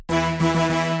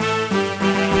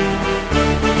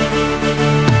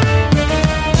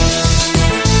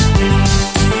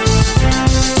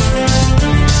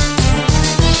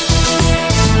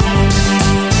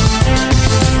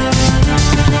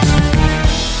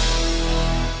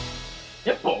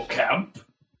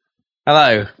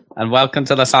Hello, and welcome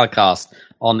to the Salcast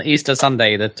on Easter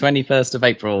Sunday, the 21st of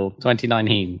April,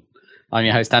 2019. I'm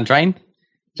your host, Dan Train.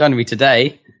 Joining me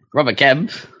today, Robert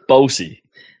Kemp. Bolsey.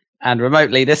 And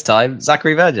remotely this time,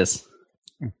 Zachary Burgess.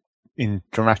 In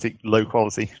dramatic low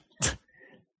quality.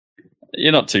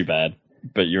 You're not too bad,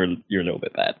 but you're a little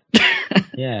bit bad.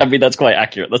 Yeah. I mean, that's quite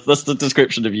accurate. That's the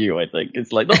description of you, I think.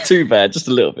 It's like, not too bad, just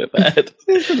a little bit bad.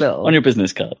 Just a little. On your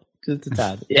business card. Just a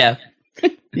tad. Yeah.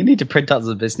 You need to print out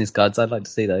some business cards. I'd like to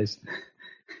see those.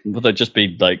 Would they just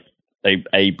be like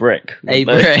a brick? A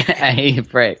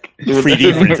brick.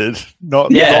 3D printed. Not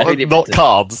 3D not printed.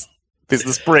 cards.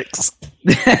 Business bricks.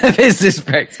 Business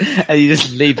bricks. And you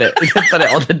just leave it. You just put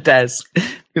it on the desk.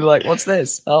 You're like, what's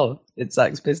this? Oh, it's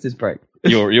Zach's business brick.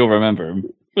 You'll remember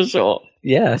him, for sure.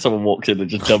 Yeah. Someone walks in and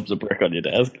just dumps a brick on your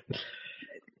desk.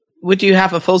 Would you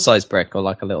have a full-size brick or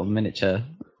like a little miniature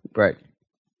brick?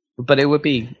 But it would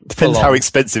be Depends full how on.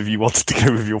 expensive you wanted to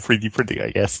go with your 3D printing,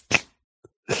 I guess.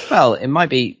 Well, it might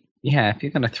be, yeah, if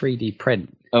you're going to 3D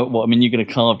print. Oh, well, I mean, you're going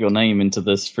to carve your name into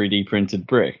this 3D printed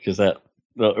brick. Is that,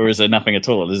 or is there nothing at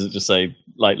all? Does it just say,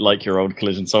 like your old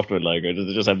Collision Software logo, does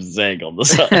it just have Zeg on the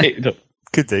side?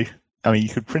 Could do. I mean, you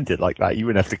could print it like that. You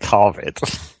wouldn't have to carve it.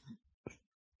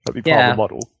 That'd be part of the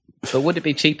model. But would it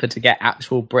be cheaper to get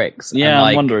actual bricks? Yeah, and, like,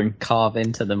 I'm wondering. carve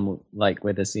into them like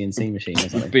with a CNC machine or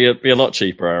something? Be a lot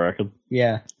cheaper, I reckon.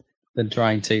 Yeah, than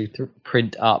trying to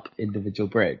print up individual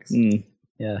bricks. Mm.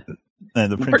 Yeah. No,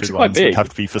 the bricks printed are quite ones would big. have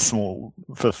to be for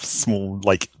small,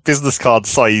 like business card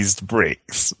sized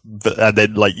bricks. But and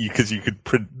then like you could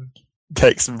print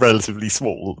text relatively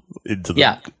small into them.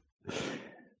 Yeah.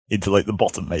 Into like the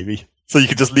bottom maybe. So you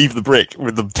could just leave the brick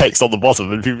with the text on the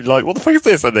bottom, and people would be like, "What the fuck is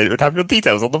this?" And then it would have your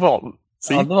details on the bottom.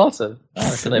 See, On the bottom. Oh,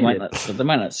 So they might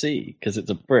not see because it's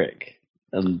a brick,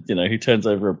 and who turns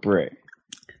over a brick?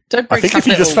 Don't I bricks think if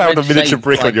you have just little found a red miniature shaped,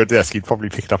 brick like- on your desk, you'd probably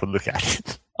pick it up and look at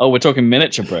it. Oh, we're talking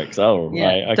miniature bricks. Oh, Yeah.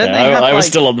 right. Okay, Don't they have, I was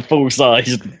like- still on the full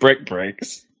size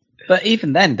bricks. But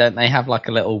even then, don't they have like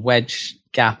a little wedge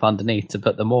gap underneath to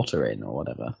put the mortar in or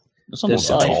whatever? It's on the Just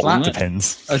side, top, isn't it?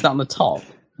 Depends. Oh, is that on the top?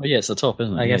 Oh, yeah, it's the top,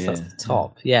 isn't it? I guess Yeah, that's the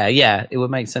top. Yeah, it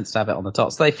would make sense to have it on the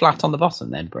top. So they flat on the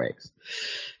bottom then, bricks.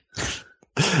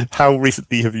 How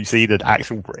recently have you seen an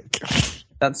actual brick?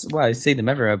 That's, well, I see them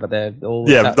everywhere, but they're all...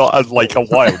 Yeah, not as like a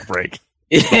wild brick.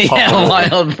 yeah, a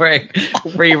wild brick.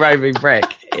 Free roaming brick.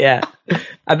 Yeah.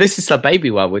 And this is the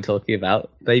baby one we're talking about.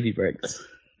 Baby bricks.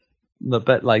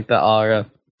 But like that are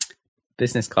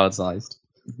business card sized.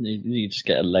 You just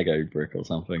get a Lego brick or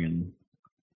something and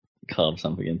carve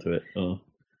something into it. Or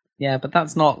Yeah, but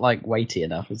that's not like weighty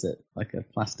enough, is it? Like a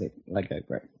plastic Lego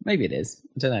brick. Maybe it is.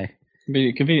 I don't know.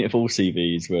 convenient if all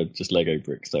CVs were just Lego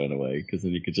bricks thrown away, because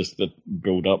then you could just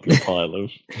build up your pile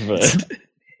of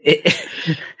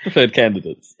preferred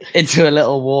candidates. Into a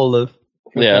little wall of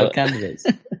Yeah. candidates.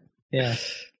 Yeah.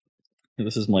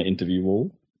 This is my interview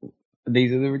wall.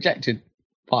 These are the rejected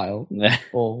pile Yeah.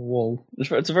 or wall.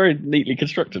 It's a very neatly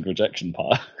constructed rejection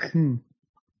pile.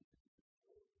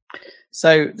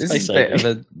 So this Space is a bit of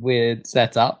saving. a weird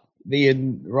setup. Me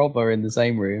and Rob are in the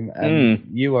same room, and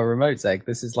you are remote, Zeg.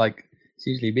 This is like, it's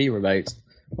usually me remote.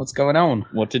 What's going on?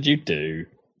 What did you do?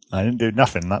 I didn't do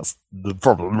nothing. That's the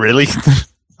problem, really.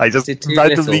 I just Did too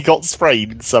randomly little. got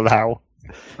sprayed somehow.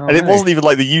 Oh, And it no. wasn't even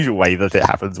like the usual way that it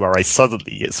happens where I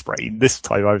suddenly get sprayed. This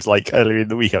time I was like, earlier in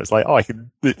the week, I was like,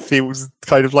 it feels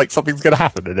kind of like something's going to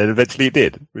happen. And then eventually it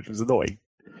did, which was annoying.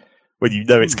 When you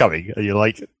know it's coming, and you're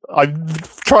like, I'm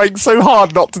trying so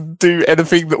hard not to do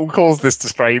anything that will cause this to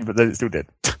strain, but then it still did.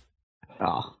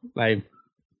 Oh, lame.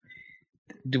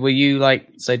 Were you like,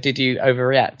 so did you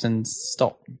overreact and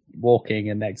stop walking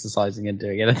and exercising and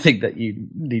doing anything that you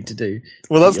need to do?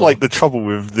 Well, that's like the trouble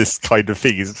with this kind of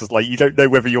thing, is it's just like, you don't know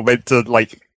whether you're meant to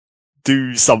like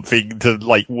do something to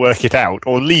like work it out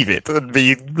or leave it and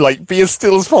be as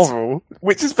still as possible.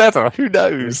 Which is better? Who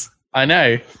knows? I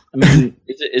know. I mean,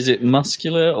 is it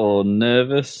muscular or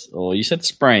nervous, or you said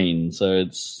sprain? So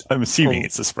it's I'm assuming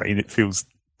it's a sprain. It feels.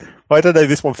 Well, I don't know.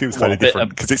 This one feels kind Well, of a bit different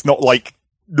because it's not like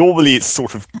normally it's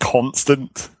sort of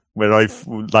constant. Where I've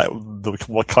like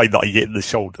what kind that I get in the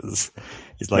shoulders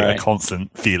is like Right. a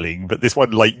constant feeling, but this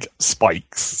one like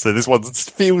spikes. So this one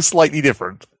feels slightly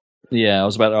different. Yeah, I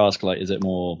was about to ask, like, is it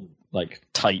more like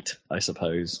tight? I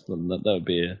suppose that would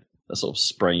be a sort of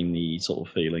sprainy sort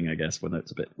of feeling, I guess, when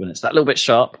it's that little bit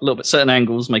sharp, a little bit certain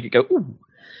angles make it go ooh,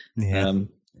 Yeah.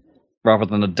 rather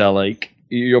than a dull ache.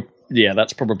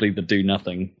 That's probably the do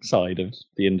nothing side of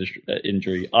the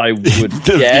injury. I would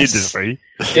The guess. industry.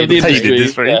 Yeah, The pain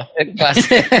industry.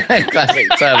 yeah. Classic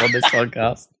term on this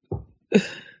podcast.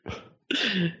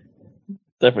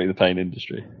 Definitely the pain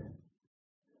industry.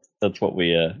 That's what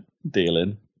we deal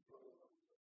in.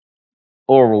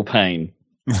 Oral pain.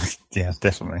 Yeah,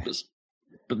 definitely.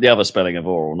 But the other spelling of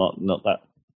oral, not that.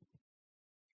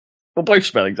 Well, both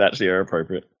spellings actually are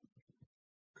appropriate.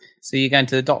 So you're going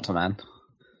to the doctor man?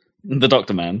 The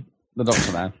doctor man. The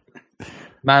doctor man.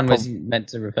 Man was meant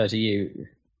to refer to you,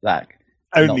 Zach.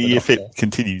 Only if it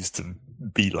continues to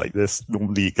be like this.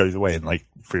 Normally it goes away in like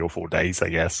 3 or 4 days, I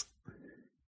guess.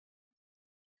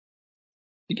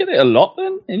 You get it a lot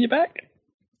then in your back?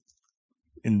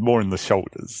 More in the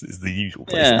shoulders is the usual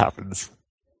place it happens.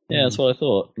 Yeah, that's what I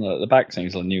thought. No, the back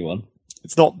seems like a new one.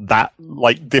 It's not that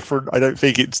like different. I don't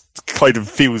think it kind of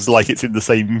feels like it's in the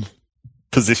same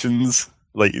positions.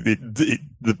 Like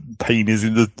the pain is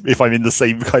if I'm in the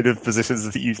same kind of positions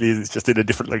as it usually is, it's just in a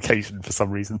different location for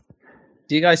some reason.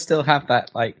 Do you guys still have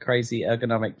that like crazy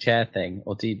ergonomic chair thing,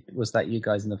 or was that you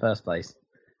guys in the first place?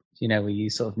 You know, where you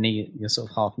sort of you're sort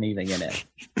of half kneeling in it.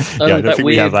 Yeah, I don't think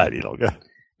we have that any longer.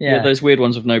 Yeah, those weird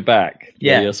ones with no back.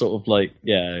 Yeah, you're sort of like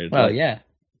Well, yeah,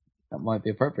 that might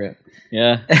be appropriate.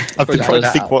 Yeah, I've been trying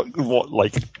to think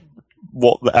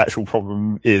what the actual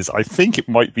problem is. I think it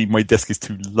might be my desk is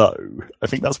too low. I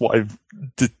think that's what I've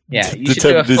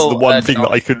determined is the one thing that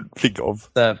I couldn't think of.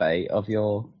 Survey of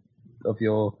your.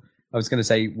 I was going to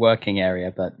say working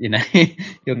area, but you know,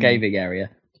 your gaming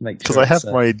area to make sure. Because I have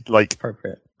my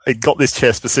appropriate. I got this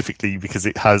chair specifically because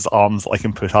it has arms that I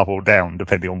can put up or down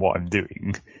depending on what I'm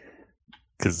doing.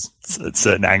 Because at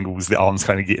certain angles, the arms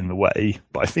kind of get in the way.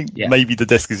 But I think maybe the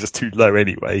desk is just too low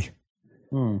anyway.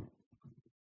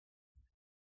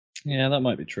 Yeah, that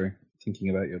might be true. Thinking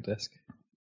about your desk.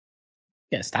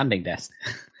 Yeah, standing desk.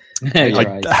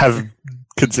 I have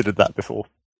considered that before.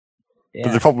 Yeah.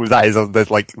 But the problem with that is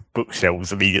there's like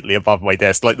bookshelves immediately above my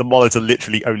desk. Like the monitor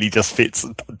literally only just fits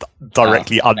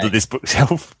directly under this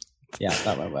bookshelf. Yeah,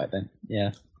 that won't work then.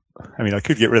 Yeah. I mean, I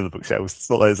could get rid of the bookshelves. It's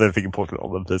not like there's anything important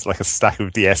on them. There's like a stack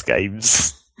of DS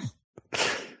games.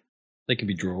 They can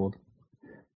be drawed.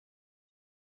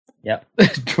 Yeah,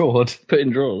 drawed. Put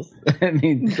in drawers. I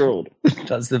mean, drawed.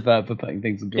 That's the verb for putting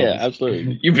things in drawers. Yeah,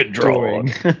 absolutely. You've been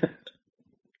drawing.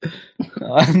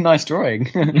 Nice drawing.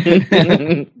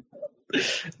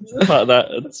 It's part of that.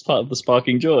 It's part of the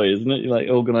sparking joy, isn't it? You're like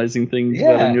organising things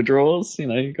well in your drawers. You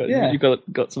know, you've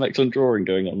got some excellent drawing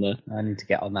going on there. I need to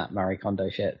get on that Marie Kondo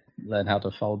shit. Learn how to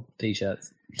fold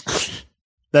t-shirts.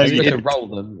 No, you can roll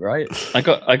them, right? I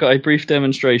got a brief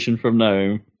demonstration from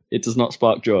Noam. It does not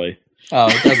spark joy. Oh,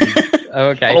 it doesn't. Oh,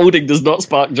 okay. Folding does not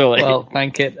spark joy. Well,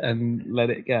 thank it and let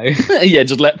it go. Yeah,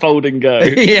 just let folding go.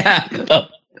 Yeah,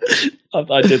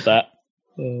 I did that.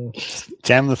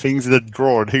 Jam the things in a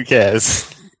drawer and who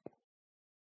cares?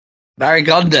 Marie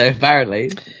Kondo,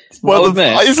 apparently. Well,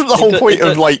 isn't the whole point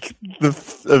of like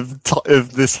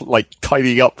of this like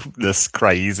tidying upness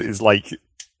craze is like,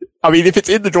 I mean, if it's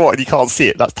in the drawer and you can't see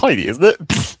it, that's tiny, isn't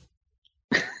it?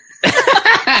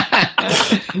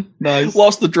 Nice.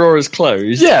 Whilst the drawer is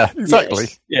closed. Yeah, exactly.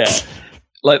 Yes. Yeah.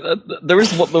 Like there is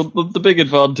the big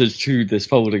advantage to this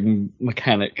folding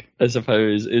mechanic, I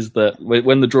suppose, is that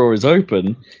when the drawer is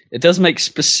open, it does make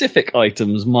specific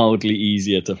items mildly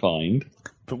easier to find.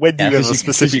 But when you ever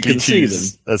specifically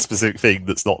choose a specific thing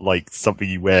that's not like something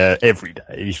you wear every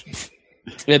day.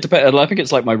 Yeah, depends. I think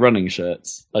it's like my running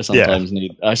shirts. I sometimes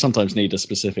need a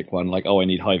specific one, like I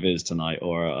need high vis tonight,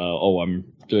 or I'm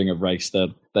doing a race,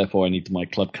 therefore I need my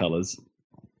club colours.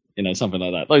 You know, something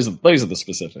like that. Those are the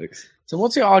specifics. So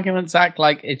what's your argument, Zach?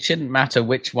 Like, it shouldn't matter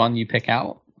which one you pick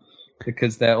out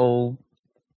because they're all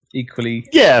equally...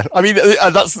 Yeah, I mean,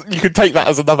 you could take that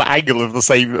as another angle of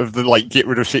the like, get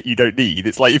rid of shit you don't need.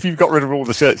 It's like, if you've got rid of all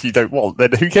the shirts you don't want,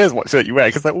 then who cares what shirt you wear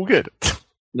because they're all good.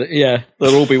 Yeah,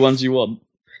 they'll all be ones you want.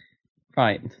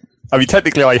 Right. I mean,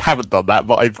 technically I haven't done that,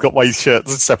 but I've got my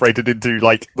shirts separated into,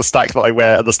 like, the stack that I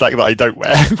wear and the stack that I don't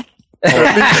wear.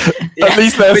 At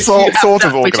least they're sort of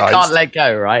organised. Which you can't let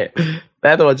go, right?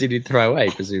 They're the ones you need to throw away,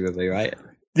 presumably, right?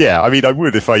 Yeah, I mean, I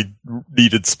would if I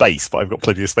needed space, but I've got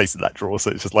plenty of space in that drawer,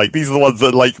 so it's just like, these are the ones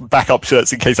that are like backup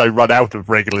shirts in case I run out of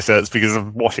regular shirts because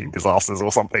of washing disasters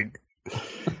or something.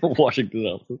 Washing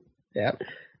disasters. Yeah.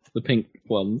 The pink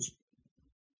ones.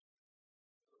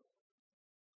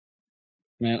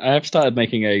 Man, I have started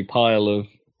making a pile of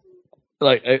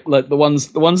like the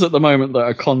ones at the moment that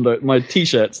are Kondo. My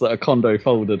t-shirts that are Kondo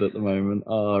folded at the moment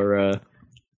are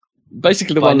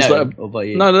basically the ones that are. Or by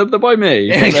you? No, they're by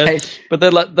me. Okay. But they're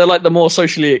like the more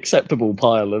socially acceptable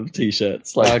pile of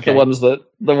t-shirts, like the ones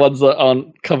that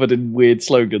aren't covered in weird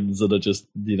slogans that are just,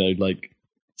 you know, like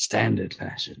standard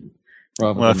fashion.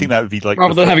 I think that would be like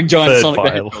rather than having giant Sonic the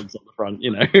file. Hedgehogs on the front,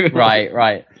 you know.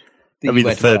 Right. I mean,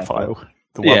 the third file.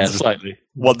 The ones, slightly.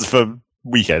 Ones for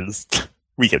weekends,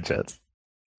 weekend shirts.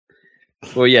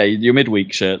 Well, yeah, your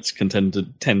midweek shirts can tend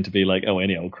to be like, oh,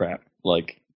 any old crap,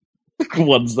 like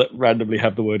ones that randomly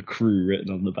have the word crew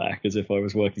written on the back, as if I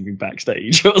was working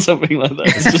backstage or something like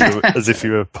that. As if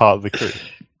you were part of the crew.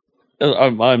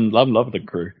 I'm loving the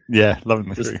crew. Yeah, loving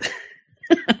the crew.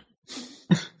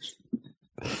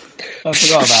 I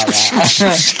forgot about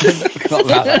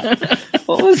that.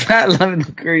 What was that? Loving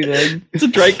the crew then? It's a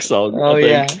Drake song. Oh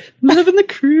yeah, loving the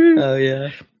crew. Oh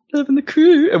yeah, loving the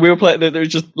crew. And we were playing. It was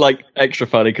just like extra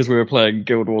funny because we were playing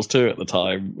Guild Wars 2 at the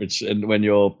time. And when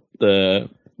you're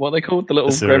what are they called, the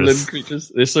little gremlin creatures,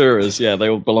 the Asuras. Yeah, they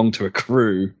all belong to a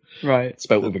crew. Right.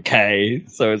 Spelled with a K.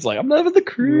 So it's like, I'm loving the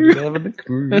crew. I'm loving the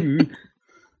crew.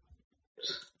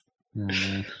 Oh,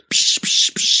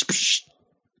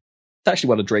 It's actually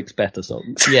one of Drake's better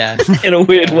songs. yeah. In a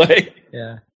weird way.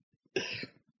 Yeah.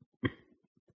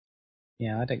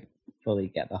 Yeah, I don't fully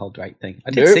get the whole Drake thing.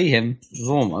 I did see him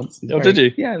perform once. Did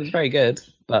you? Yeah, it was very good.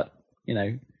 But,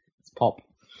 it's pop.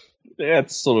 Yeah,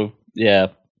 it's sort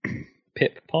of,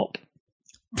 pip pop.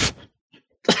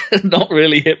 Not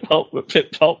really hip hop, but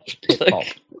pip pop. Pip pop.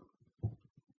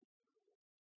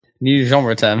 New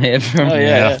genre term here.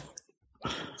 Yeah.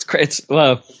 It's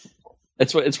what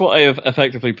I have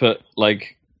effectively put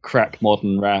like crap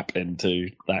modern rap into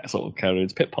that sort of category.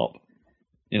 It's pip hop.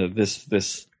 This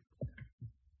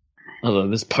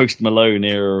post Malone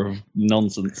era of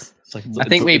nonsense. I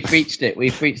think we've reached it.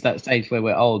 We've reached that stage where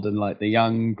we're old and like the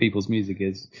young people's music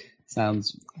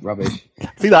sounds rubbish. I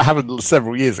think that happened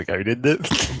several years ago, didn't it?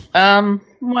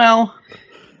 Well,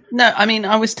 no, I mean,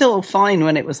 I was still fine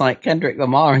when it was like Kendrick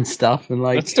Lamar and stuff, and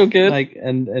like it's still good, like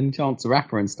and Chance the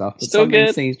Rapper and stuff. But still something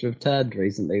good. Seems to have turned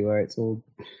recently, where it's all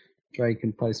Drake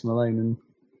and Post Malone, and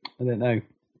I don't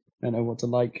know what to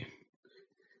like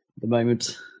at the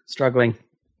moment. Struggling.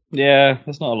 Yeah,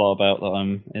 there's not a lot about that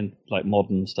I'm in, like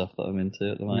modern stuff that I'm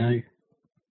into at the moment. No.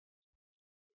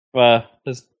 Well,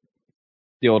 there's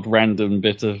the odd random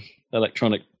bit of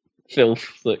electronic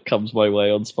filth that comes my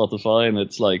way on Spotify, and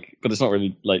it's like, but it's not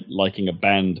really like liking a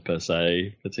band per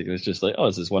se. Particularly, it's just like, oh,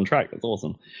 it's this one track that's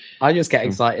awesome. I just get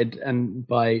excited and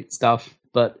buy stuff,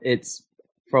 but it's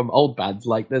from old bands.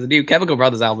 Like there's a new Chemical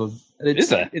Brothers album. And Is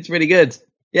there? It's really good.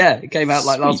 Yeah, it came out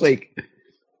like Sweet. last week.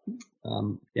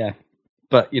 Yeah,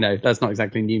 but that's not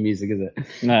exactly new music, is it?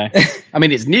 No, I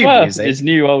mean it's new music. It's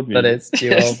new old music, but it's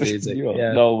new old music. New old.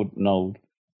 Yeah. Old.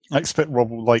 I expect Rob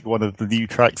will like one of the new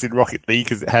tracks in Rocket League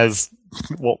because it has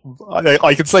what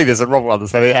I can say this and Rob will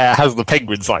understand it. It has the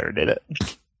penguin siren in it.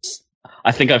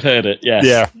 I think I've heard it. Yes.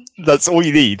 Yeah, that's all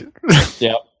you need.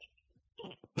 Yeah,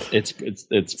 it's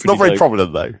not very dope.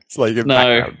 prominent though. It's like in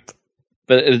background.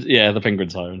 But the penguin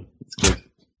siren. It's good.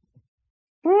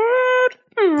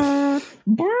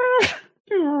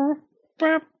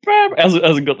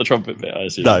 Hasn't got the trumpet bit, I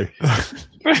assume. No.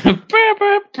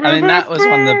 I mean, that was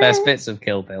one of the best bits of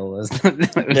Kill Bill. Was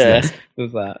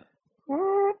that?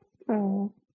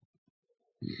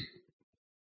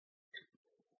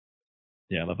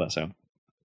 Yeah, I love that sound.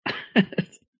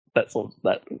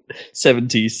 That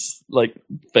 70s like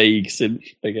vague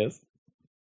synth, I guess.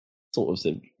 Sort of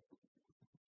synth.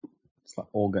 It's like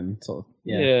organ, sort of.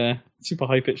 Yeah, super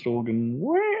high pitched organ.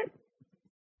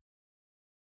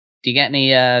 Do you get any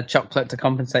chocolate to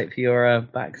compensate for your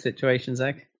back situation,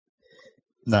 Zach?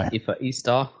 No. You for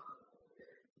Easter?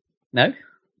 No?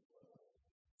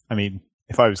 I mean,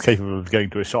 if I was capable of going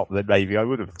to a shop, then maybe I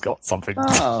would have got something.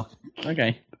 Oh,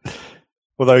 okay.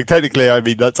 Although technically, I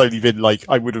mean, that's only been like,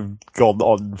 I would have gone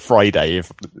on Friday,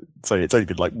 so it's only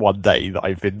been like one day that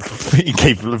I've been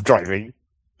incapable of driving.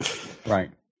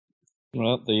 Right.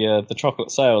 Well, the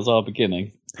chocolate sales are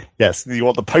beginning. Yes, you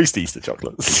want the post-Easter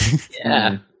chocolates.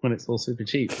 Yeah, when it's all super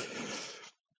cheap.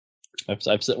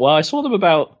 I saw them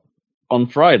about on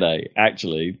Friday,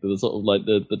 actually. The sort of like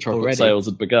the chocolate Already? sales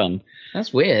had begun.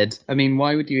 That's weird. I mean,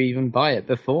 why would you even buy it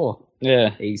before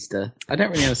Yeah. Easter? I don't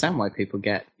really understand why people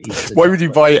get Easter. Why would you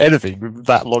chocolate. buy anything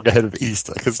that long ahead of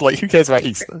Easter? Because, like, who cares about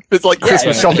Easter? It's like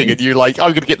Christmas yeah. shopping, and you're like, I'm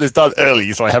going to get this done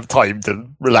early so I have time to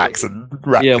relax and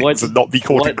wrap things and not be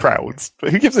caught in crowds.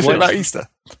 But who gives a shit about Easter?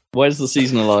 Why does the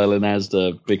seasonal aisle in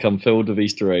Asda become filled with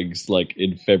Easter eggs like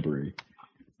in February?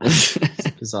 It's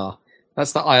bizarre.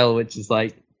 That's the aisle which is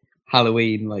like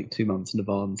Halloween like 2 months in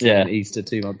advance. Yeah. And Easter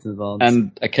 2 months in advance.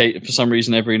 And for some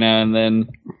reason, every now and then,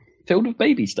 filled with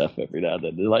baby stuff. Every now and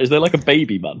then, like, is there like a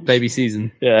baby month? baby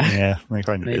season. Yeah, Yeah, I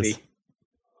kind of Maybe. is.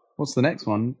 What's the next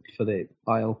one for the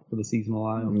aisle, for the seasonal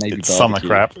aisle? maybe It's summer barbecue.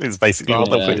 crap, is basically what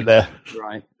they'll Yeah. put in there.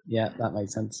 Right. Yeah, that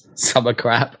makes sense. Summer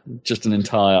crap. Just an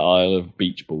entire aisle of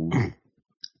beach balls.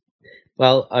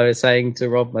 Well, I was saying to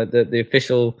Rob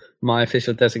that my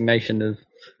official designation of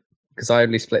because I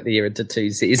only split the year into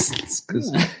 2 seasons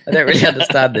because I don't really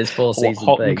understand this 4-season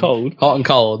hot thing. and cold. Hot and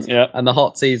cold. Yeah. And the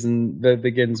hot season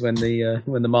begins when the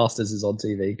Masters is on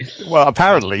TV. Well,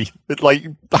 apparently, it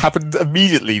happened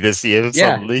immediately this year.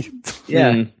 Yeah. Suddenly,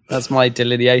 Yeah, that's my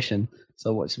delineation. So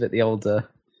I watched a bit the older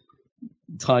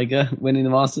Tiger winning the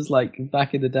Masters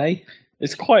back in the day.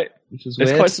 It's quite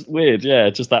weird, yeah.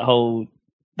 Just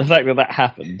the fact that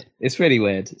happened. It's really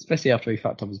weird, especially after he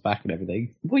fucked up his back and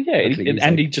everything. Well, yeah,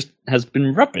 and he just has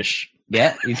been rubbish.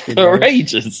 Yeah, he's been for rubbish.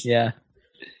 ages. Yeah,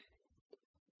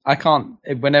 I can't.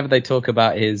 Whenever they talk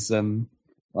about his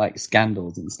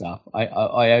scandals and stuff,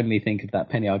 I only think of that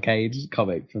Penny Arcade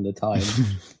comic from the time.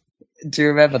 Do you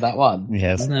remember that one?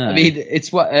 yes. No. I mean,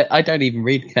 it's what I don't even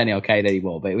read Penny Arcade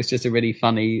anymore, but it was just a really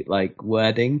funny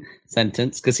wording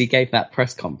sentence because he gave that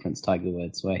press conference, Tiger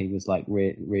Woods, where he was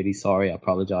really sorry, I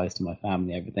apologize to my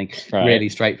family, everything, really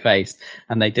straight faced,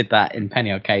 and they did that in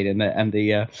Penny Arcade, and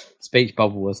the speech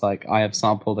bubble was like, I have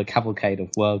sampled a cavalcade of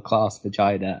world class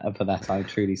vagina, and for that I'm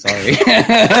truly sorry.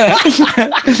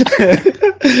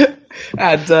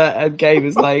 And Gabe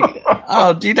was like,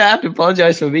 oh, you don't have to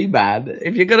apologise for me, man.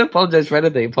 If you're going to apologise for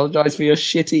anything, apologise for your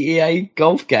shitty EA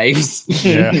golf games.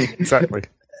 Yeah, exactly.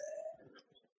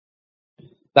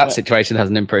 That situation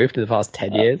hasn't improved in the past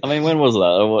 10 years. I mean, when was that?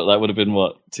 That would have been,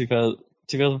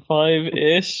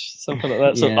 2005-ish? Something like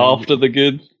that? So Yeah. after the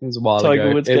good It was a while Tiger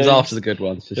ago. Woods It was games? after the good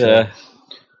ones, for sure. Yeah.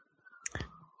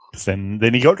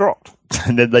 Then he got dropped,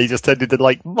 and then they just turned into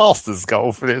Masters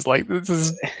golf, and it's this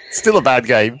is still a bad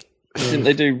game. Didn't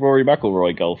they do Rory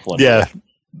McIlroy golf one? Yeah,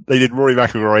 they did Rory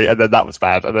McIlroy, and then that was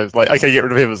bad, and then it's okay, get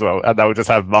rid of him as well, and now we'll just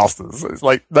have Masters. It's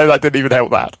no, that didn't even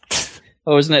help that.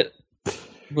 Oh, wasn't it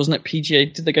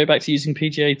PGA? Did they go back to using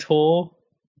PGA Tour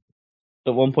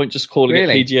at one point, just calling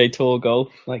Really? it PGA Tour golf?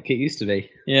 Like it used to be.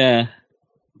 Yeah.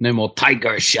 No more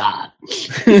Tiger shot.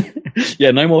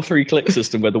 Yeah, no more 3-click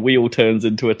system where the wheel turns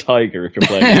into a tiger if you're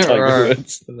playing with Tiger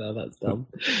Woods. No, that's dumb.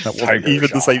 That wasn't even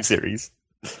the same series.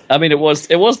 I mean, it was,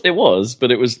 but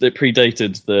it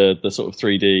predated the sort of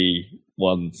 3D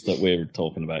ones that we're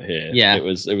talking about here. Yeah. It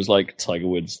was like Tiger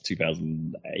Woods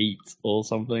 2008 or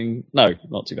something. No,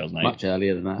 not 2008. Much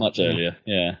earlier than that. Much earlier.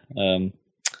 Yeah.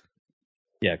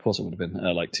 Yeah, of course it would have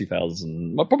been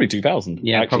 2000. Well, probably 2000.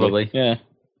 Yeah, actually. probably. Yeah.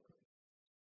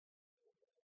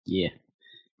 Yeah.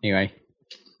 Anyway,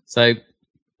 so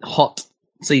hot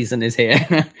season is here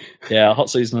Yeah, hot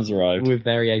season has arrived. with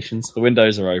variations. The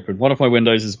windows are open. One of my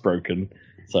windows is broken.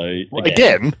 So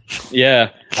Again? yeah,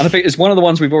 and I think it's one of the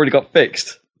ones we've already got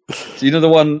fixed. So you know the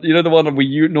one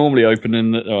we normally open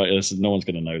in. No one's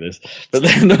going to know this, but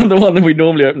then the one that we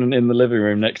normally open in the living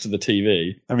room next to the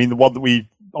TV. I mean, the one that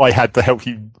I had to help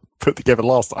you put together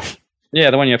last time. Yeah,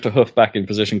 the one you have to hoof back in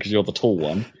position because you're the tall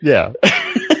one. Yeah.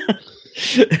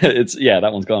 That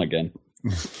one's gone again.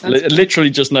 Literally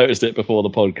just noticed it before the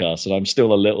podcast, and I'm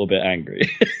still a little bit angry.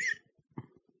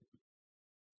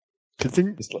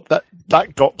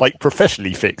 That got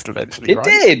professionally fixed eventually, It right?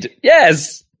 did,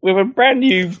 yes, with a brand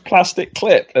new plastic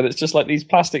clip, and it's just these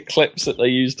plastic clips that they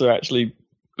use to actually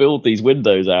build these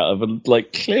windows out of, and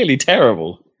clearly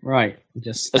terrible. Right.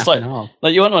 Just It's snapping off.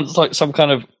 you want some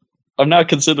kind of. I'm now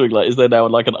considering is there now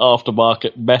an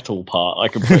aftermarket metal part I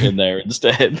can put in there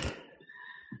instead?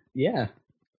 Yeah.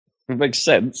 It makes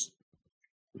sense.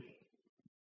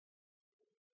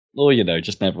 Or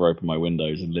just never open my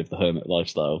windows and live the hermit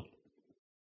lifestyle.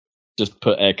 Just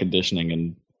put air conditioning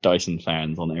and Dyson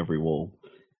fans on every wall.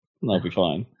 And that'll be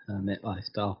fine. Hermit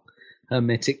lifestyle.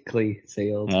 Hermetically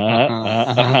sealed.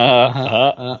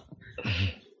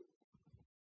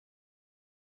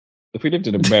 If we lived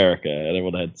in America and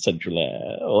everyone had central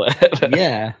air or whatever,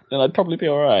 Yeah. then I'd probably be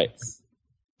alright.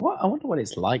 I wonder what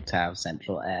it's like to have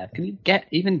central air. Can you get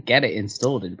it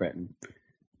installed in Britain?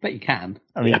 Bet you can.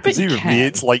 I mean, I bet you presumably can.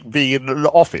 it's like being in an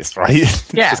office, right?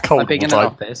 It's Yeah, just cold like being all in the an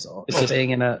time. office or It's just being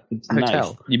in a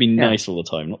hotel. Nice. You mean Yeah. nice all the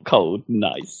time, not cold.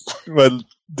 Nice. Well,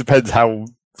 depends how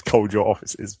cold your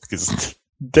office is, because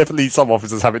definitely some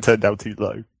offices have it turned down too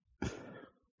low.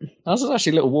 Ours is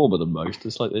actually a little warmer than most.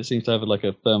 It's it seems to have a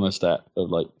thermostat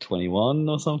of 21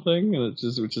 or something, and which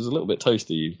is a little bit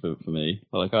toasty for me.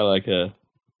 I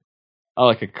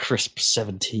like a crisp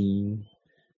 17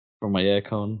 from my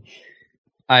aircon.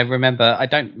 I remember, I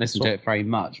don't listen to it very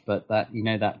much, but that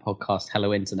podcast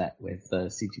Hello Internet with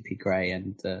CGP Grey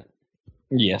and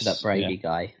Yes, that Brady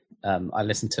guy. I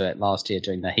listened to it last year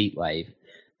during the heat wave,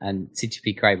 and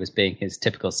CGP Grey was being his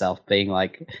typical self, being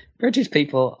like, British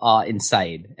people are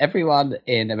insane. Everyone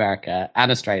in America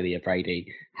and Australia,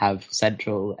 Brady, have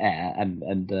central air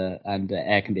and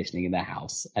air conditioning in their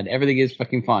house, and everything is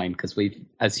fucking fine because we,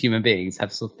 as human beings,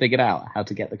 have sort of figured out how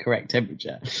to get the correct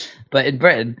temperature. But in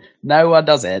Britain, no one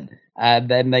does it, and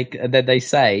then they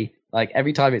say, like,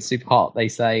 every time it's super hot, they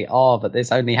say, oh, but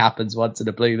this only happens once in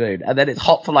a blue moon. And then it's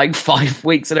hot for like 5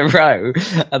 weeks in a row.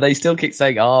 And they still keep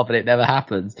saying, oh, but it never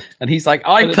happens. And he's like,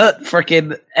 I put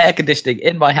freaking air conditioning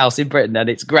in my house in Britain and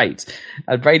it's great.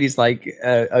 And Brady's like,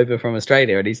 over from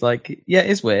Australia. And he's like, yeah,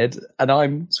 it's weird. And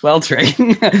I'm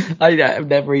sweltering. I've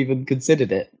never even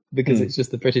considered it because it's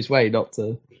just the British way not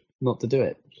to do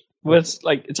it. Well, it's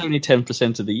like it's only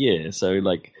 10% of the year, so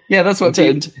like that's what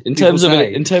in terms of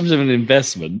an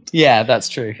investment. Yeah, that's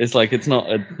true. It's like it's not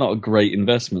a great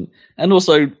investment, and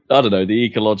also I don't know, the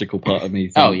ecological part of me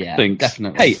thinks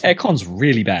definitely. Hey, aircon's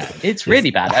really bad. It's really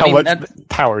bad. How much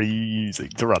power are you using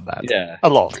to run that? Yeah, a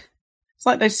lot. It's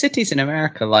like those cities in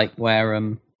America, like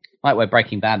where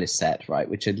Breaking Bad is set, right,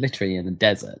 which are literally in the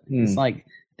desert. It's like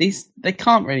they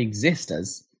can't really exist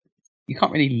as you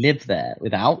can't really live there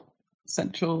without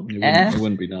central air. It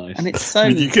wouldn't be nice. And it's so... I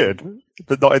mean, you could,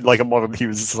 but not in like a modern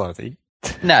human society.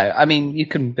 No, I mean, you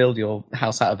can build your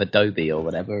house out of Adobe or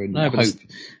whatever and hope.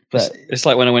 But it's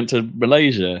like when I went to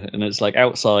Malaysia, and it's like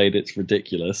outside it's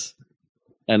ridiculous,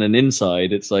 and then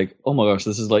inside it's like, oh my gosh,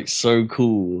 this is like so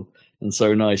cool and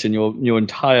so nice, and your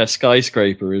entire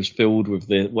skyscraper is filled with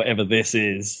whatever this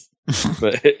is.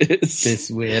 But it's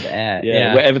this weird air.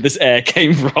 Yeah, wherever this air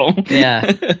came from.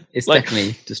 Yeah, it's like,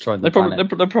 definitely destroying the planet.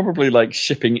 They're probably like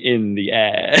shipping in the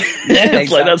air. Yeah,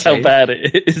 it's like that's how bad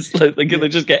it is. Like they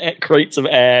just get crates of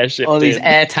air shipped all these in.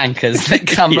 air tankers that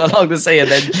come along the sea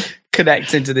and then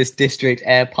connect into this district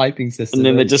air piping system. And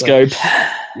then they just go.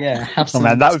 Yeah,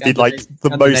 that would be like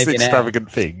the most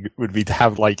extravagant thing. Would be to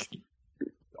have like.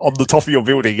 On the top of your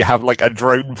building, you have like a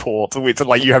drone port, which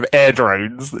like you have air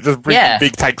drones that just bring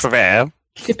big tanks of air.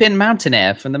 Ship in mountain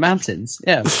air from the mountains.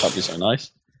 Yeah, that'd be so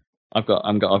nice. I've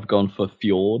gone for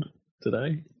fjord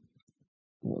today. I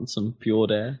want some fjord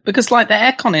air because like the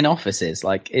aircon in offices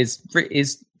like is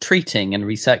treating and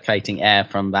recirculating air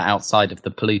from the outside of the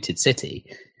polluted city.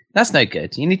 That's no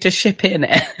good. You need to ship in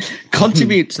air,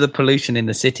 contribute to the pollution in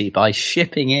the city by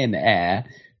shipping in air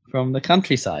from the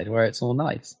countryside where it's all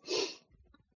nice.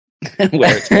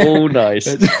 Where it's all nice,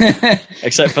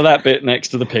 except for that bit next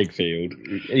to the pig field.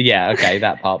 Yeah, okay,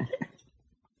 that part.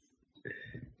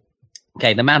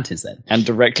 Okay, the mountains then, and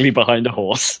directly behind a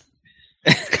horse.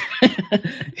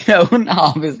 I wouldn't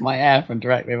harvest my air from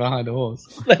directly behind a horse.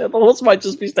 The horse might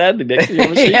just be standing next to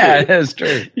you. Yeah, that's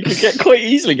true. You could quite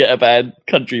easily get a bad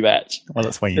country match. Well,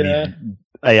 that's why you need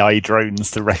AI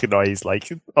drones to recognise,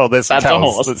 like, oh, there's some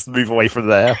cows. Let's move away from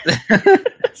there.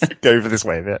 Go over this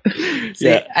way a bit. See,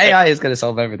 AI is going to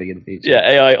solve everything in the future. Yeah,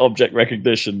 AI object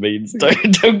recognition means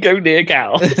don't go near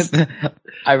cows.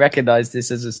 I recognise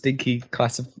this as a stinky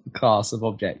class of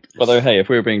object. Although, hey, if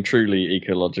we were being truly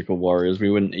ecological warriors, we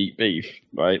wouldn't eat beef,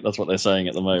 right? That's what they're saying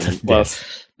at the moment. Well,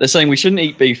 they're saying we shouldn't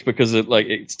eat beef because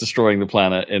it's destroying the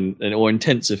planet, or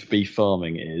intensive beef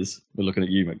farming is. We're looking at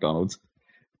you, McDonald's.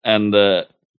 And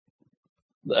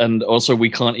also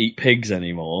we can't eat pigs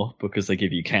anymore because they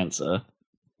give you cancer,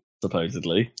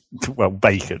 supposedly. Well,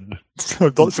 bacon.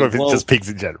 I'm not sure if it's just pigs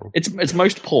in general. It's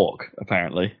most pork,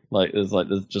 apparently.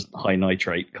 There's just high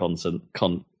nitrate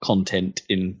content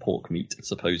in pork meat,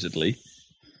 supposedly,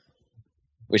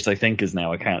 which they think is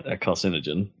now a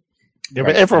carcinogen. Yeah,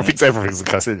 but everyone thinks everything's a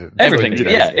carcinogen. Everything,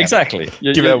 exactly.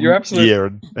 You're absolutely year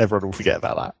and everyone will forget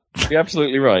about that. You're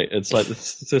absolutely right. It's like the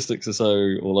statistics are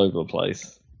so all over the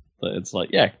place that it's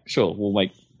like, yeah, sure, we'll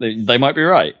make. They might be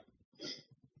right,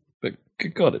 but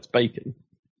good God, it's bacon.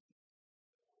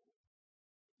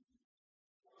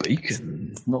 Bacon.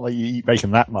 It's not like you eat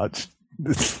bacon that much.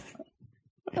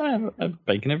 I have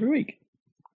bacon every week,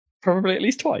 probably at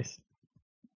least twice.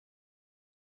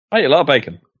 I eat a lot of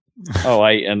bacon. Oh,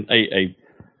 I ate a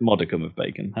modicum of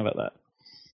bacon. How about that?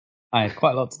 I had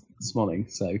quite a lot this morning,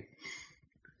 so.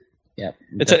 Yeah,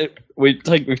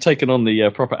 we've taken on the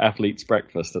proper athlete's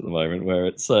breakfast at the moment, where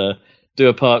it's do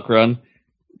a park run,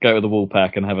 go to the wall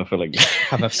pack, and have a filling.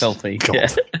 Have a filthy. Yeah.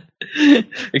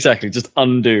 Exactly. Just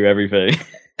undo everything.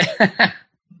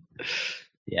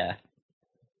 Yeah,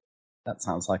 that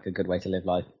sounds like a good way to live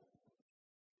life.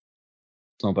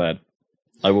 It's not bad.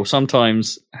 I will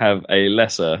sometimes have a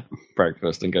lesser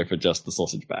breakfast and go for just the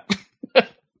sausage bat.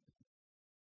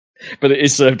 But it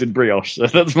is served in brioche, so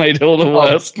that's made it all the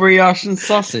worse. Brioche and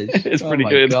sausage. It's pretty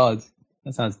good. Oh my God,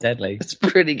 that sounds deadly. It's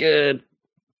pretty good.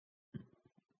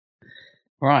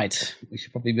 Right, we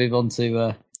should probably move on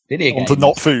to video games. On to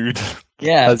not food.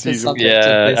 Yeah, as the usual. subject of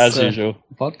Yeah, this, as usual.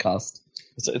 podcast.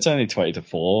 It's only 20 to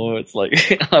 4. It's like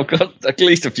I've got at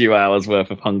least a few hours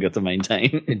worth of hunger to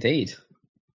maintain. Indeed.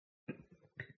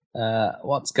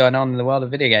 What's going on in the world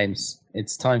of video games?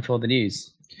 It's time for the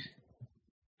news.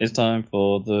 It's time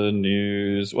for the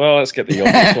news. Well, let's get the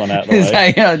obvious one out of the Is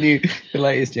way. that the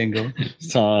latest jingle?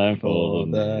 It's time for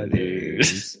the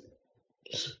news.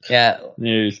 Yeah,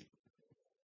 News.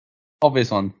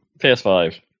 obvious one.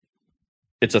 PS5.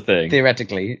 It's a thing.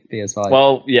 Theoretically, PS5.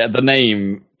 Well, yeah, the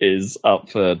name is up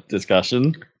for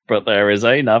discussion, but there is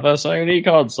another Sony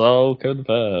console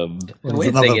confirmed. the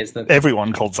weird thing is that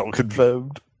everyone console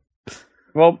confirmed.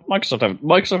 Well,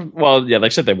 Microsoft. Well, yeah, they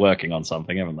said they're working on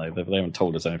something, haven't they? They haven't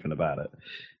told us anything about it.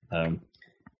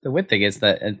 the weird thing is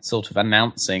that it's sort of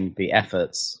announcing the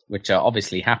efforts, which are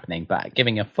obviously happening, but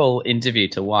giving a full interview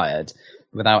to Wired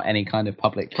without any kind of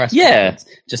public press. Yeah.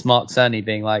 conference. Just Mark Cerny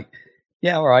being like,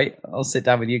 "Yeah, all right, I'll sit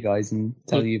down with you guys and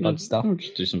tell you a bunch of stuff." We'll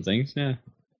just do some things, yeah.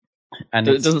 And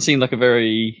It doesn't seem like a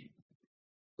very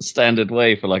standard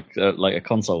way for like a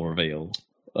console reveal.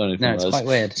 Or anything no, it's like that. quite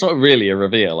weird. It's not really a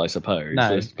reveal, I suppose.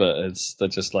 No. But they're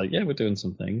just like, yeah, we're doing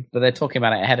something. But they're talking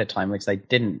about it ahead of time, which they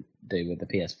didn't do with the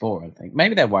PS4, I think.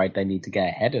 Maybe they're worried they need to get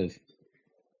ahead of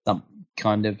some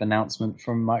kind of announcement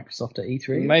from Microsoft at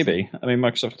E3. Maybe. I mean,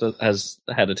 Microsoft has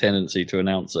had a tendency to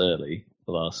announce early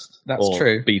the last. That's or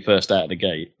true. Be first out of the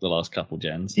gate the last couple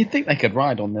gens. You'd think they could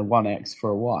ride on the One X for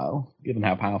a while, given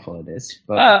how powerful it is.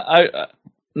 But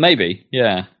Maybe,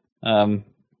 yeah.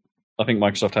 I think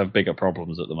Microsoft have bigger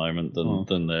problems at the moment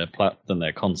than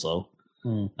their console.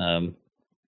 And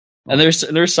there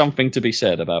is something to be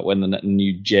said about when the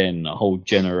new gen, a whole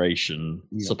generation,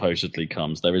 supposedly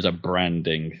comes. There is a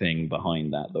branding thing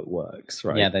behind that works,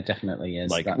 right? yeah, there definitely is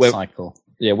Like, that cycle.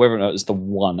 Yeah, whether or not it's the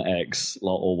One X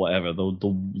or whatever, the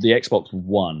Xbox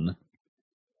One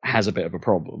has a bit of a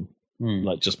problem.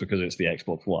 Like just because it's the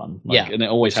Xbox One, and it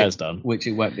always has done, Which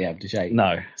it won't be able to shake.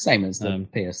 No, same as the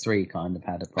PS3 kind of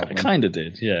had a problem. It kind of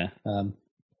did, yeah.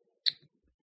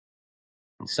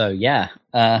 So yeah.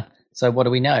 So what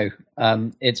do we know?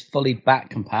 It's fully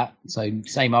back compat, so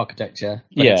same architecture,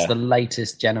 but it's the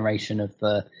latest generation of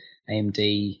the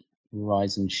AMD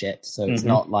Ryzen shit. So it's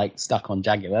not like stuck on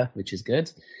Jaguar, which is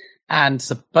good. And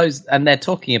they're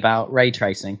talking about ray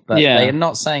tracing, but they're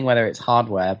not saying whether it's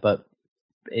hardware, but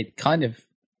it kind of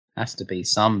has to be to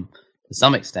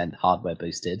some extent hardware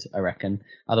boosted, I reckon.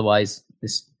 Otherwise,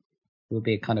 this will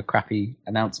be a kind of crappy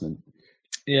announcement.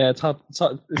 Yeah, it's hard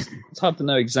to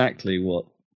know exactly what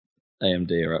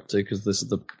AMD are up to because this is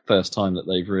the first time that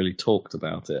they've really talked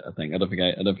about it. I think I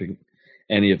don't think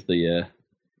any of the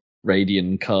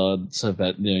Radeon cards have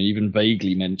even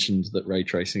vaguely mentioned that ray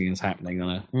tracing is happening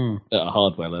on at a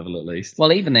hardware level at least.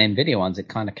 Well, even the Nvidia ones, it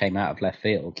kind of came out of left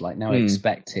field. Like no one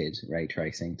expected ray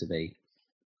tracing to be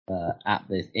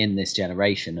in this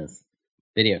generation of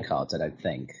video cards. I don't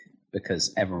think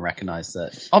because everyone recognised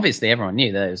that. Obviously, everyone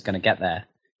knew that it was going to get there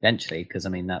eventually. Because I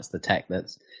mean, that's the tech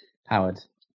that's powered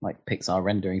like Pixar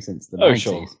rendering since the 90s.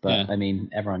 Sure. But I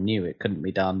mean, everyone knew it couldn't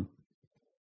be done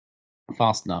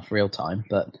fast enough real time.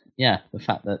 But yeah, the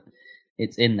fact that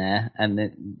it's in there and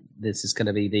this is going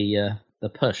to be the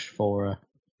push for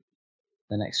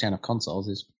the next gen of consoles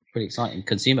is pretty exciting.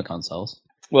 Consumer consoles.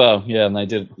 Well, yeah,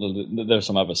 and there's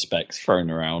some other specs thrown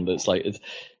around. It's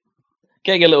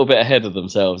getting a little bit ahead of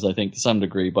themselves, I think, to some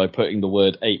degree by putting the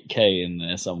word 8K in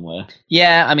there somewhere.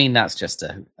 Yeah, I mean that's just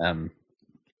I'm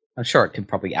sure it can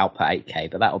probably output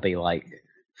 8K, but that'll be like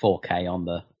 4K on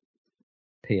the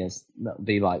PS. That would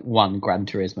be like one Gran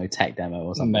Turismo tech demo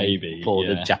or something, maybe for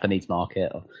the Japanese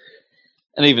market.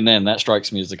 And even then, that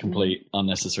strikes me as a complete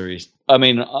unnecessary. I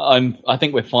mean, I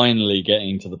think we're finally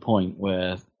getting to the point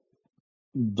where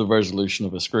the resolution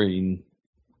of a screen,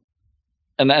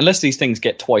 and unless these things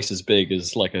get twice as big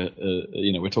as like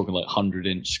we're talking like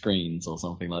 100-inch screens or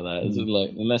something like that.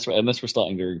 Like unless we're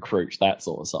starting to encroach that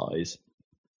sort of size,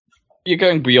 you're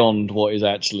going beyond what is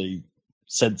actually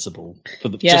sensible just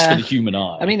for the human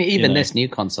eye. I mean, even this new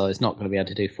console is not going to be able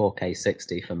to do 4K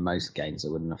 60 for most games. I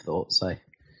wouldn't have thought so.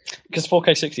 Because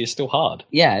 4K 60 is still hard.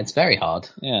 Yeah, it's very hard.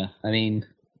 Yeah, I mean,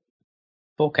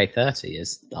 4K 30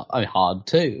 is hard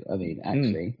too. I mean,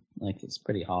 actually, like it's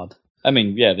pretty hard. I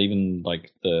mean, yeah, even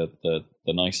like the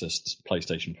nicest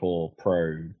PlayStation 4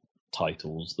 Pro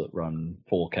titles that run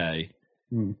 4K.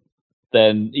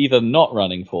 Then either not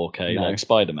running 4K like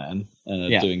Spider-Man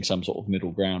and are doing some sort of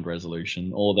middle ground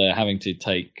resolution, or they're having to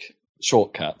take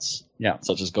shortcuts,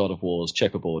 such as God of War's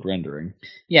checkerboard rendering.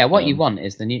 Yeah, what you want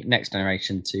is the next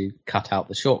generation to cut out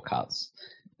the shortcuts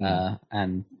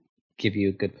and give you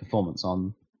a good performance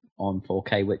on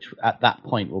 4K, which at that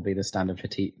point will be the standard for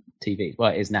TVs.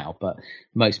 Well, it is now, but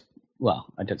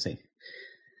I don't see.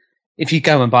 If you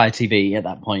go and buy a TV at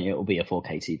that point, it will be a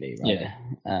 4K TV, right?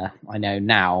 Yeah. I know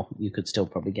now you could still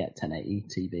probably get 1080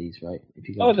 TVs, right? If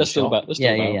you go Oh, they're still about.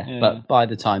 Yeah. But by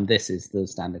the time this is the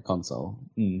standard console,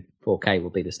 4K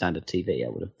will be the standard TV, I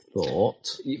would have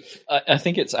thought. I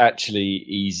think it's actually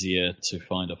easier to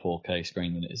find a 4K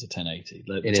screen than it is a 1080.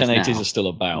 The 1080s are still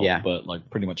about, but like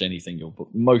pretty much anything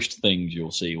most things you'll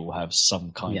see will have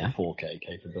some kind of 4K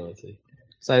capability.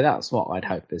 So that's what I'd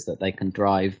hope, is that they can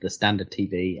drive the standard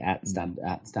TV at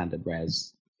standard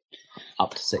res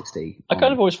up to 60. I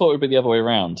kind of always thought it would be the other way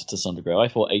around to some degree. I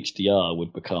thought HDR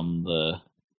would become the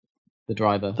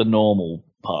driver, the normal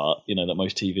part. That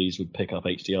most TVs would pick up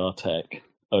HDR tech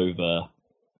over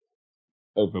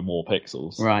more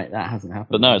pixels. Right, that hasn't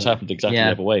happened. But no, it's happened exactly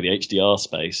the other way. The HDR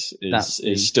space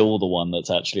is still the one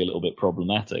that's actually a little bit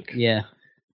problematic. Yeah.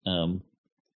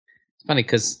 It's funny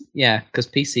because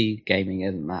PC gaming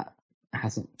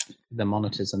the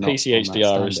monitors are not. PC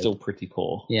HDR is still pretty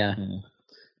poor. Yeah.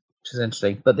 Which is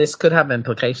interesting. But this could have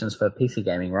implications for PC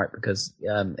gaming, right? Because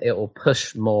it will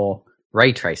push more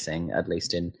ray tracing, at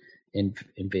least in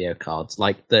video cards.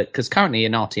 Because currently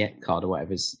an RTX card or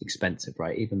whatever is expensive,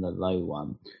 right? Even the low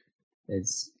one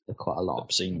is quite a lot.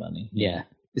 Obscene money. Yeah.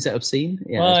 Is it obscene?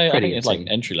 Yeah, well, it's pretty I think it's obscene.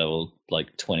 like entry level,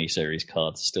 like 20 series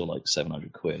cards, still like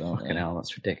 700 quid. Fucking hell,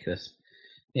 that's ridiculous.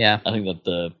 Yeah, I think that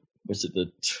the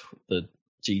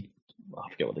I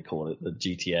forget what they call it, the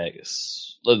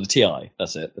GTX, the TI.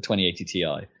 That's it, the 2080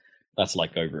 Ti. That's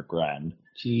like over $1,000.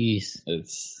 Jeez,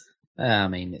 it's.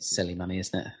 It's silly money,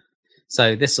 isn't it?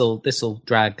 So this will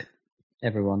drag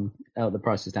everyone. The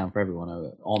prices down for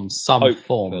everyone on some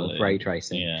form of ray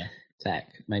tracing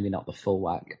tech. Maybe not the full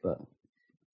whack, but.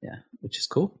 Yeah, which is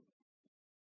cool.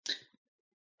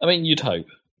 I mean, you'd hope.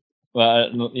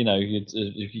 Well,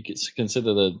 if you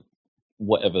consider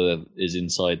whatever is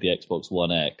inside the Xbox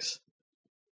One X,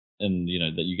 and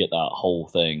that you get that whole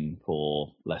thing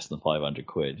for less than 500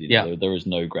 quid. There is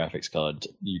no graphics card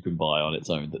you can buy on its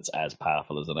own that's as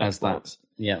powerful as an Xbox. That.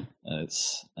 Yeah, and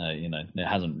it's it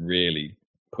hasn't really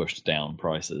pushed down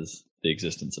prices. The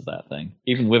existence of that thing,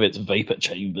 even with its vapor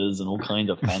chambers and all kind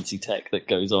of fancy tech that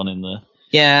goes on in the.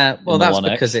 Yeah, well, that's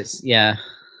because 1X. it's yeah.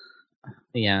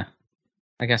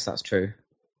 I guess that's true.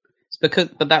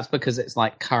 But that's because it's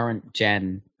like current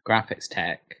gen graphics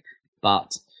tech,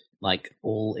 but like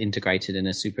all integrated in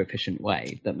a super efficient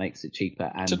way that makes it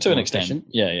cheaper and to an efficient. extent.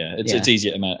 Yeah. It's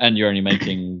easier to manage, and you're only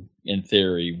making, in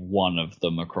theory, one of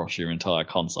them across your entire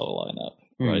console lineup,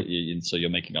 right? So you're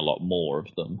making a lot more of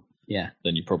them. Yeah,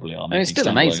 than you probably are. It's still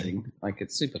amazing. Like,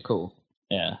 it's super cool.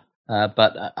 Yeah.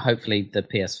 But hopefully the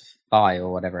PS5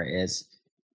 or whatever it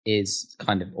is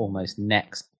kind of almost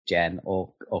next gen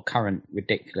or current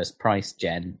ridiculous price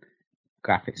gen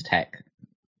graphics tech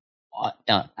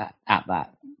at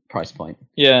that price point.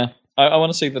 Yeah, I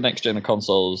want to see the next gen of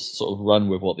consoles sort of run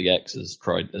with what the X has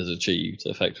achieved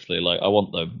effectively. Like, I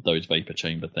want those vapor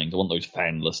chamber things. I want those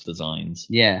fanless designs.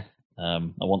 Yeah. I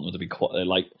want them to be quite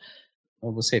like.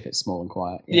 Well, we'll see if it's small and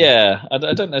quiet. Yeah, I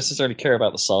don't necessarily care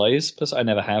about the size, because I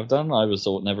never have done. I was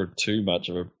never too much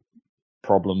of a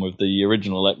problem with the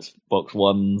original Xbox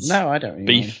One's no, I don't really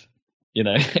beef.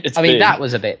 It's I mean, big. that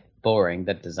was a bit boring,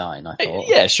 the design, I thought.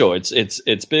 Yeah, sure.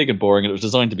 It's big and boring, and it was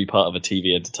designed to be part of a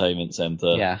TV entertainment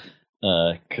center. Yeah.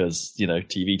 Because,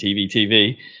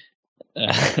 TV,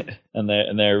 and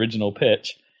their original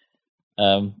pitch.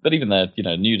 But even their,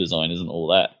 new design isn't all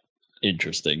that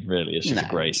interesting, really. It's just a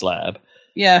grey slab.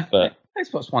 Yeah, but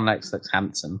Xbox One X looks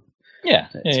handsome. Yeah.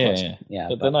 But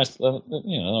they're nice. They're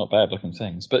not bad looking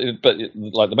things. But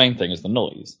like the main thing is the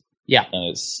noise. Yeah, and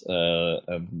it's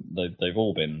they've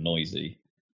all been noisy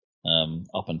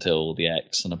up until the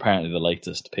X, and apparently the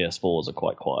latest PS4s are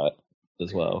quite quiet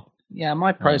as well. Yeah,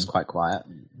 my Pro's quite quiet.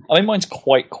 I mean, mine's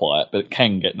quite quiet, but it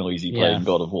can get noisy playing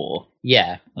God of War.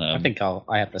 Yeah, I think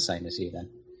I have the same as you then.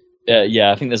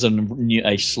 I think there's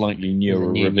a slightly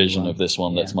newer revision of this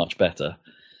one that's much better.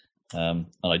 And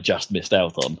I just missed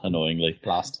out on, annoyingly.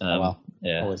 Blast.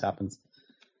 Always happens.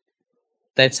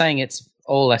 They're saying it's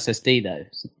all SSD though,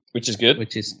 which is good.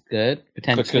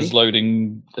 Potentially, because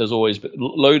loading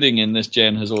in this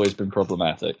gen has always been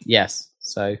problematic. Yes,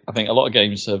 so I think a lot of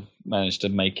games have managed to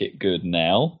make it good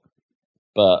now,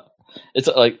 but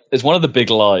it's one of the big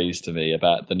lies to me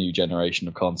about the new generation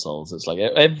of consoles. It's like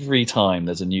every time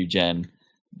there's a new gen,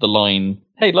 the line,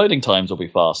 "Hey, loading times will be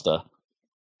faster,"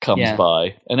 comes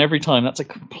by, and every time that's a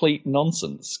complete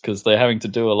nonsense, because they're having to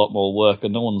do a lot more work,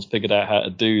 and no one's figured out how to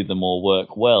do the more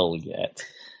work well yet.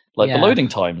 Like the loading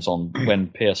times on when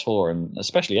PS4 and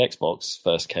especially Xbox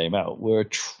first came out were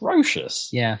atrocious.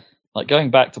 Yeah. Like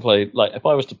going back to play, like if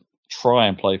I was to try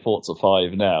and play Forza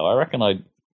 5 now, I reckon I'd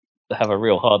have a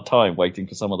real hard time waiting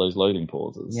for some of those loading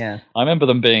pauses. Yeah. I remember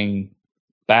them being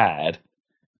bad,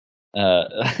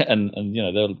 and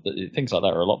things like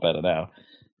that are a lot better now.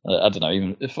 I don't know,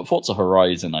 even if Forza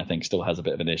Horizon, I think, still has a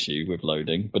bit of an issue with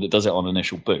loading, but it does it on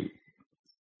initial boot.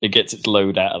 It gets its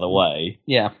load out of the way,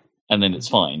 and then it's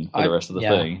fine for the rest of the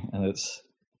thing. And it's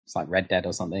like Red Dead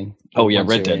or something. Oh yeah,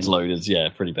 Red Dead's load is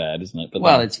pretty bad, isn't it? But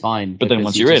well, it's fine. But then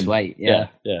once you're in, wait, yeah,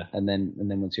 and then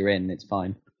once you're in, it's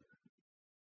fine.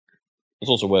 It's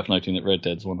also worth noting that Red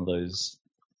Dead's one of those,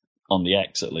 on the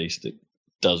X at least, it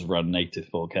does run native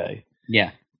 4K. Yeah.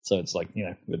 So it's like,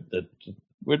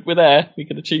 we're there. We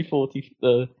can achieve 40.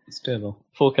 It's doable.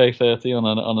 4K 30 on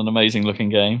an amazing looking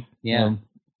game. Yeah.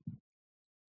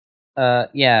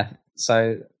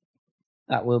 So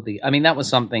that will be. I mean, that was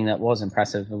something that was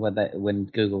impressive when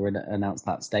Google announced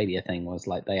that Stadia thing. Was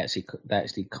like they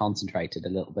actually concentrated a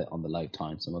little bit on the load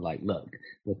times and were like, look,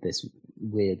 with this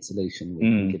weird solution, we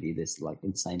can give you this like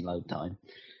insane load time.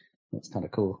 That's kind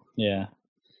of cool. Yeah,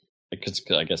 because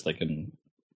I guess they can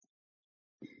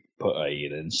put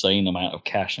an insane amount of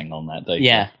caching on that data.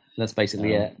 Yeah, that's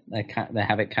basically it. They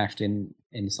have it cached in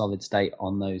solid state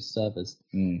on those servers,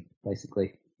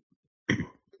 basically.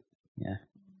 Yeah,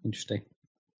 interesting.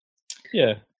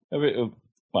 Yeah,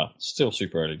 well, still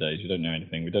super early days. We don't know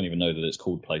anything. We don't even know that it's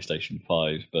called PlayStation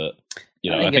 5, but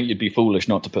I think you'd be foolish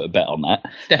not to put a bet on that.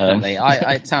 Definitely.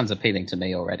 It sounds appealing to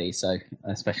me already, so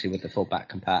especially with the full back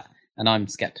compat. And I'm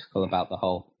skeptical about the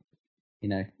whole,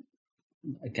 the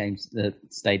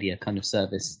Stadia kind of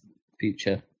service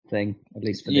future thing, at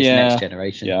least for this next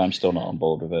generation. Yeah, I'm still not on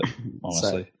board with it,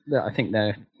 honestly. So, I think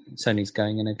Sony's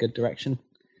going in a good direction.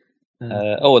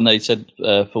 And they said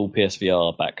full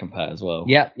PSVR back compat as well.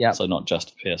 Yeah. So not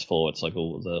just PS4. It's like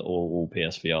all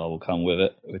PSVR will come with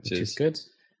it, which is good.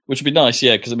 Which would be nice,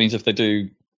 yeah, because it means if they do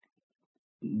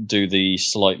the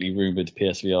slightly rumored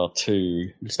PSVR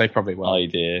 2, which they probably will,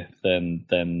 idea, then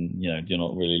you're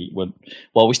not really.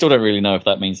 Well, we still don't really know if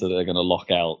that means that they're going to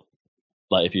lock out.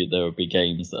 Like there would be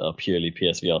games that are purely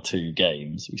PSVR 2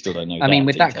 games. We still don't know. I mean,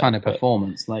 with that kind of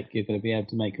performance, like you're going to be able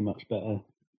to make a much better.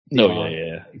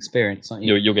 Experience, aren't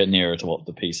you? You'll get nearer to what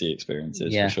the PC experience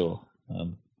is for sure.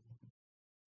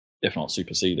 If not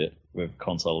supersede it with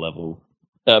console level.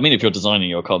 I mean, if you're designing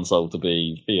your console to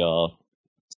be VR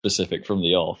specific from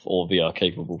the off or VR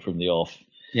capable from the off,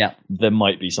 there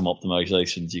might be some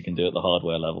optimizations you can do at the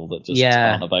hardware level that just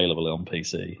aren't available on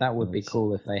PC. That would be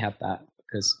cool if they had that,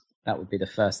 because that would be the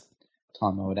first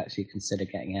time I would actually consider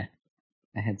getting a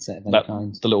headset of any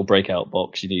kind. The little breakout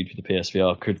box you need for the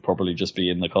PSVR could probably just be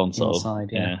in the console. Inside,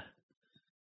 yeah.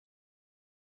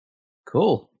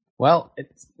 Cool. Well,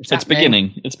 it's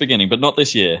beginning. It's beginning, but not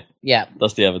this year. Yeah.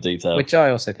 That's the other detail. Which I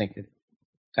also think is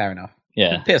fair enough.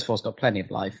 Yeah. The PS4's got plenty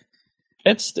of life.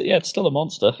 It's still a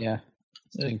monster. Yeah.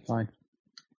 It's doing fine.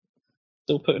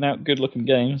 Still putting out good looking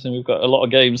games, and we've got a lot of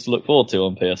games to look forward to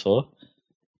on PS4.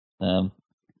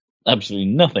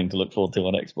 Absolutely nothing to look forward to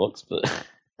on Xbox, but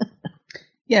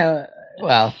yeah,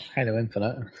 well, Halo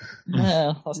Infinite.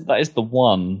 Yeah, that is the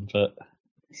one, but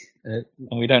and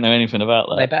we don't know anything about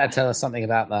that. They better tell us something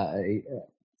about that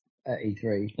at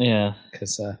E3. Yeah,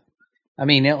 because I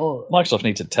mean, Microsoft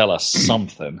need to tell us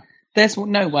something. There's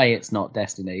no way it's not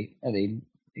Destiny. I mean,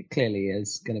 it clearly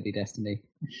is going to be Destiny,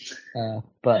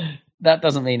 but that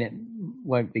doesn't mean it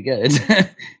won't be good.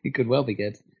 It could well be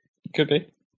good. Could be.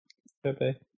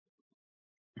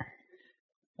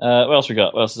 What else we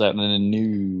got? What else is happening in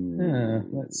news?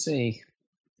 Let's see.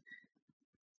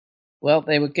 Well,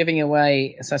 they were giving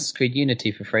away Assassin's Creed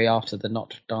Unity for free after the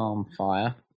Notre Dame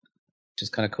fire, which is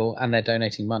kind of cool. And they're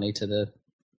donating money to the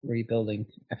rebuilding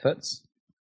efforts.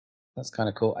 That's kind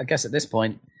of cool. I guess at this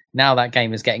point, now that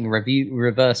game is getting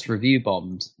reverse review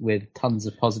bombed with tons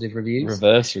of positive reviews.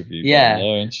 Reverse review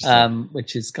bomb,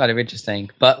 which is kind of interesting.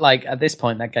 But like at this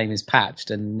point, that game is patched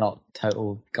and not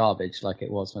total garbage like it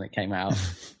was when it came out.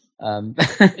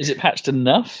 Is it patched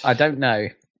enough? I don't know.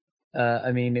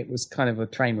 I mean, it was kind of a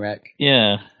train wreck.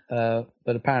 Yeah. But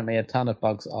apparently a ton of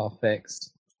bugs are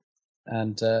fixed.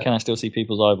 And can I still see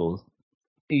people's eyeballs?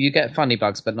 You get funny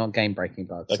bugs, but not game-breaking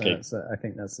bugs. Okay. So I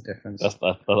think that's the difference.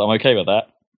 I'm okay with that.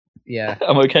 Yeah.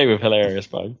 I'm okay with hilarious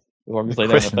bugs, as long as they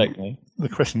don't affect me. The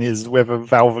question is whether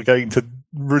Valve are going to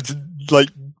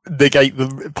negate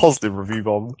the positive review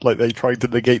bomb, like they tried to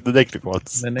negate the negative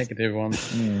ones. The negative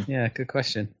ones. Yeah, good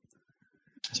question.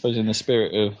 I suppose in the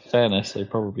spirit of fairness, they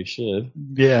probably should.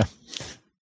 Yeah.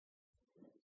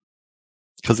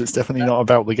 Because it's definitely not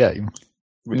about the game,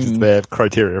 which is their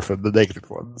criteria for the negative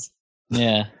ones.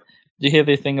 Yeah. Did you hear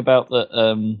the thing about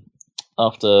that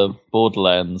after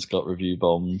Borderlands got review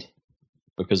bombed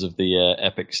because of the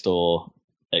Epic Store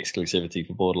exclusivity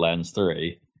for Borderlands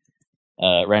 3,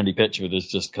 Randy Pitchford has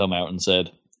just come out and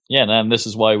said, yeah, man, this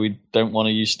is why we don't want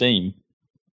to use Steam.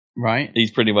 Right.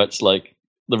 He's pretty much like,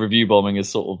 the review bombing has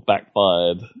sort of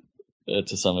backfired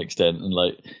to some extent, and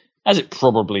like, as it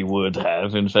probably would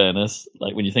have, in fairness.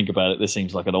 Like, when you think about it, this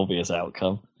seems like an obvious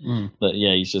outcome. But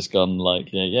yeah, he's just gone like,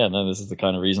 no, this is the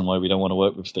kind of reason why we don't want to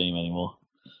work with Steam anymore.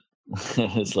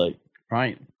 It's like...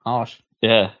 Right. Harsh.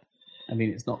 Yeah. I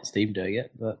mean, it's not Steam doing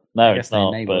it, but no, I guess it's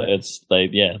not. But it's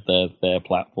their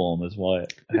platform is why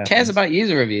it Who happens. cares about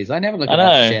user reviews? I never look at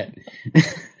that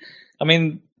shit. I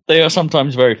mean, they are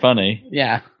sometimes very funny.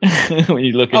 Yeah. When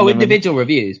you look at individual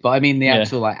reviews, but I mean the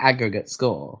actual like aggregate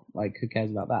score. Like, who cares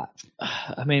about that?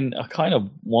 I mean, I kind of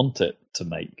want it to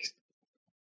be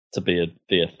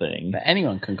a thing. But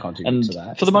anyone can contribute to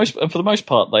that. For the most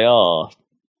part, they are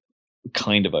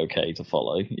kind of okay to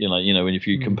follow. You know, when if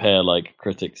you compare like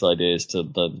critics' ideas to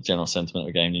the general sentiment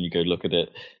of the game, and you go look at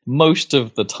it, most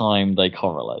of the time they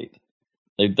correlate.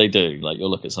 They do. Like, you'll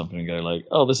look at something and go like,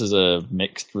 oh, this is a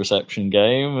mixed reception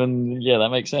game, and yeah, that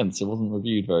makes sense. It wasn't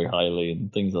reviewed very highly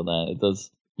and things like that. It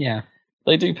does. Yeah.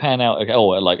 They do pan out.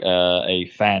 Like a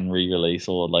fan re-release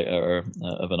or like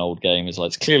of an old game is like,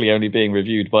 it's clearly only being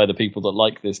reviewed by the people that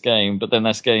like this game, but then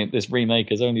this remake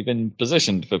has only been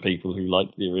positioned for people who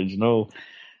like the original. I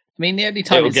mean, the only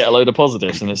time it will get a load of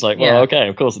positives, and it's like, well, okay,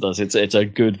 of course it does. It's a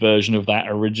good version of that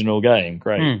original game.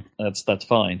 Great, that's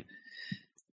fine.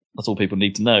 That's all people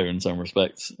need to know in some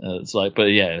respects. It's like, but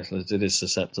yeah, it is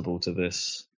susceptible to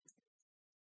this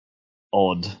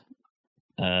odd.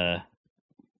 I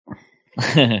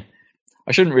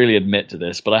shouldn't really admit to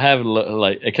this, but I have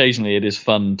like occasionally it is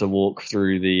fun to walk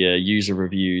through the user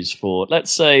reviews for,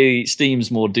 let's say,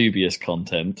 Steam's more dubious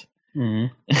content.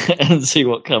 And see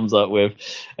what comes up with,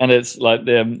 and it's like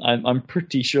I'm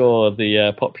pretty sure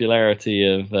the popularity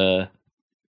of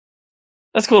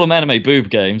let's call them anime boob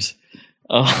games.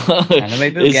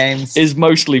 Anime boob games is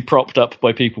mostly propped up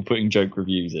by people putting joke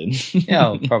reviews in.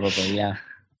 Yeah, probably, yeah.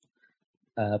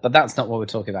 But that's not what we're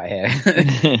talking about here.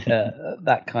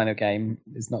 That kind of game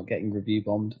is not getting review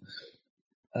bombed.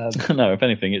 No, if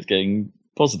anything, it's getting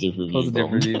positive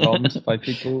review bombed by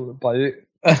people by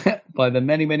the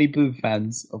many boob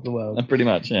fans of the world. Pretty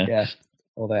much, yeah. Yeah.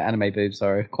 Although anime boobs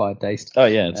are acquired taste. Oh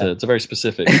yeah, it's a very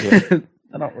specific. They're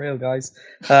not real, guys.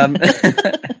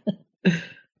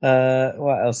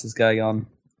 What else is going on?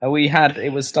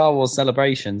 It was Star Wars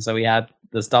Celebration, so we had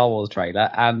the Star Wars trailer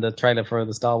and the trailer for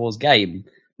the Star Wars game.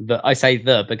 I say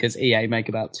because EA make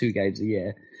about 2 games a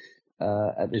year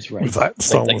at this rate. Was that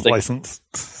Star Wars license?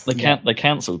 They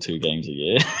cancel 2 games a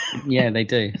year. Yeah, they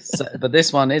do. So, but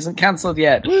this one isn't cancelled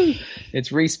yet. It's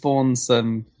Respawn's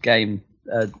game,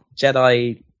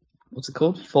 Jedi. What's it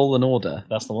called? Fallen Order.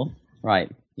 That's the one. Right.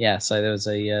 Yeah. So there was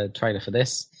a trailer for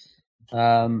this.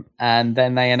 And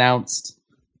then they announced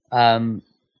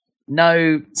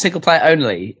no single player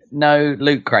only, no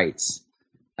loot crates,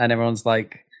 and everyone's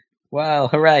like, "Well,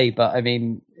 hooray!" But I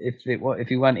mean, if you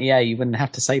weren't EA, you wouldn't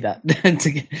have to say that.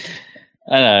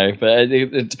 I know, but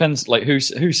it depends. Like, who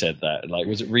said that? Like,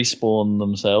 was it Respawn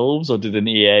themselves, or did an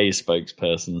EA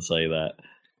spokesperson say that?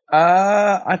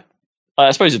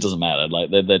 I suppose it doesn't matter. Like,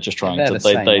 they're just trying to.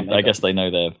 I guess they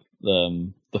know their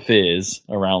the fears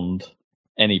around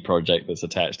any project that's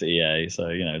attached to EA, so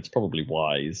it's probably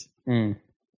wise to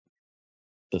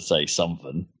say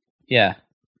something. Yeah,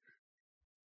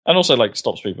 and also like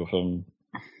stops people from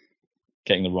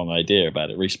getting the wrong idea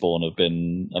about it. Respawn have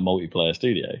been a multiplayer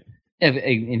studio.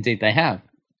 Indeed, they have.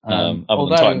 Other than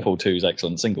Titanfall 2's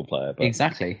excellent single player. But...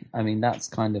 Exactly. I mean, that's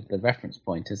kind of the reference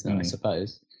point, isn't it? I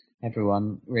suppose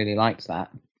everyone really liked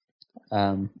that,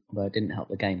 although it didn't help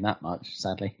the game that much,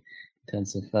 sadly. In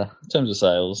terms of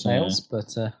sales, but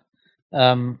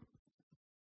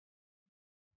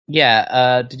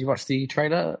did you watch the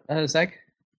trailer, Zeg?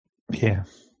 Yeah.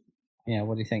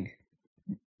 What do you think?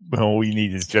 Well, all you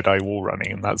need is Jedi wall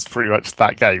running, and that's pretty much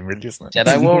that game, really, isn't it?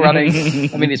 Jedi wall running.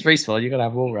 I mean, it's Respawn. You've got to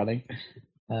have wall running.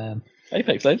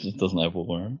 Apex Legends doesn't have wall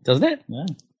running, doesn't it? Yeah.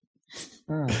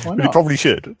 Why not? It probably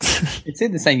should. It's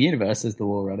in the same universe as the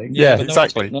wall running. Yeah,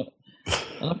 exactly. I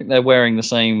don't think they're wearing the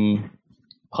same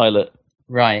pilot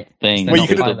thing. Well, you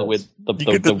could at least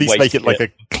make it like a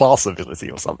class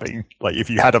ability or something. Like if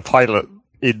you had a pilot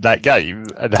in that game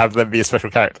and have them be a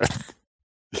special character.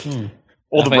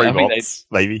 Or the robots,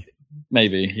 maybe.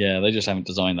 Maybe, yeah. They just haven't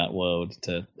designed that world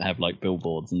to have like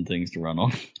billboards and things to run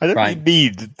on. I don't really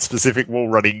need specific wall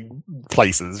running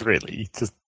places, really.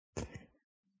 Just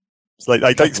It's like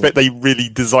I don't expect they really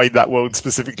designed that world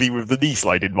specifically with the knee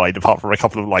slide in mind, apart from a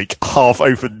couple of like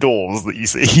half-open doors that you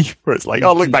see, where it's like,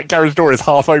 oh look, that garage door is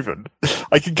half open.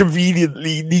 I can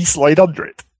conveniently knee slide under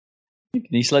it. You can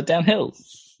knee slide down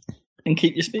hills and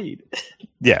keep your speed.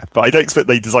 Yeah, but I don't expect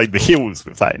they designed the hills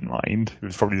with that in mind. It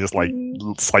was probably just like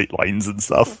sight lines and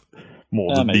stuff,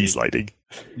 more than knee sliding.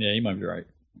 Yeah, you might be right.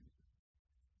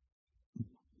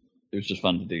 It was just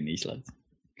fun to do knee slides.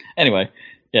 Anyway.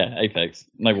 Yeah, Apex.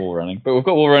 No wall running. But we've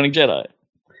got wall running Jedi.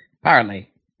 Apparently.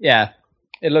 Yeah.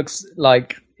 It looks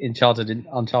like Uncharted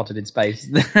in space.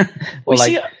 Or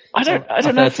like, I don't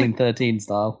know. 1313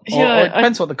 style. Yeah, or it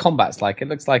depends what the combat's like. It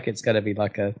looks like it's going to be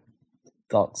like a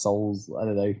Dark Souls, I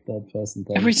don't know, third person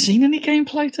thing. Have we seen any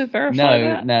gameplay to verify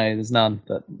that? No, there's none.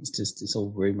 But it's all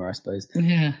rumor, I suppose.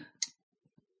 Yeah.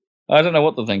 I don't know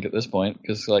what to think at this point,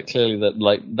 because like clearly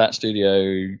that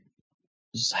studio's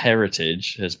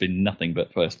heritage has been nothing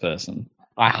but first person.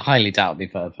 I highly doubt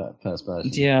it'd be first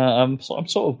person. Yeah, I'm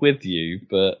sort of with you,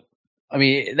 but I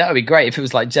mean that would be great if it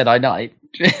was like Jedi Knight.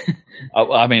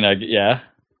 Yeah.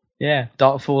 Yeah,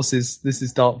 Dark Forces. This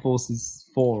is Dark Forces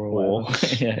 4 or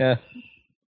whatever. Yeah.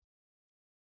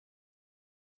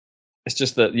 It's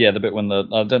just that the bit when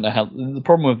I don't know how the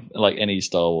problem with like any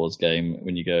Star Wars game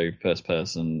when you go first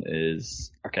person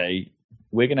is okay.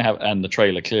 We're going to have, and the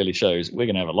trailer clearly shows, we're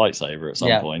going to have a lightsaber at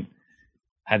some point.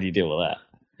 How do you deal with that?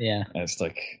 Yeah. And it's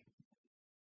like...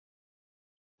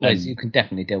 you can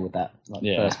definitely deal with that. Like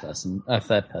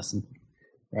third person.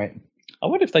 Right. I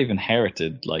wonder if they've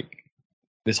inherited, like,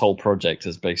 this whole project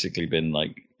has basically been,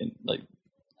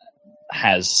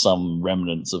 has some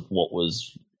remnants of what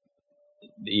was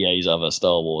EA's other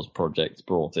Star Wars projects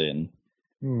brought in.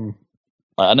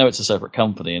 I know it's a separate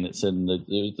company and it's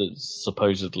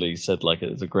supposedly said like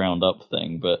it's a ground up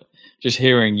thing, but just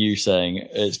hearing you saying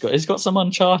it's got some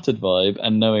Uncharted vibe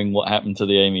and knowing what happened to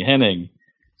the Amy Hennig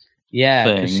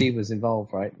because she was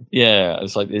involved, right? Yeah,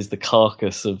 it's like is the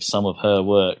carcass of some of her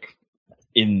work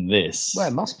in this. Well,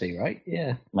 it must be, right?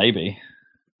 Yeah. Maybe.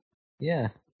 Yeah.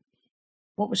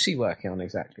 What was she working on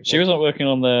exactly? She wasn't working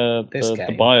on the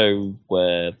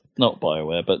BioWare, not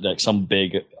BioWare, but like some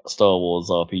big Star Wars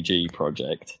RPG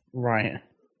project, right?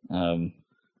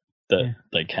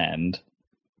 They canned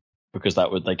because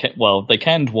they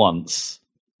canned once,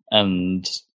 and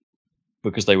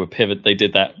because they were they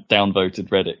did that downvoted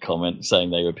Reddit comment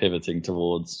saying they were pivoting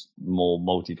towards more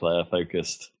multiplayer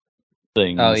focused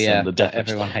things. Oh yeah, and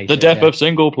everyone hates the death of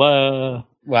single player.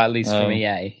 Well, at least from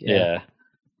EA, yeah.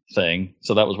 Thing.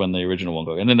 So that was when the original one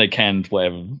got, and then they canned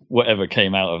whatever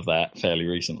came out of that fairly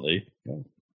recently. Yeah.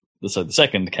 So the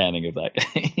second canning of that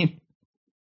game.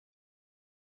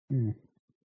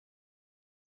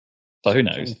 So who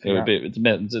knows?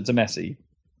 It's a messy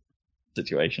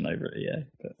situation over at EA.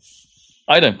 But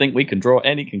I don't think we can draw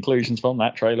any conclusions from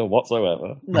that trailer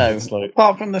whatsoever. No,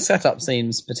 apart from the setup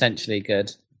seems potentially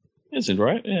good. Is it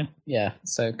right? Yeah. Yeah,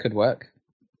 so it could work.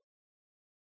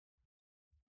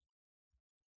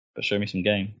 But show me some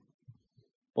game.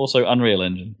 Also, Unreal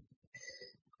Engine.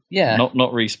 Yeah. Not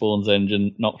Respawn's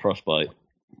engine, not Frostbite.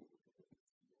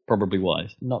 Probably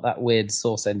wise. Not that weird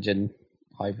Source Engine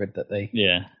hybrid that they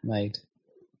made,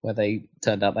 where they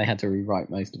turned out they had to rewrite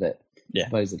most of it,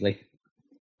 supposedly.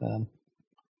 Yeah,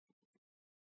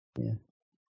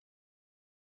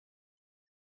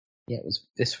 it was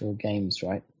Visceral Games,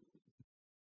 right?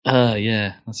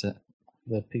 Yeah, that's it.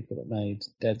 The people that made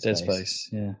Dead Space,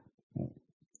 yeah.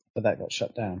 But that got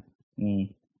shut down. Yeah.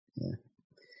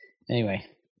 Anyway,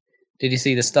 did you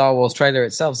see the Star Wars trailer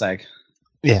itself, Zag?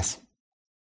 Yes.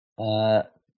 Yeah.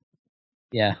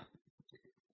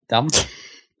 Dumb?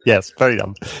 Yes, very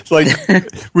dumb. It's like,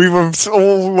 we were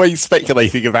always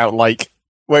speculating about, like,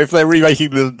 well, if they're remaking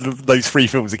those three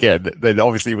films again, then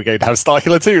obviously we're going to have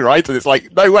Starkiller 2, right? And it's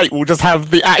like, no, wait, we'll just have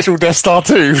the actual Death Star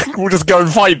 2. We'll just go and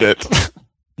find it.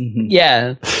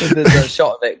 Yeah, there's a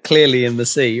shot of it clearly in the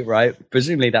sea, right?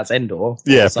 Presumably that's Endor.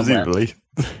 Yeah, presumably.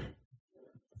 I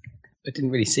didn't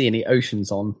really see any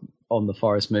oceans on the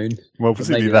forest moon. Well,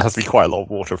 presumably there has to be quite a lot of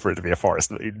water for it to be a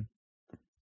forest moon.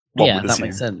 Yeah, that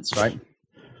makes sense, right?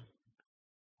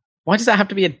 Why does that have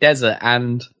to be a desert?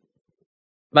 And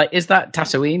like, is that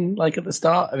Tatooine? Like at the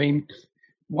start? I mean,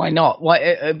 why not? Why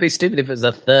it'd be stupid if it was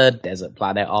a third desert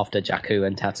planet after Jakku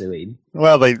and Tatooine.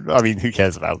 Well, who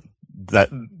cares about that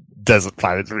desert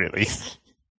planets, really?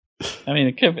 I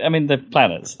mean, the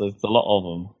planets. There's a lot of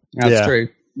them. That's true.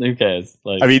 Who cares?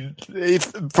 Like, I mean,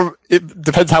 it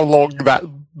depends how long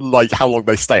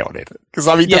they stay on it. Because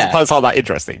desert planets aren't that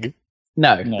interesting.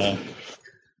 No,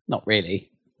 not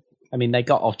really. I mean, they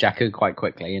got off Jakku quite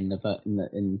quickly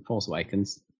in Force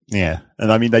Awakens. Yeah,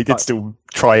 and I mean, they did still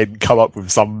try and come up with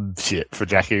some shit for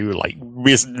Jakku, like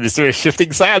mysterious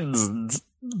shifting sands and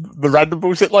the random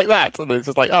bullshit like that. And it's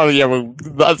just like, oh yeah, well,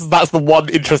 that's the one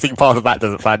interesting part of that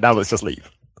desert plan. Now let's just leave.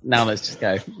 Now let's just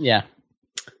go. Yeah.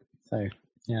 So,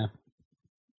 yeah.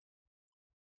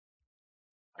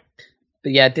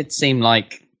 But yeah, it did seem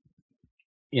like,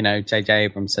 J.J.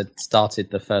 Abrams had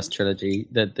started the first trilogy,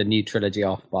 the new trilogy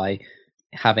off by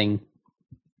having,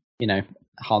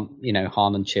 Han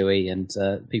and Chewie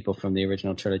and people from the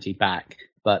original trilogy back,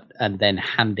 and then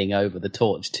handing over the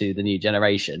torch to the new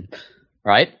generation,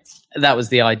 right? That was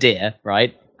the idea,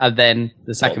 right? And then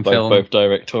the second film, both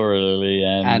directorially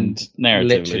and narratively.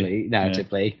 Literally,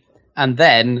 narratively. Yeah. And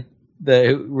then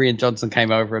Rian Johnson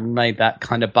came over and made that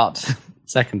kind of butt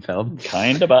second film.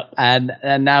 Kind of butt. And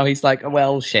now he's like,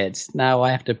 well, shit, now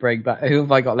I have to bring back... Who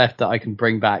have I got left that I can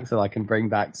bring back so I can bring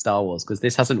back Star Wars? Because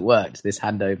this hasn't worked, this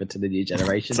handover to the new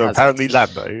generation. So apparently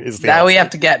Lando is the Now answer. we have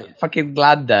to get fucking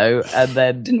Lando, and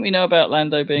then... Didn't we know about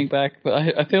Lando being back?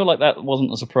 But I feel like that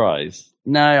wasn't a surprise.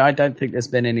 No, I don't think there's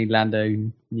been any Lando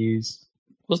news.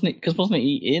 Wasn't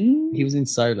he in? He was in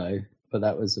Solo, but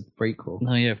that was a prequel.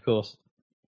 Oh, yeah, of course.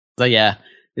 So yeah,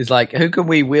 it's like, who can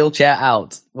we wheelchair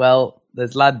out? Well,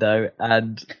 there's Lando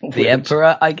and the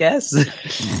Emperor, I guess.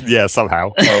 Yeah,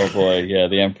 somehow. Oh boy, yeah,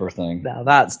 the Emperor thing. Now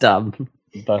that's dumb.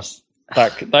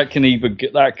 That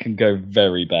can go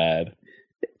very bad.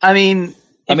 I mean,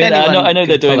 I know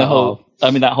they're doing the whole.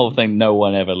 I mean, that whole thing. No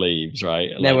one ever leaves, right?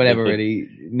 No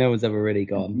one's ever really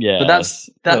gone. Yeah, but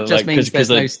that just means there's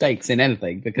no stakes in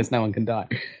anything because no one can die.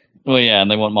 Well, yeah,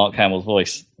 and they want Mark Hamill's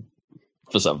voice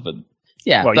for something.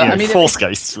 Yeah, well, but Force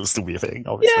Ghosts will still be a thing,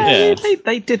 obviously. Yeah.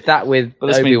 They did that with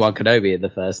Obi-Wan Kenobi in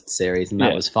the first series, and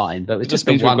that was fine. But it just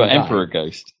means we've got Emperor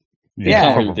Ghost. He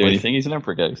can't really do anything. He's an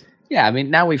Emperor Ghost. Yeah, I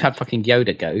mean, now we've had fucking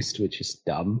Yoda Ghost, which is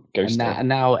dumb. And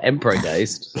now Emperor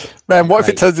Ghost. Man, what if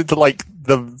it turns into like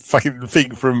the fucking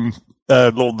thing from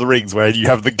Lord of the Rings, where you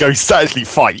have the ghosts actually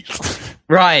fight?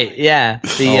 Right, yeah.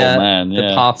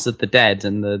 The paths of the dead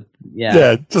and the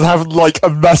just have like a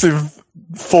massive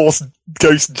Force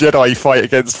Ghost Jedi fight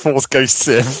against Force Ghost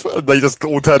Sith, and they just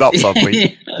all turn up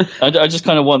suddenly. I just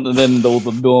kind of want then all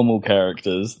the normal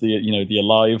characters, the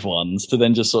alive ones, to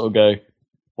then just sort of go,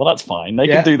 well, that's fine. They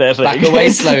can do their thing. Back away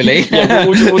slowly.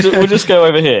 We'll just go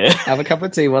over here. Have a cup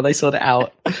of tea while they sort it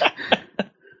out.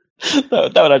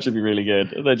 That would actually be really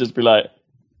good. They'd just be like,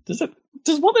 does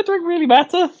what they're doing really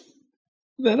matter?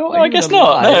 They're not. I guess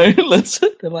not. No,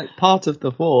 they're like part of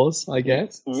the Force, I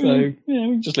guess. So yeah,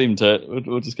 we can just leave them to it.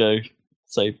 We'll just go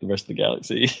save the rest of the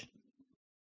galaxy.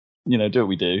 Do what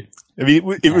we do. I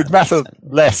mean, it would matter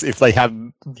less if they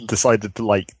hadn't decided to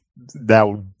like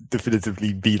now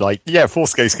definitively be like, yeah,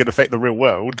 Force Ghosts can affect the real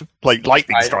world, like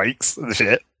lightning strikes and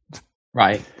shit.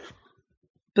 Right.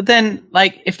 But then,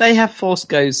 like, if they have Force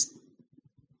Ghost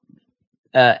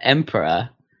Emperor,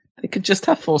 they could just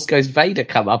have Force Ghost Vader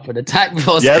come up and attack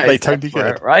Force Ghost they totally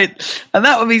Emperor, could. Right? And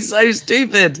that would be so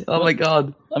stupid. Oh my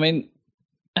god. I mean,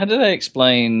 how did they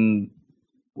explain...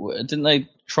 Didn't they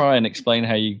try and explain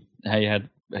how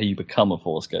you become a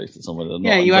Force Ghost or something?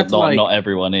 You had to not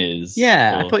everyone is.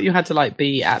 Yeah, I thought you had to like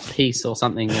be at peace or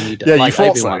something when you yeah, like you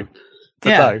thought Obi-Wan.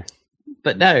 So.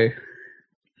 But no.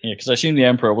 Yeah, because I assume the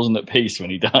Emperor wasn't at peace when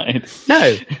he died.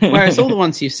 No. Whereas all the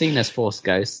ones you've seen as Force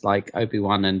Ghosts, like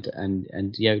Obi-Wan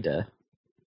and Yoda,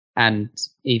 and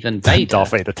even Vader.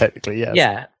 Darth Vader, technically, yes.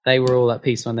 Yeah, they were all at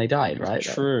peace when they died, right?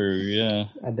 True, yeah.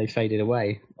 And they faded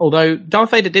away. Although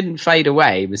Darth Vader didn't fade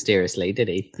away mysteriously, did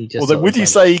he? He just. Although, would you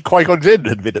say Qui-Gon Jinn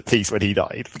had been at peace when he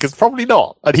died? Because probably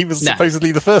not. And he was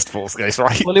supposedly the first Force Ghost,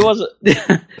 right? Well, he was.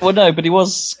 Well, no, but he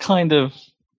was kind of.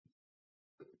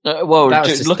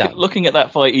 Looking at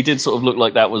that fight, he did sort of look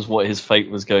like that was what his fate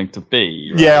was going to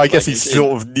be. Right? Yeah, I guess he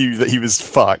sort of knew that he was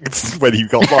fucked when he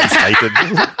got vaccinated.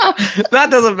 That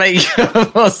doesn't make you a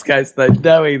Force Ghost, though,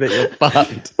 knowing that you're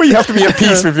fucked. Well, you have to be at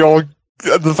peace with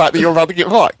the fact that you're about to get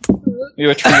fucked.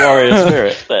 You're a true warrior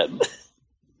spirit, then.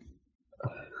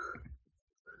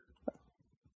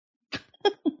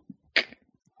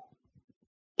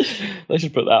 They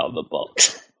should put that on the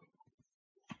box.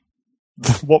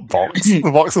 What box? The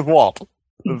box of what?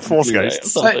 The Force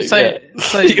Ghosts. So that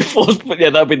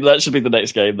should be the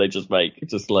next game they just make.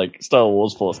 Just like Star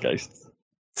Wars Force Ghosts.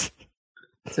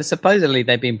 So supposedly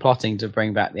they've been plotting to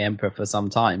bring back the Emperor for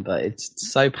some time, but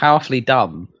it's so powerfully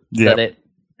dumb that it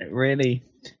really...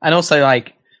 And also,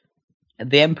 like,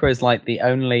 the Emperor is like the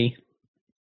only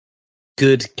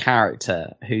good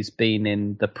character who's been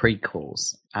in the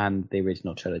prequels and the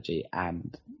original trilogy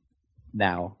and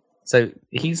now. So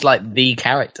he's like the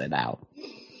character now,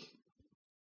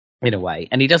 in a way.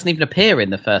 And he doesn't even appear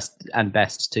in the first and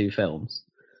best two films.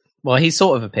 Well, he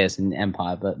sort of appears in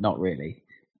Empire, but not really.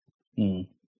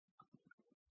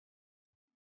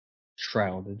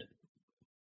 Shrouded.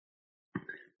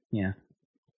 Yeah.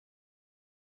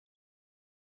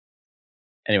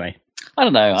 Anyway. I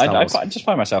don't know. I just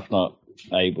find myself not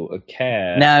able to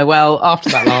care. No, well, after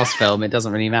that last film, it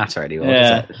doesn't really matter anymore,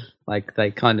 Yeah. does it? Like,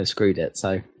 they kind of screwed it,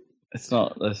 so... It's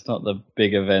not the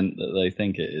big event that they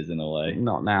think it is in a way.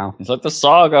 Not now. It's like the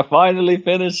saga finally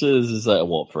finishes. Is that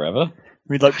what, forever? I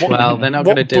mean, like, what, Well, they're not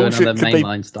going to do bullshit another could they-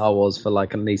 mainline Star Wars for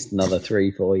like at least another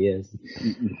 3-4 years.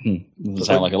 Doesn't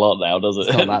sound like a lot now, does it?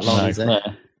 It's not that long, No. is it?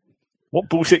 What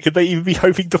bullshit could they even be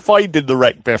hoping to find in the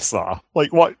wrecked Death Star?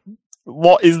 Like, what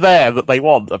is there that they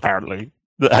want, apparently,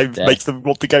 that Yeah. makes them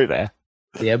want to go there?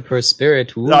 The Emperor's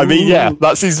spirit. Ooh. I mean, yeah,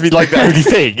 that seems to be like the only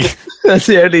thing. That's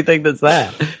the only thing that's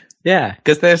there. Yeah,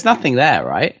 because there's nothing there,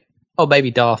 right? Or maybe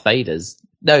Darth Vader's.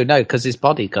 No, because his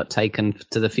body got taken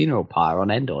to the funeral pyre on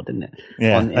Endor, didn't it?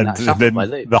 Yeah, In and that shuttle then by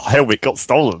Luke. the helmet got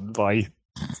stolen by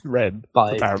Ren,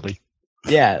 By- apparently.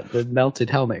 Yeah, the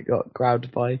melted helmet got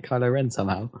grabbed by Kylo Ren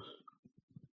somehow.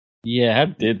 Yeah, how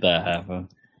did that happen?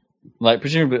 Like,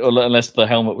 presumably, unless the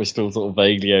helmet was still sort of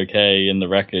vaguely okay in the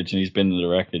wreckage, and he's been in the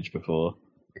wreckage before.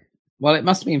 Well, it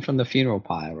must have been from the funeral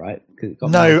pyre, right? 'Cause it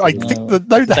got No, I melted. think the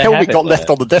They helmet have it got left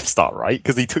there. on the Death Star, right?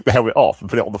 Because he took the helmet off and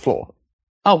put it on the floor.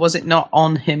 Oh, was it not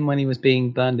on him when he was being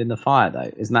burned in the fire,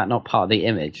 though? Isn't that not part of the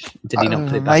image? Did he not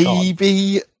put it back on?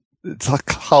 Maybe. It's like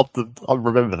hard to I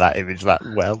remember that image that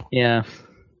well. Yeah.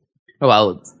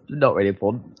 Well, it's not really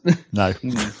important. No.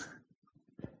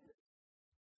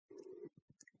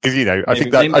 Because, you know,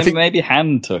 Maybe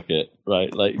Han took it,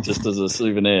 right? Like, just as a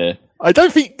souvenir. I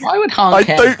don't think Why would Han I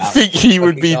care don't about think he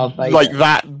would be Darth Vader? like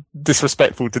that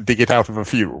disrespectful to dig it out of a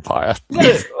funeral pyre.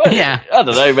 Yeah. I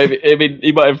don't know. Maybe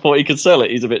he might have thought he could sell it.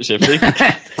 He's a bit shifty.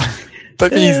 Don't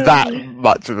think he's that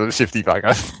much of a shifty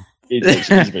bugger.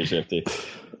 He's a bit shifty.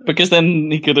 Because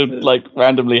then he could have like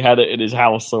randomly had it in his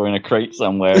house or in a crate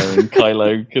somewhere, and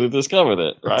Kylo could have discovered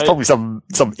it, It's right? probably some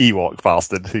Ewok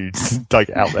bastard who dug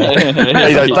it out there.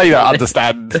 they don't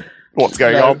understand what's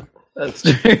going No. on. That's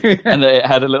true. And it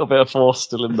had a little bit of force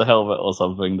still in the helmet or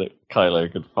something that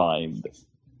Kylo could find.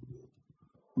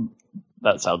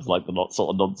 That sounds like the sort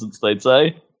of nonsense they'd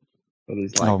say. But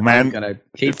he's like, Oh, man. I'm going to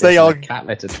keep If this they in are- a cat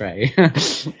litter tray.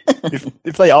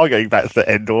 If they are going back to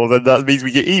the Endor, then that means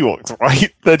we get Ewoks,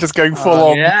 right? They're just going full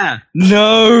on. Yeah.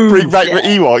 No! Bring back Yeah. the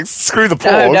Ewoks. Screw the No,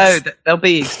 Porgs. they'll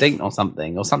be extinct or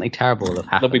something terrible will have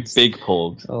There'll happened. be big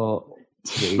porgs. Or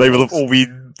They will have all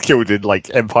been killed in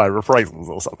like Empire reprisals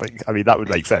or something. I mean, that would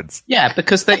make sense. Yeah,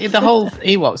 because the whole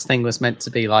Ewoks thing was meant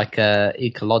to be like a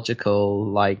ecological,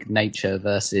 like nature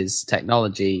versus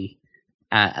technology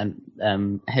and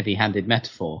heavy-handed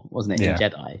metaphor, wasn't it, Yeah. in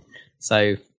Jedi?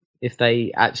 So if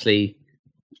they actually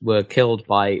were killed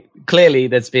by... Clearly,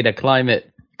 there's been a climate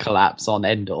collapse on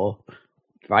Endor,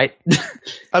 right?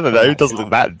 I don't know. It doesn't look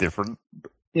that different.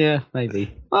 Yeah,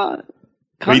 maybe. Well,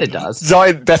 I kind mean, of does.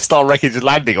 Giant Death Star wreckage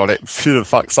landing on it should have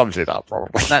fucked some shit up,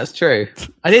 probably. That's true.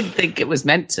 I didn't think it was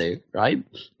meant to, right?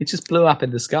 It just blew up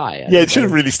in the sky. Yeah, it should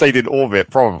have really stayed in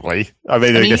orbit, probably. I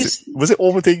mean, I mean, guess was it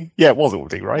orbiting? Yeah, it was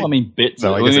orbiting, right? Well, I mean, bits.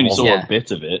 No, I of it. guess We it only was. saw Yeah. a bit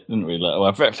of it, didn't we? Like,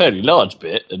 well, a fairly large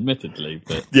bit, admittedly.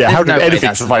 But Yeah, how There's did no way anything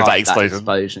that survive that survived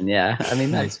explosion? Yeah, I mean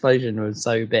that explosion was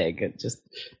so big. It just,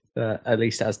 at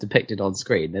least as depicted on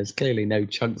screen, there's clearly no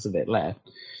chunks of it left.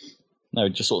 no,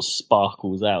 it just sort of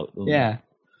sparkles out. doesn't it? Yeah,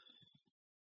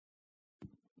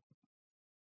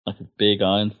 Like a big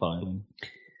iron filing.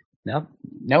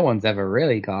 no one's ever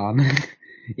really gone.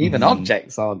 Even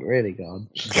objects aren't really gone.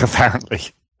 Apparently,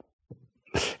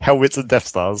 helmets and Death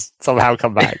Stars somehow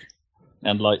come back.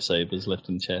 And lightsabers left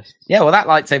in chests. Yeah, well, that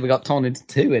lightsaber got torn into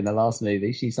two in the last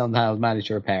movie. She somehow managed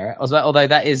to repair it. Although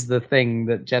that is the thing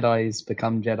that Jedis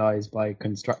become Jedis by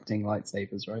constructing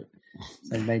lightsabers, right?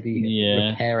 So maybe Yeah.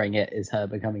 repairing it is her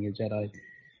becoming a Jedi.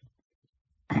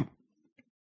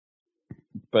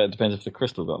 But it depends if the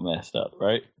crystal got messed up,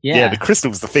 right? Yeah, the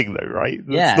crystal's the thing, though, right?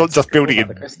 Yeah, It's not just it's all building a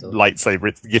about the crystal. lightsaber;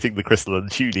 it's getting the crystal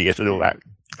and tuning it and all that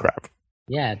crap.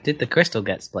 Yeah, did the crystal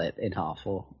get split in half,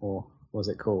 or was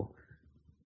it cool?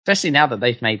 Especially now that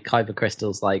they've made kyber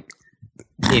crystals like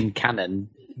in canon,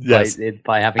 Yes,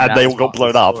 by having And that they as all got part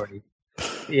of the blown up. story.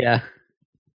 Yeah,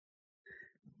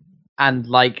 and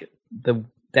like the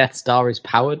Death Star is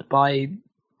powered by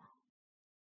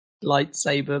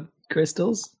lightsaber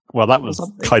crystals. well, that or was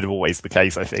something. kind of always the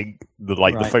case. I think the the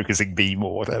Right. focusing beam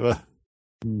or whatever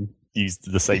Hmm.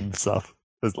 used the same stuff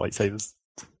as lightsabers.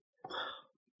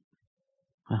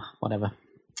 Whatever.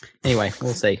 Anyway,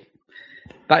 we'll see.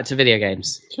 Back to video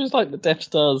games. So it's like the Death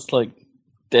Star's like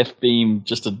Death Beam,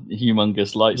 just a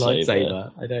humongous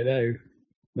lightsaber. I don't know.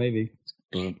 Maybe.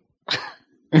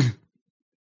 I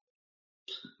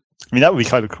mean, that would be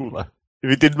kind of cooler. If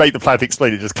it didn't make the planet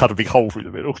explode, it just cut a big hole through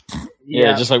the middle.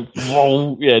 Yeah, just like,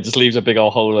 whoa, yeah, just leaves a big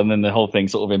old hole, and then the whole thing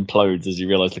sort of implodes as you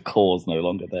realise the core's no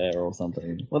longer there or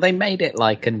something. Well, they made it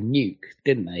like a nuke,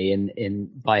 didn't they? In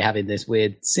by having this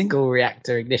weird single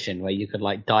reactor ignition where you could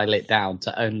like dial it down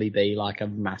to only be like a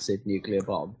massive nuclear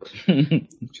bomb.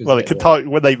 Well, it could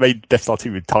when they made Death Star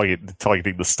 2 with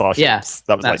targeting the starships,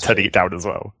 that was like turning it down as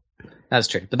well. That's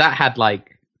true, but that had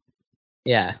like,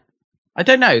 I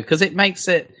don't know, because it makes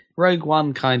it. Rogue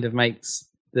One kind of makes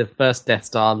the first Death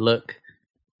Star look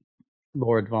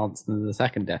more advanced than the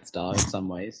second Death Star in some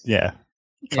ways. Yeah,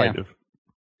 kind of.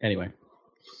 Anyway.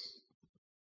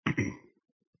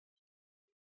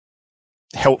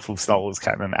 Helpful Star Wars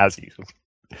canon, as usual.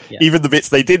 Yeah. Even the bits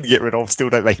they did get rid of still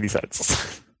don't make any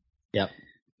sense. Yep.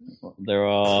 There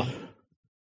are...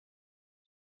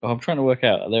 I'm trying to work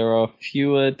out. There are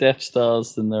fewer Death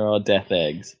Stars than there are Death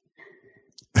Eggs.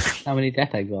 How many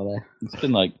Death Eggs are there? It's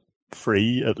been like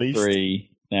 3 at least. 3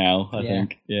 now, I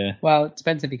think. Yeah. Well, it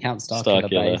depends if you count Starkiller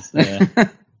Base. Yeah.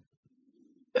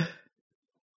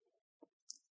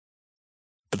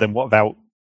 But then what about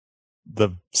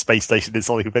the space station in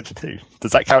Sonic Adventure 2?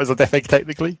 Does that count as a Death Egg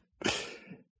technically?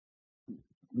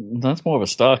 That's more of a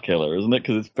star killer, isn't it?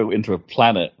 Because it's built into a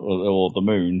planet or the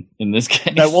moon in this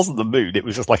case. No, it wasn't the moon. It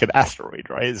was just like an asteroid,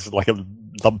 right? It's just like a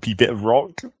lumpy bit of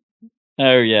rock.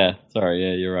 Oh, yeah. Sorry,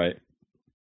 yeah, you're right.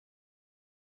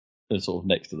 It's sort of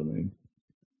next to the moon.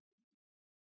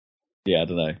 Yeah, I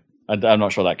don't know. I'm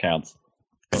not sure that counts.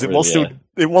 Because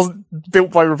it wasn't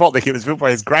built by Robotnik, it was built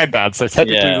by his granddad, so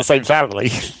technically the same family.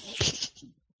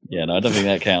 Yeah, no, I don't think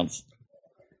that counts.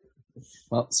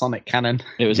 Well, Sonic canon.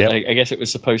 It was. I guess it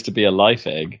was supposed to be a life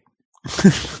egg.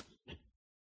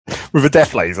 With a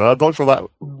death laser. I'm not sure that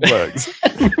works.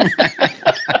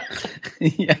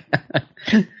 Yeah.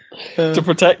 To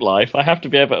protect life, I have to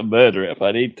be able to murder it if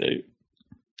I need to.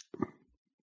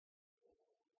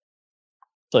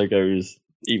 So goes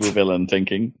evil villain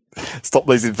thinking. Stop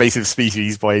those invasive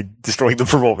species by destroying them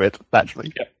from orbit,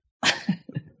 naturally. Yep.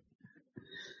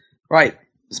 Right.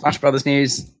 Smash Brothers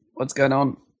news. What's going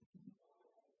on?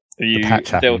 Have you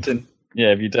delved in? Yeah,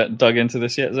 have you dug into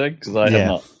this yet, Zeg? Because I have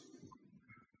not.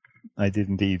 I did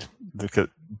indeed look at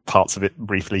parts of it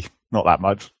briefly. Not that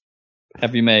much.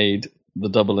 Have you made the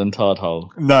double and tard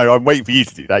hole? No, I'm waiting for you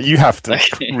to do that. You have to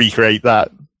recreate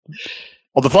that.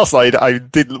 On the plus side, I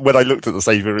did when I looked at the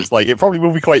saver. It's like it probably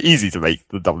will be quite easy to make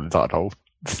the double and tard hole.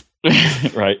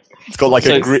 Right. It's got like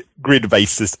a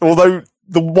grid-based system. Although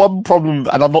the one problem,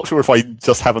 and I'm not sure if I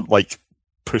just haven't like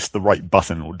pushed the right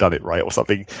button or done it right or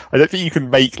something. I don't think you can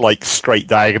make like straight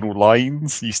diagonal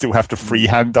lines. You still have to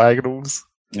freehand diagonals.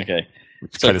 Okay.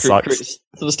 Which kind of sucks.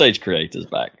 So the stage creator's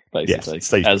back,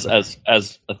 basically. Yes,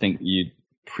 as I think you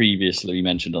previously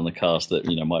mentioned on the cast that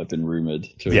might have been rumored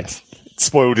to. Yes, it's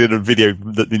spoiled in a video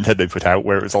that Nintendo put out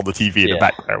where it was on the TV in a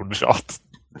background shot.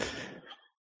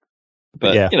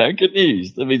 But good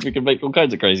news. That means we can make all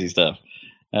kinds of crazy stuff.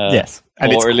 Yes,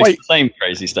 and or at least the same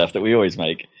crazy stuff that we always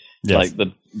make. Yes.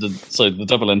 Like the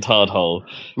double and tard hole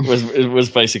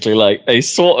was basically like a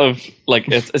sort of like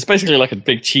it's basically like a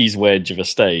big cheese wedge of a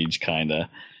stage kinda,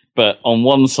 but on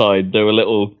one side there were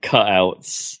little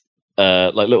cutouts,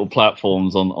 like little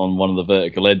platforms on one of the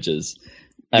vertical edges,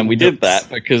 and we did that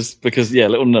because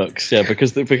little nooks,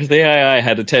 because the AI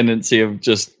had a tendency of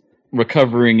just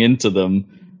recovering into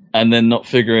them and then not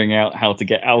figuring out how to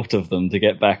get out of them to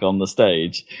get back on the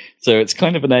stage. So it's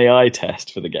kind of an AI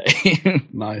test for the game.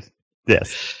 Nice.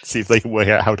 Yes. See if they can work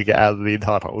out how to get out of the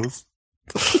entire holes.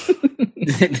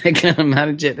 They're going to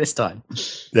manage it this time.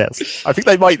 Yes. I think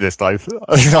they might this time.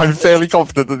 I'm fairly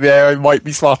confident that the AI might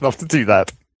be smart enough to do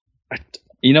that.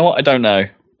 You know what? I don't know.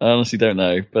 I honestly don't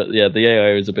know. But yeah, the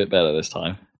AI is a bit better this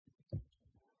time.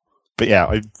 But yeah,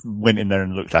 I went in there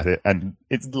and looked at it, and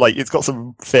it's got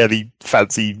some fairly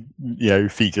fancy,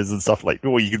 features and stuff like,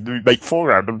 you can make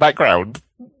foreground and background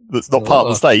that's not part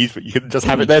of the stage, but you can just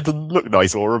have it there to look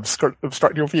nice or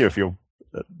obstruct your view if you're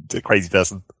a crazy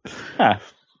person. Huh.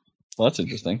 Well, that's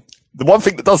interesting. The one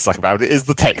thing that does suck about it is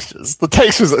the textures. The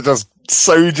textures are just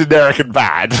so generic and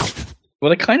bad. Well,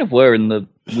 they kind of were in the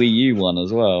Wii U one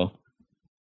as well.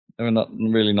 They were not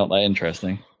that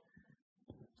interesting.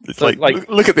 It's like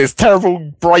look at this terrible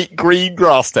bright green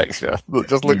grass texture that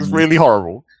just looks really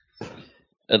horrible.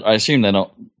 I assume they're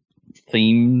not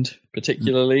themed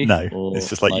particularly. No, it's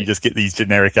just like you just get these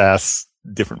generic ass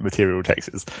different material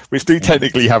textures, which do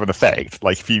technically have an effect.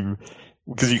 Like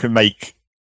because you can make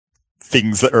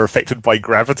things that are affected by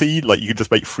gravity, like you can just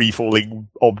make free falling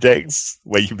objects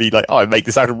where you can be like, I make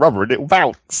this out of rubber and it will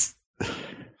bounce.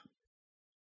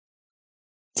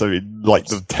 So like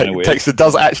the weird. texture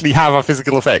does actually have a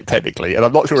physical effect technically, and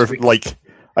I'm not sure if like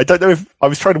I don't know if I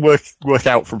was trying to work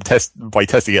out from by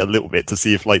testing it a little bit to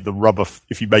see if like the rubber,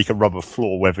 if you make a rubber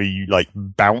floor, whether you like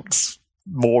bounce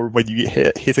more when you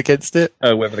hit against it.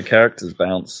 Oh, whether the characters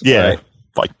bounce. Yeah, right.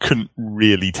 but I couldn't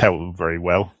really tell very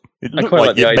well. It I looked quite like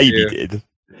like the it maybe idea. did.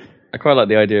 I quite like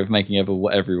the idea of making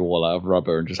every wall out of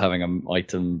rubber and just having an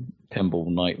item pinball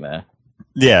nightmare.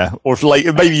 Yeah, or if like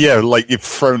maybe like if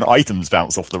thrown items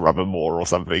bounce off the rubber more or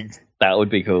something. That would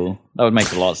be cool. That would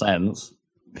make a lot of sense.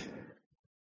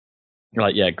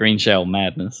 Like, yeah, green shell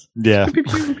madness. Yeah. Pew,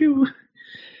 pew, pew.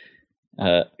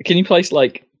 Can you place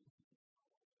like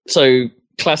so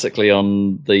classically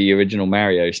on the original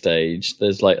Mario stage?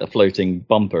 There's like a floating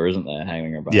bumper, isn't there,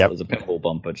 hanging about? Yep. There's a pinball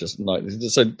bumper, just like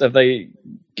so. Have they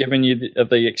given you? Have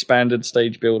they expanded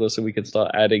stage builder so we can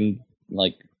start adding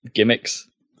like gimmicks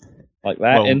like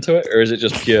that into it, or is it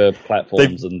just pure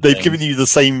platforms? They've given you the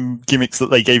same gimmicks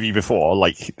that they gave you before,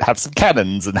 like have some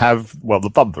cannons and have the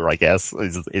bumper, I guess,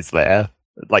 is there.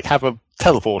 Like have a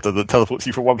teleporter that teleports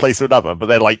you from one place to another, but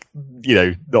they're like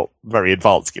not very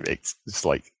advanced gimmicks. It's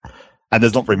like, and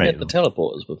there's not very many. The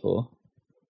teleporters before.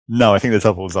 No, I think the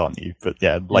teleporters aren't you, but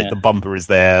the bumper is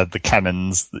there. The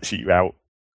cannons that shoot you out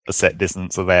a set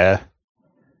distance are there.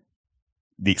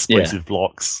 The explosive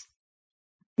blocks.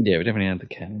 Yeah, we definitely had the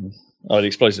cannons. Oh, the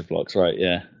explosive blocks, right,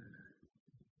 yeah.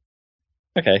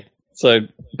 Okay, so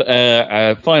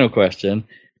final question.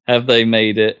 Have they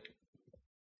made it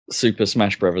Super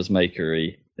Smash Brothers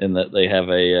Makery in that they have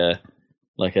a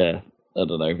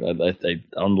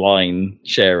online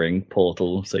sharing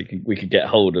portal so we could get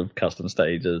hold of custom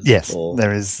stages? Yes,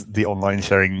 there is the online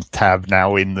sharing tab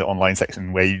now in the online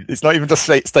section where it's not even just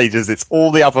stages, it's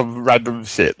all the other random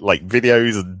shit like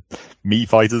videos and Mii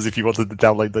Fighters if you wanted to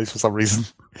download those for some reason.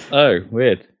 Oh,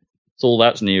 weird. So all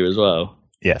that's new as well.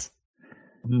 Yes.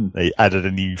 They added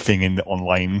a new thing in the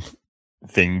online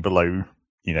thing below,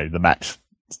 the match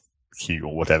queue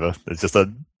or whatever. There's just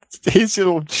here's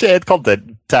your shared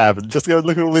content tab and just go and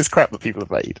look at all this crap that people have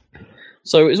made.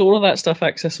 So is all of that stuff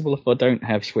accessible if I don't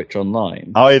have Switch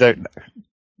Online? I don't know.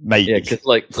 Maybe. Yeah,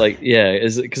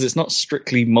 because it's not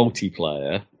strictly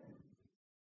multiplayer.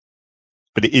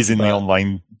 But it is in the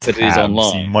online tab, but it is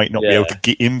online. So you might not be able to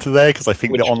get into there because I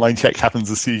think the online check happens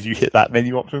as soon as you hit that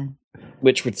menu option.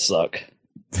 Which would suck.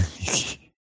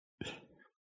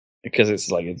 Because it's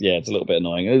like, it's a little bit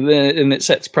annoying. And it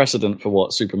sets precedent for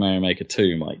what Super Mario Maker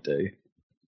 2 might do.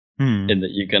 In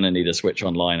that you're going to need a Switch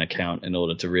Online account in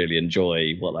order to really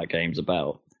enjoy what that game's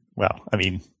about. Well, I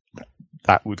mean,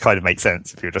 that would kind of make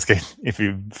sense if you're just going, if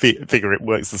you figure it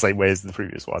works the same way as the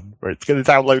previous one, where it's going to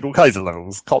download all kinds of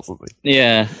levels constantly.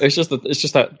 Yeah, it's just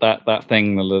that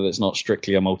thing that it's not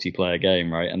strictly a multiplayer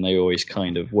game, right? And they always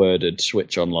kind of worded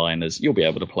Switch Online as you'll be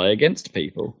able to play against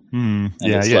people. And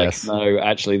it's like, no,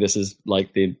 actually, this is like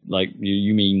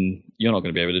you mean you're not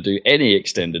going to be able to do any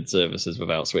extended services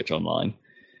without Switch Online.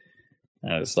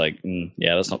 It's like,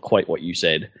 that's not quite what you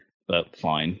said, but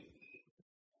fine.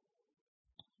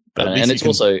 And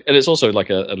it's also like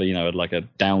a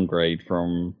downgrade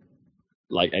from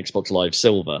like Xbox Live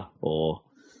Silver or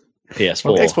PS4.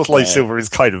 Well, Xbox Live Silver is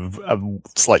kind of a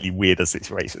slightly weirder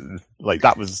situation. Like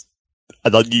that was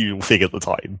an unusual thing at the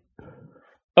time.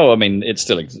 Oh, I mean, it's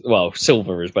still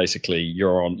Silver is basically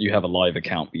you have a live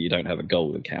account, but you don't have a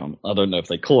gold account. I don't know if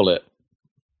they call it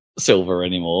Silver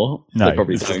anymore. No, they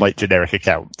probably it's just like generic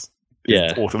accounts.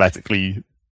 It's automatically.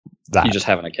 That. You just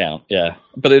have an account,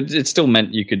 but it still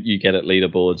meant you get at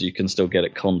leaderboards, you can still get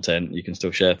at content, you can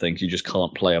still share things. You just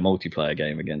can't play a multiplayer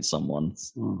game against someone.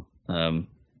 And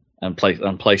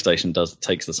PlayStation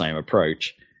takes the same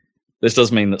approach. This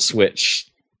does mean that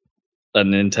Switch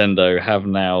and Nintendo have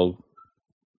now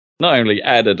not only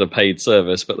added a paid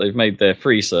service, but they've made their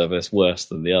free service worse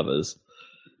than the others,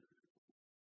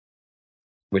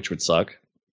 which would suck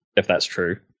if that's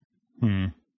true.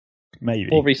 Maybe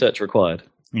more research required.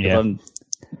 Yeah,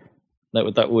 that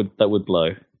would blow.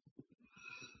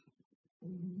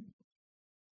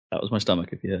 That was my stomach.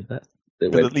 If you heard that,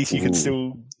 but at least you can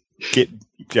still get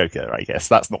Joker. I guess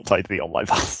that's not tied to the online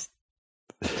pass.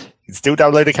 You can still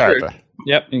download a character. True.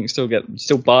 Yep, you can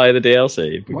still buy the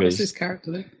DLC. Because what is this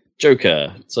character then?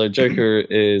 Joker. So Joker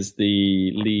is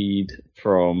the lead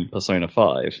from Persona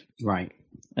 5, right,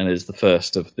 and is the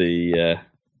first of the.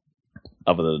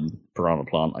 Other than Piranha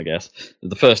Plant, I guess,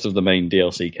 the first of the main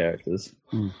DLC characters,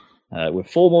 with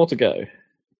 4 more to go.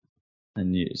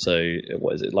 And so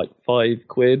what is it, like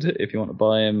 £5 if you want to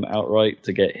buy him outright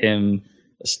to get him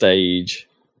a stage,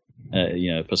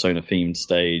 Persona themed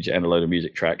stage and a load of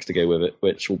music tracks to go with it,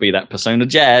 which will be that Persona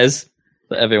jazz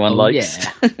that everyone likes.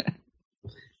 Yeah.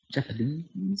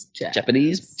 Japanese jazz.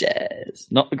 Japanese jazz,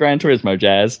 not the Gran Turismo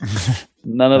jazz.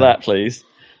 None of that, please.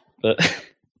 But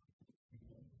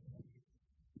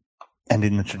and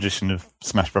in the tradition of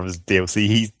Smash Brothers DLC,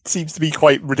 he seems to be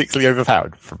quite ridiculously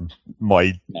overpowered from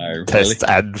my test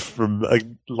and from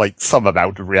some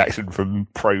amount of reaction from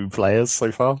pro players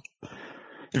so far.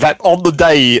 In fact, on the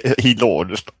day he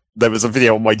launched, there was a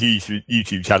video on my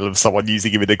YouTube channel of someone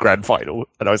using him in a grand final,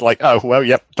 and I was like, "Oh, well,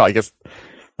 yep, I guess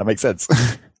that makes sense."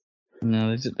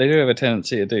 No, they do have a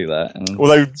tendency to do that. And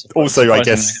although, also, I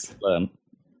guess,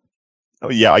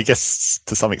 I guess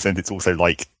to some extent, it's also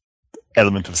like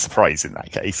element of surprise in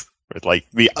that case. Where, like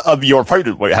your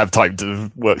opponent won't have time to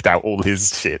have worked out all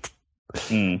his shit.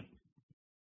 Mm.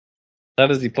 How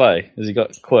does he play? Has he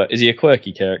got Is he a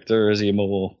quirky character, or is he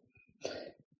more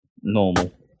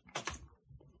normal?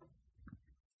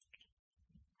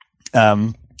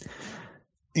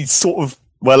 He's sort of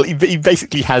he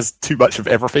basically has too much of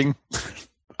everything.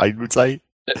 I would say,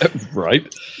 right?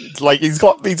 It's like he's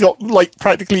got like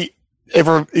practically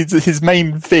his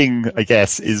main thing, I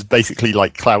guess, is basically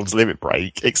like Cloud's Limit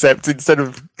Break, except instead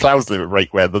of Cloud's Limit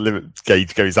Break, where the limit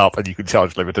gauge goes up and you can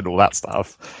charge limit and all that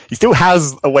stuff, he still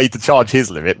has a way to charge his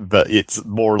limit, but it's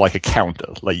more like a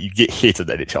counter. Like you get hit and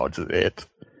then it charges it,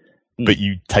 but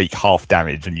you take half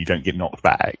damage and you don't get knocked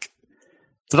back.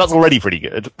 So that's already pretty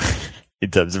good in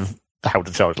terms of how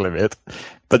to charge limit.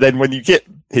 But then when you get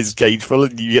his gauge full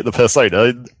and you get the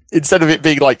persona, instead of it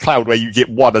being like Cloud where you get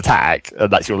one attack and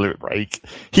that's your limit break,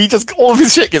 all of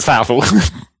his shit gets powerful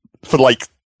for like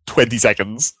 20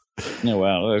 seconds. Oh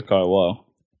wow, that was quite a while.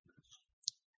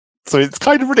 So it's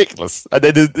kind of ridiculous. And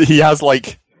then he has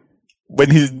like when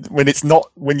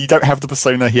you don't have the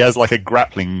persona, he has like a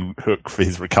grappling hook for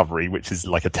his recovery, which is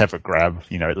like a tether grab.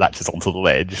 You know, it latches onto the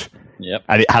ledge. Yep.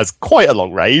 And it has quite a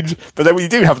long range. But then when you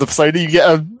do have the persona, you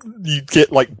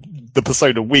get like the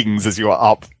persona wings as you're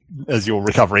up as your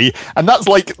recovery, and that's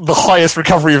like the highest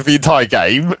recovery of the entire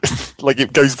game. Like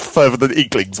it goes further than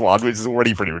Inkling's one, which is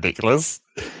already pretty ridiculous.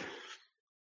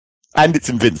 And it's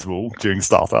invincible during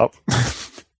startup.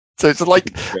 So it's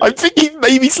like, I think he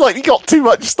maybe slightly got too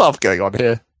much stuff going on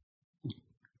here.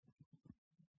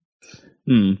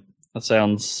 That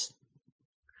sounds,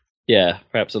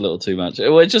 perhaps a little too much.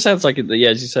 Well, it just sounds like,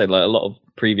 as you said, like a lot of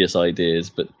previous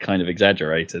ideas, but kind of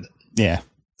exaggerated. Yeah.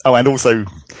 Oh, and also,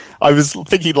 I was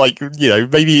thinking, like,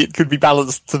 maybe it could be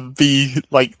balanced to be,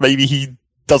 like, maybe he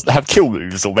doesn't have kill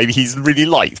moves, or maybe he's really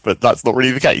light, but that's not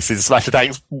really the case. His smash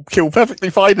attacks kill perfectly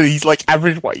fine, and he's, like,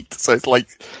 average weight. So it's, like,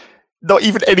 not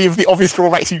even any of the obvious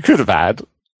drawbacks you could have had.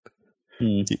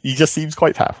 He just seems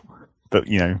quite powerful. But,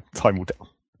 time will tell.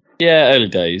 Yeah, early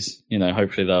days.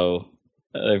 Hopefully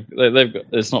they've got,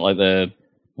 it's not like they're,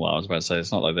 well, I was about to say,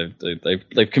 it's not like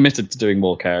they've committed to doing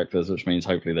more characters, which means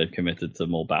hopefully they've committed to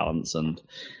more balance, and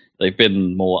they've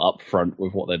been more upfront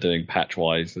with what they're doing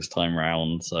patch-wise this time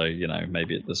round. So,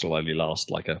 maybe this will only last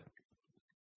like a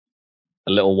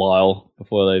little while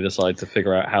before they decide to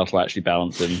figure out how to actually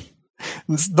balance him.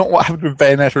 It's not what happened with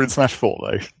Bayonetta in Smash 4,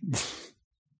 though.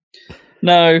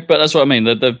 No, but that's what I mean.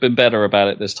 They've been better about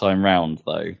it this time round,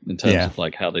 though, in terms of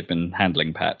like how they've been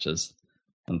handling patches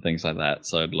and things like that.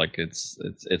 So, like, it's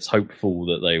hopeful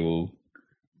that they will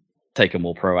take a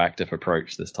more proactive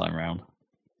approach this time round.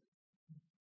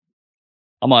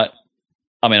 I'm going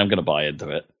to buy into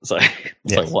it. So,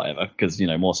 it's like whatever, because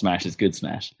more Smash is good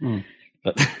Smash.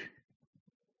 But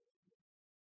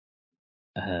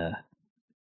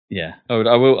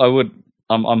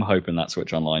I'm hoping that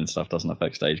Switch Online stuff doesn't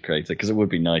affect Stage Creator, because it would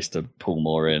be nice to pull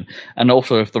more in. And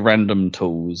also, if the random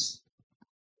tools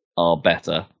are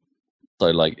better, so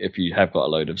like if you have got a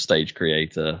load of Stage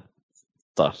Creator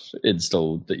stuff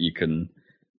installed, that you can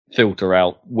filter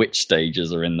out which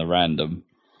stages are in the random.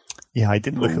 Yeah, I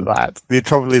didn't look at that. The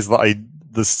trouble is that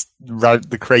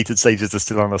the created stages are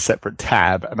still on a separate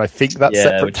tab, and I think that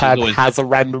separate tab has a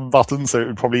random button, so it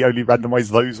would probably only randomize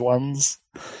those ones.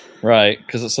 Right,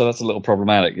 so that's a little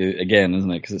problematic again, isn't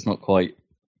it? Because it's not quite,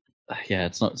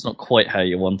 it's not quite how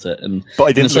you want it. And but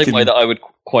I didn't in the same way that I would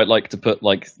quite like to put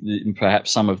like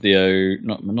perhaps some of the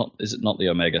not the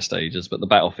Omega stages, but the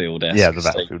Battlefield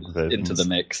Battlefield into the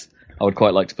mix. I would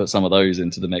quite like to put some of those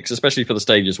into the mix, especially for the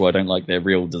stages where I don't like their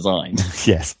real design.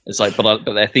 Yes, it's like, but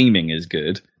their theming is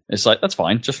good. It's like, that's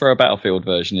fine. Just throw a Battlefield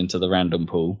version into the random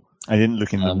pool. I didn't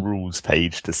look in the rules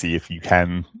page to see if you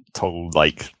can toggle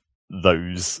like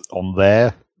those on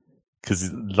there,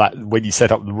 because when you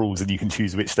set up the rules and you can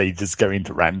choose which stages go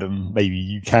into random, maybe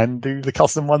you can do the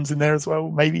custom ones in there as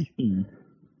well. Maybe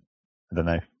I don't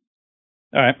know.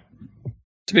 All right,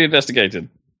 to be investigated.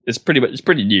 It's pretty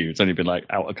new. It's only been like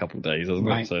out a couple of days, hasn't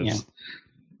it?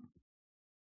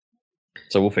 So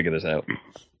So we'll figure this out.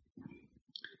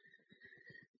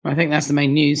 I think that's the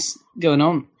main news going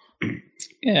on.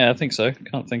 Yeah, I think so.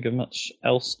 Can't think of much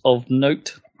else of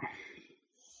note.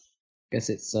 Guess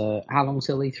it's how long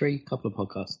till E3? Couple of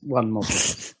podcasts. One more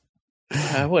podcast.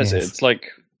 What is it? It's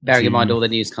like bearing in mind all the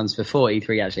news comes before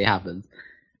E3 actually happens.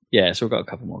 Yeah, so we've got a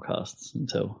couple more casts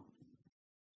until.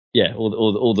 Yeah,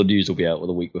 all the news will be out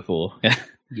the week before.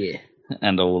 Yeah,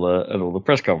 and all the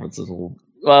press conferences will.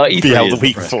 Well, E3 be out is the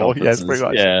week before. Yes, pretty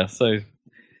much. Yeah, so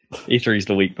E3 is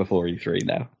the week before E3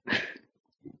 now.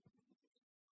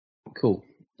 Cool.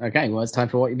 Okay, well, it's time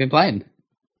for what you've been playing.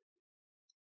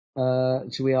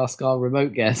 Should we ask our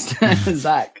remote guest,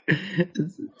 Zach,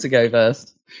 to go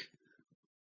first?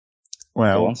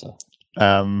 Well,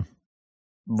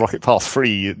 Rocket Pass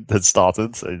 3 had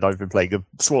started, so I've been playing a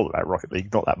small amount of Rocket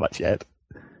League, not that much yet.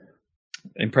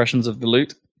 Impressions of the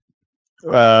loot?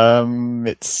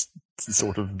 It's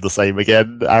sort of the same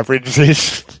again,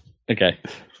 average-ish. Okay.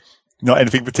 Not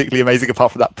anything particularly amazing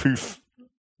apart from that poof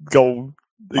goal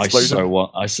explosion.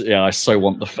 I so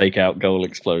want the fake out goal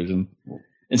explosion.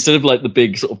 Instead of like the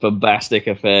big sort of bombastic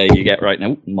affair you get right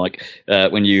now, Mike,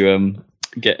 when you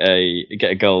get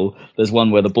a goal, there's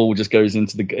one where the ball just goes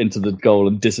into the goal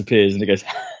and disappears, and it goes.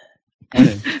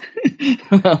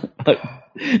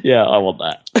 Yeah, I want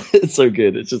that. It's so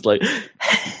good. It's just like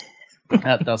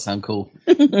that does sound cool.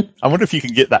 I wonder if you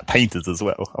can get that painted as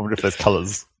well. I wonder if there's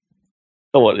colours.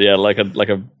 Oh, what? Yeah, like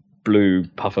a blue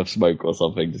puff of smoke or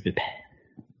something. Just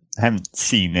I haven't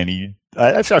seen any.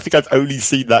 Actually, I think I've only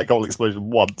seen that goal explosion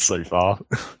once so far.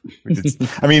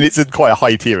 I mean, it's in quite a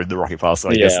high tier in the Rocket Pass, so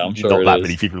I guess I'm sure not that is.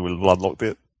 many people will have unlocked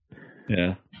it.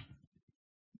 Yeah.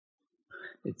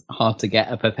 It's hard to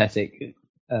get a pathetic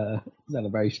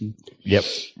celebration. Yep.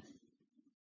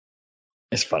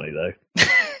 It's funny, though.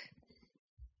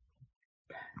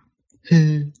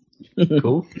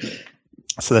 Cool.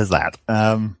 So there's that.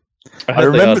 I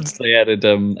remembered they added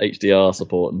HDR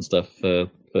support and stuff for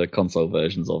console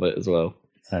versions of it as well.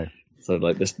 Oh. So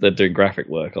like they're doing graphic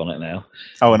work on it now.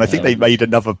 Oh, and I think they made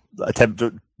another attempt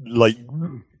at like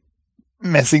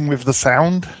messing with the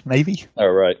sound, maybe. Oh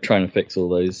right, trying to fix all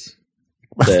those.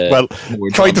 Well,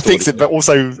 trying to fix it, but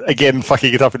also again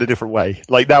fucking it up in a different way.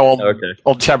 Like now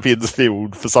on Champions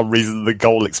Field, for some reason the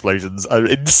goal explosions are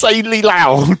insanely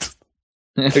loud.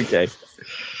 Okay.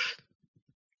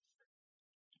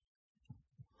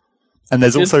 And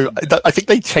there's also, I think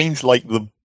they changed like the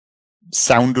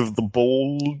sound of the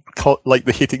ball, like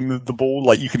the hitting the ball.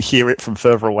 Like you can hear it from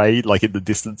further away, like in the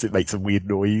distance, it makes a weird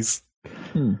noise.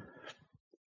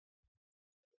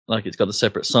 Like it's got a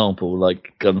separate sample,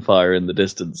 like gunfire in the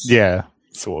distance. Yeah,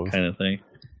 sort of kind of thing.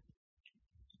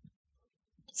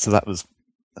 So that was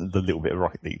the little bit of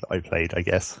Rocket League that I played, I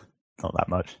guess. Not that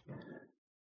much.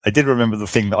 I did remember the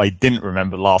thing that I didn't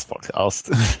remember last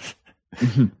podcast.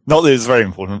 Not that it was very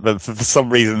important, but for some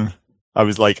reason I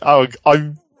was like, oh,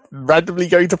 I'm randomly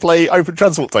going to play Open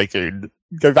Transport Tycoon.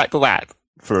 Go back to that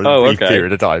for a brief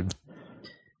period of time.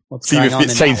 See if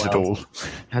it's changed at all.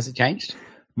 Has it changed?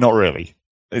 Not really.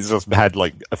 It's just had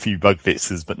like a few bug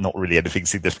fixes, but not really anything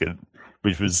significant,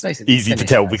 which was easy to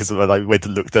tell because when I went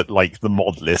and looked at like the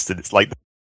mod list, and it's like,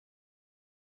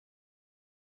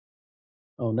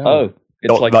 oh no, it's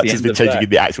not like much has been changing in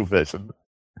the actual version.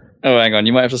 Oh, hang on,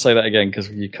 you might have to say that again because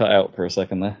you cut out for a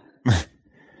second there.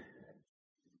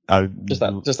 Just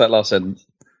that last sentence.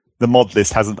 The mod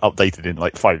list hasn't updated in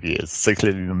like 5 years, so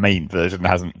clearly the main version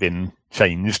hasn't been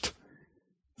changed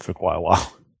for quite a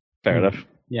while. Fair enough.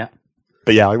 Yeah.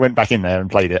 But yeah, I went back in there and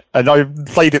played it. And I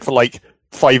played it for like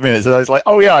 5 minutes and I was like,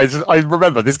 oh yeah, I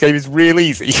remember this game is real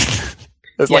easy.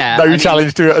 There's no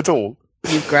challenge to it at all.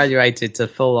 You've graduated to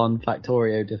full-on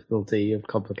Factorio difficulty of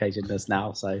complicatedness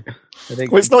now, so I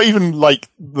think... Well, it's not even like...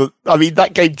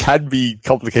 that game can be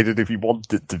complicated if you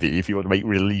want it to be, if you want to make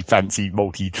really fancy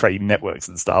multi-train networks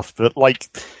and stuff, but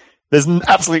like, there's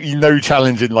absolutely no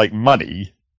challenge in like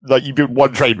money. Like, you build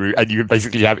one train route and you can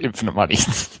basically have infinite money.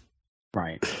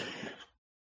 Right.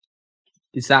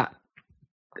 Is that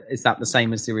the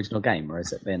same as the original game, or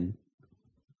has it been?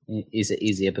 Is it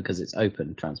easier because it's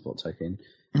Open Transport Tycoon?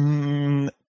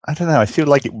 I don't know. I feel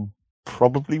like it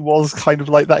probably was kind of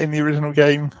like that in the original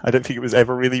game. I don't think it was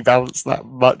ever really balanced that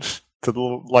much to the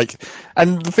like.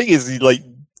 And the thing is, like,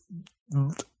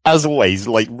 as always,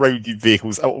 like road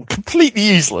vehicles are completely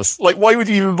useless. Like, why would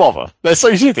you even bother? They're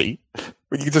so shitty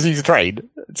when you can just use a train.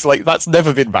 It's like that's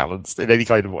never been balanced in any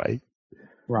kind of way.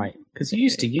 Right, because you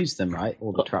used to use them, right?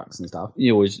 All the trucks and stuff.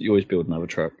 You always build another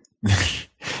truck.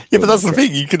 Yeah, but that's the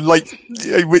thing. You can like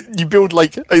you build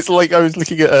like it's like I was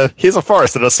looking at here's a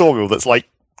forest and a sawmill that's like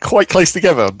quite close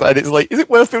together, and it's like, is it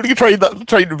worth building a train? That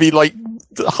train would be like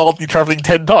hardly travelling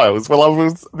 10 tiles. Well, I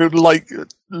was building like a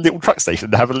little truck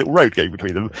station to have a little road going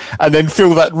between them, and then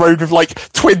fill that road with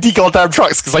like 20 goddamn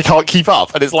trucks because I can't keep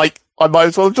up. And it's like, I might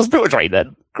as well have just built a train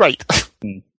then. Great.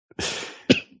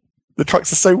 The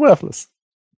trucks are so worthless.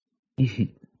 The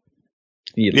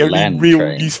only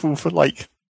real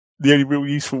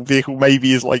useful vehicle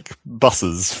maybe is like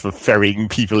buses for ferrying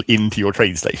people into your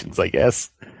train stations, I guess.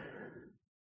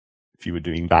 If you were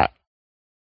doing that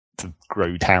to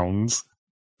grow towns.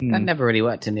 That never really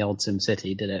worked in the old Sim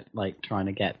City, did it? Like trying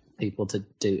to get people to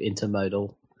do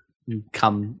intermodal and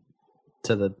come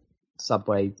to the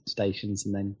subway stations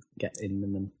and then get in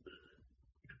them, and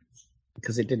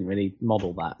because it didn't really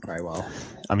model that very well.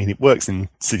 I mean, it works in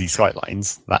City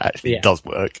Skylines. That actually does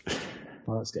work.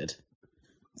 Well, that's good.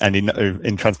 And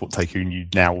in Transport Tycoon,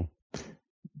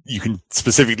 you can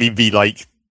specifically be like,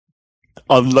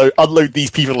 unload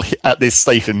these people at this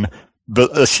station,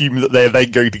 but assume that they're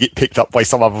then going to get picked up by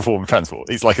some other form of transport.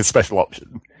 It's like a special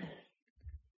option.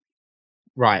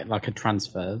 Right, like a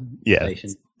transfer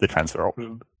station. The transfer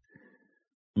option.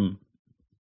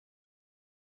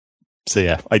 So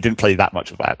yeah, I didn't play that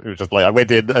much of that. It was just like, I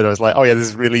went in and I was like, oh yeah, this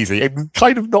is real easy. And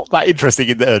kind of not that interesting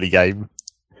in the early game.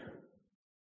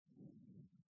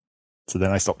 So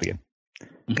then I stopped again.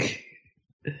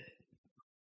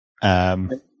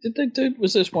 Did they do?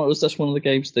 Was this one of the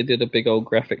games they did a big old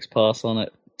graphics pass on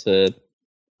it to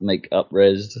make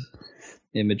up-resed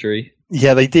imagery?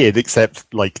 Yeah, they did,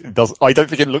 except like I don't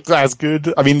think it looks as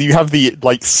good. I mean, you have the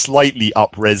like slightly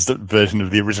up-resed version of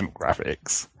the original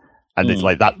graphics, and it's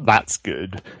like that's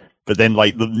good. But then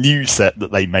like the new set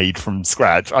that they made from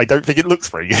scratch, I don't think it looks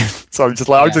very good. So I'm just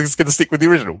like, I'm just going to stick with the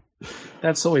original.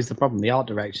 That's always the problem. The art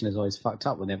direction is always fucked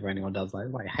up whenever anyone does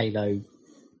like Halo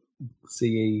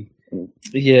CE.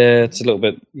 Yeah, it's a little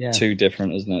bit too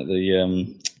different, isn't it?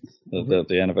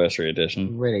 The anniversary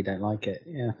edition. Really don't like it.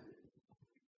 Yeah.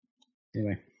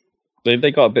 Anyway,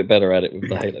 they got a bit better at it with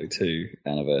the Halo 2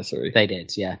 anniversary. They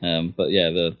did, yeah. But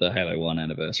yeah, the Halo 1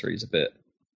 anniversary is a bit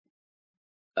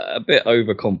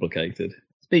overcomplicated.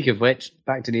 Speaking of which,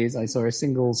 back to news. I saw a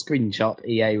single screenshot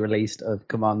EA released of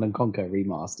Command and Conquer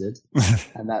Remastered,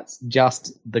 and that's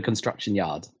just the construction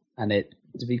yard. And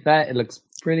to be fair, it looks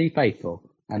pretty faithful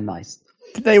and nice.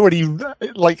 Did they already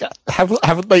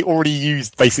haven't they already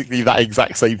used basically that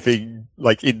exact same thing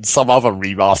like in some other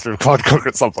remaster of Command & Conquer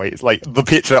at some point? It's like the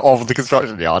picture of the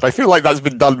construction yard. I feel like that's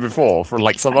been done before for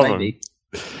like some other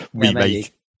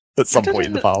remake at some point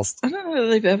in the past. I don't know if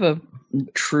they've ever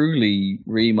truly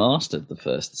remastered the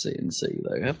first CNC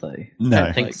though, have they? No, I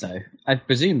don't think so. I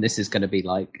presume this is going to be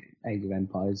like Age of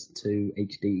Empires 2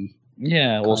 HD.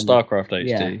 Yeah, or StarCraft HD.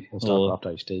 Yeah, or StarCraft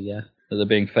HD, yeah. They're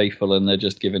being faithful and they're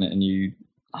just giving it a new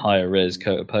higher res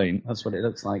coat of paint. That's what it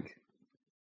looks like.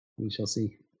 We shall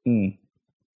see. And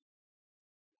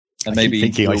maybe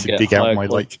thinking I should dig out my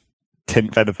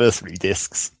 10th anniversary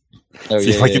discs. See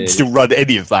if I can still run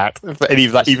any of that. If any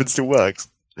of that even still works.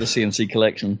 The CNC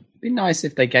collection. It'd be nice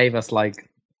if they gave us like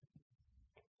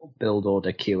build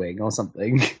order queuing or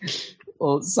something.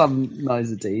 Or some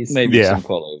niceties. Maybe some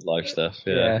quality of life stuff.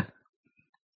 Yeah.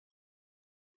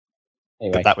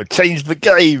 Anyway. But that would change the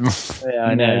game. Yeah,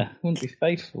 I know. Wouldn't be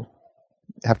faithful.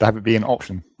 You have to have it be an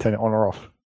option. Turn it on or off.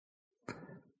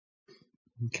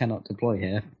 You cannot deploy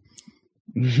here.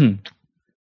 And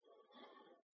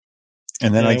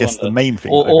then I guess the main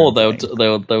thing, or they'll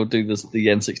do this the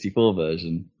N64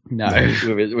 version. No,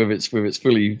 with its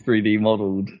fully 3D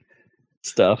modeled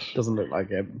stuff. Doesn't look like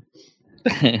it.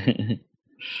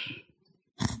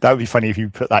 That would be funny if you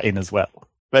put that in as well.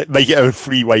 Make it a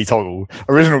 3-way toggle.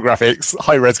 Original graphics,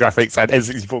 high-res graphics, and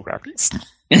N64 graphics.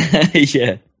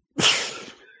 Yeah.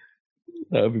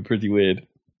 That would be pretty weird.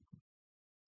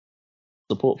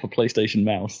 Support for PlayStation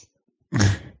Mouse.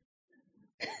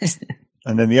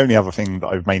 And then the only other thing that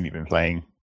I've mainly been playing...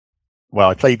 Well,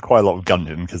 I played quite a lot of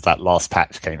Gungeon because that last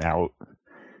patch came out.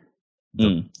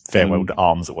 Farewell to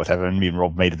Arms or whatever, and me and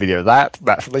Rob made a video of that,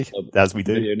 naturally, as we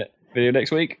do. Video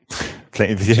next week.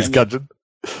 Playing videos Gungeon.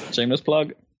 Shameless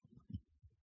plug.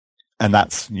 And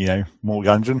that's, more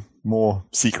Gungeon, more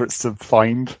secrets to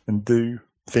find and do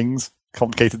things,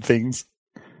 complicated things.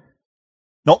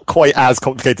 Not quite as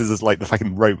complicated as like the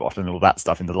fucking robot and all that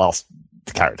stuff in the last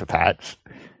character patch.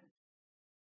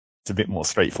 It's a bit more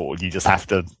straightforward. You just have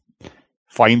to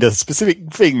find a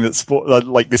specific thing that's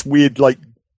like this weird, like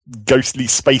ghostly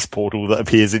space portal that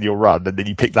appears in your run, and then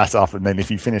you pick that up, and then if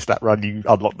you finish that run, you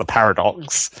unlock the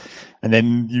paradox. And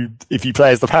then if you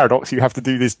play as the paradox, you have to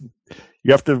do this.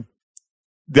 The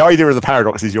idea of the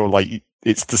paradox is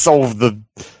it's to solve the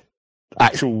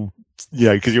actual,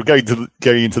 because you're going into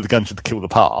the Gungeon to kill the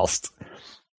past.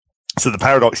 So the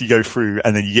paradox you go through,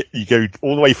 and then you go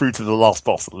all the way through to the last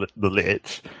boss, the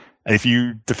Lich. And if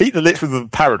you defeat the Lich with the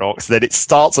paradox, then it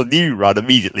starts a new run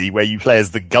immediately where you play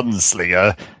as the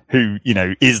gunslinger, who,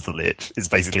 is the Lich, is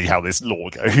basically how this lore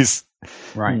goes.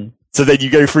 Right. So then you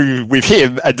go through with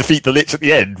him and defeat the Lich at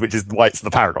the end, which is why it's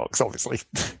the paradox, obviously.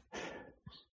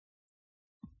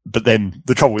 But then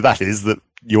the trouble with that is that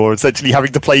you're essentially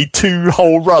having to play 2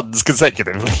 whole runs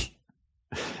consecutively.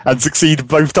 And succeed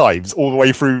both times, all the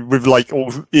way through with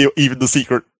even the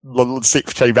secret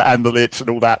 6th chamber and the Lich and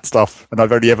all that stuff. And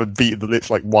I've only ever beaten the Lich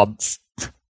once.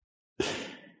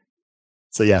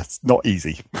 So yeah, it's not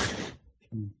easy.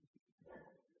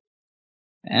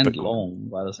 And long,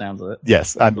 by the sounds of it.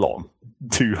 Yes, and long.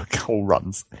 2 whole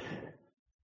runs.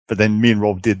 But then me and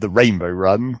Rob did the rainbow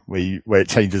run, where it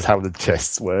changes how the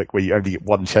chests work, where you only get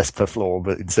 1 chest per floor,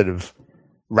 but instead of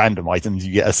random items,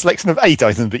 you get a selection of 8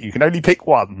 items, but you can only pick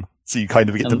 1. So you kind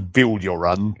of get to build your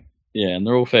run. Yeah, and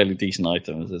they're all fairly decent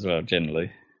items as well, generally.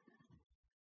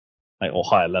 Or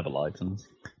higher level items.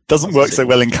 Doesn't work so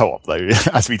well in co-op, though,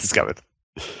 as we discovered.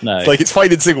 No. It's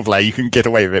fine in single player, you can get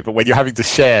away with it, but when you're having to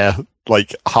share,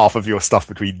 half of your stuff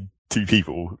between 2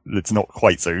 people, it's not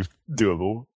quite so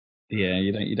doable. Yeah,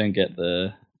 you don't get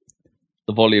the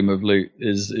volume of loot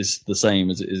is the same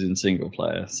as it is in single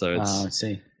player, so it's... I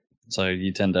see. So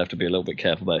you tend to have to be a little bit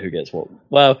careful about who gets what.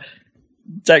 Well,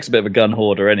 Jack's a bit of a gun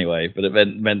hoarder anyway, but it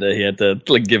meant that he had to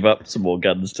give up some more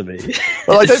guns to me.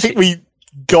 Well, I don't think we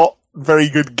got very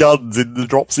good guns in the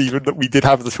drops even that we did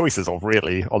have the choices of,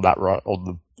 really, on that run,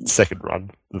 on the second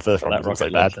run. The first run was so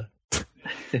bad.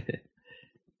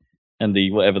 And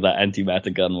whatever that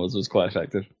antimatter gun was quite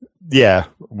effective. Yeah,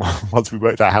 once we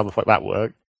worked out how the fuck that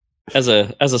worked. As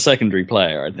a secondary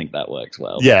player, I think that works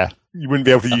well. Yeah, you wouldn't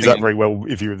be able to use that very well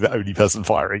if you were the only person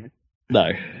firing.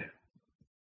 No.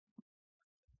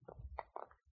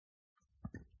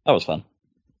 That was fun.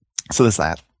 So there's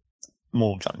that.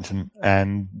 More Junction.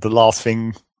 And the last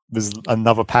thing was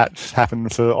another patch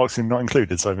happened for Oxygen Not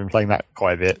Included, so I've been playing that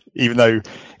quite a bit. Even though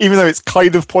it's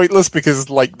kind of pointless because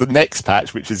the next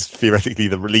patch, which is theoretically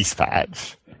the release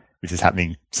patch, which is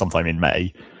happening sometime in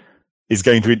May, is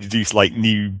going to introduce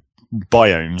new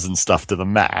biomes and stuff to the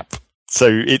map. So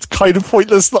it's kind of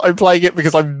pointless that I'm playing it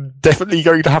because I'm definitely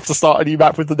going to have to start a new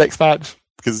map with the next patch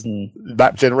because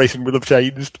map generation will have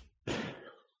changed.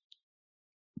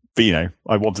 But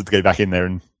I wanted to go back in there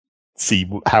and see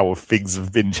how things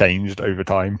have been changed over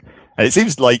time. And it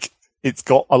seems like it's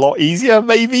got a lot easier,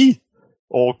 maybe?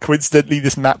 Or coincidentally,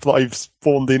 this map that I've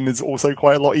spawned in is also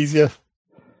quite a lot easier.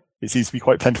 It seems to be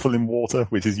quite plentiful in water,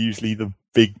 which is usually the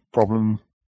big problem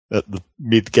at the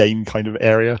mid-game kind of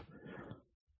area.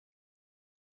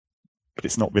 But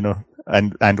it's not been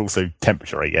and also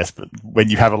temperature, I guess. But when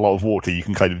you have a lot of water, you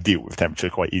can kind of deal with temperature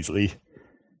quite easily.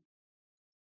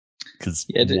 Because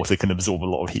water can absorb a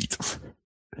lot of heat.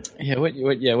 Yeah, weren't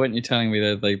you telling me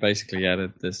that they basically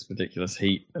added this ridiculous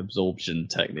heat absorption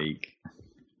technique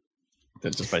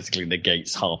that just basically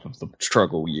negates half of the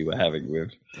struggle you were having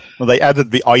with? Well, they added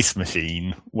the ice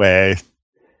machine,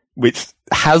 which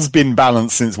has been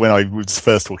balanced since when I was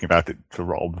first talking about it to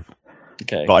Rob.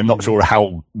 Okay. But I'm not sure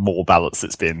how more balanced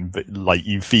it's been. But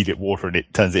you feed it water and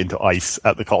it turns it into ice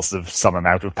at the cost of some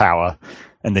amount of power,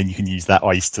 and then you can use that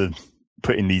ice to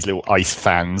put in these little ice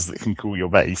fans that can cool your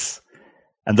base.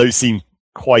 And those seem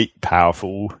quite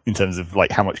powerful in terms of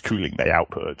how much cooling they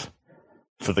output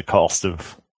for the cost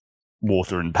of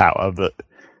water and power. But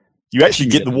you actually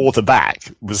get the water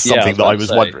back was something that I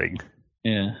was wondering.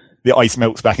 Yeah. The ice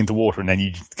melts back into water and then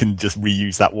you can just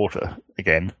reuse that water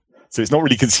again. So it's not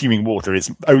really consuming water,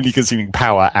 it's only consuming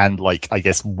power and I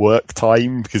guess work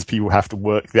time because people have to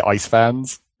work the ice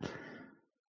fans.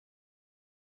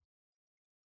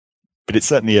 But it's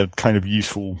certainly a kind of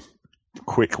useful,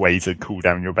 quick way to cool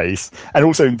down your base. And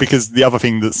also because the other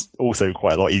thing that's also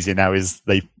quite a lot easier now is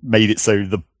they've made it so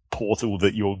the portal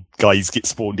that your guys get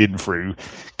spawned in through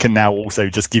can now also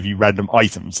just give you random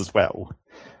items as well.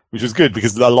 Which was good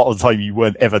because a lot of the time you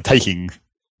weren't ever taking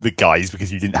the guys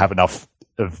because you didn't have enough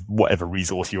of whatever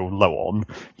resource you're low on.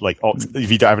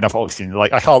 If you don't have enough oxygen,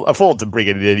 I can't afford to bring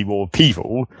in any more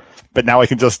people. But now I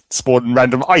can just spawn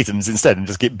random items instead and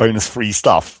just get bonus free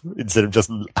stuff instead of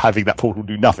just having that portal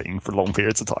do nothing for long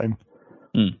periods of time.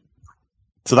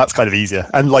 So that's kind of easier.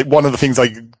 And one of the things I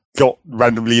got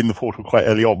randomly in the portal quite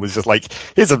early on was just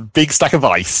here's a big stack of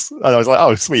ice. And I was like,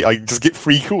 oh sweet, I just get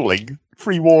free cooling,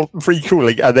 free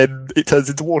cooling, and then it turns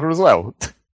into water as well.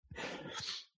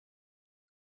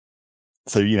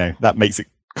 So, that makes it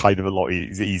kind of a lot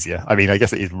easier. I mean, I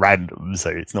guess it is random, so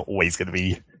it's not always going to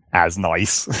be as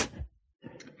nice.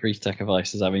 Free stack of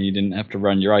ice, does that mean you didn't have to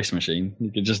run your ice machine?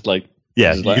 You could just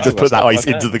Yeah, It's you like, could just oh, put that that's ice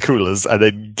not into bad. the coolers and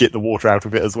then get the water out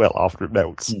of it as well after it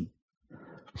melts.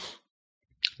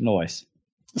 Nice.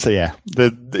 So yeah,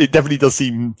 it definitely does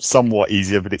seem somewhat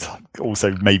easier, but it's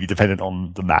also maybe dependent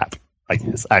on the map, I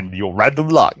guess, and your random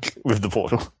luck with the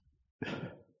portal.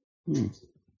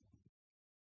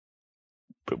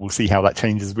 But we'll see how that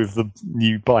changes with the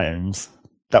new biomes.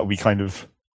 That will be kind of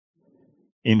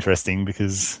interesting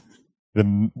because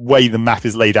the way the map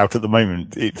is laid out at the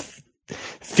moment, it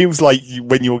feels like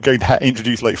when you're going to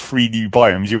introduce like 3 new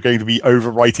biomes, you're going to be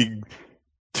overwriting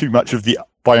too much of the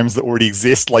biomes that already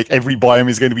exist. Like every biome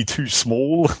is going to be too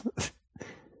small.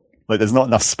 Like there's not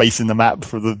enough space in the map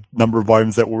for the number of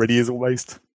biomes there already is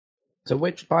almost. So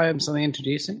which biomes are they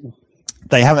introducing?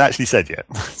 They haven't actually said yet,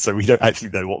 so we don't actually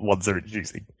know what ones they're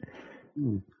introducing.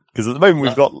 Because at the moment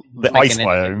we've got the ice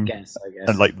biome guess, I guess.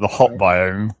 and like the hot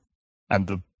biome and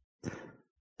the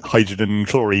hydrogen and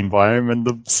chlorine biome and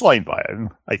the slime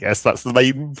biome. I guess that's the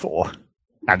main 4.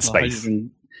 And space.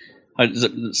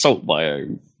 Salt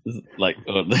biome. Like,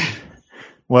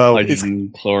 Well,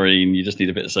 hydrogen, chlorine, you just need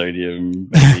a bit of sodium.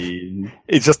 Maybe.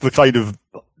 it's just the kind of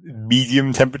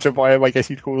medium temperature biome, I guess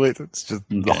you'd call it. It's just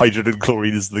the hydrogen and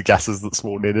chlorine is the gases that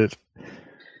spawn in it.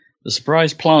 The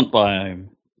surprise plant biome.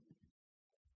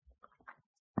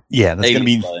 Yeah, there's going to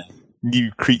be biome.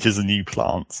 new creatures and new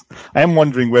plants. I am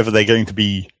wondering whether they're going to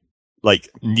be like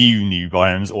new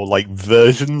biomes or like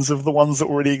versions of the ones that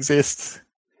already exist.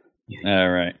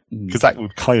 Right. Because that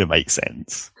would kind of make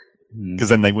sense. Because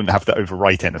then they wouldn't have to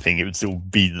overwrite anything. It would still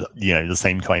be, the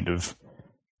same kind of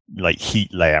like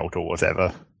heat layout or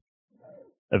whatever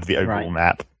of the overall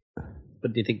map.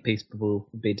 But do you think people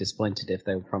would be disappointed if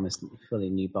they were promised fully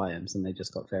new biomes and they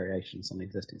just got variations on the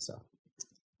existing stuff?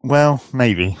 Well,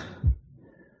 maybe.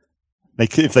 They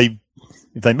could, if they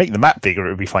make the map bigger, it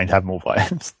would be fine to have more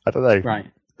biomes. I don't know.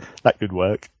 Right. That could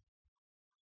work.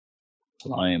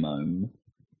 Slime.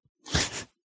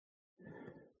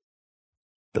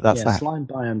 But that's that. Slime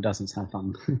biome doesn't sound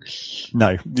fun.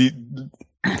 No.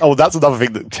 That's another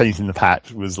thing that changed in the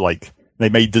patch was like they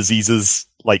made diseases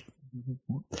like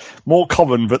more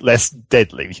common but less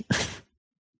deadly.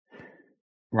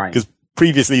 Right. Because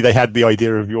previously they had the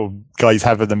idea of your guys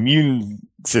have an immune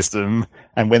system,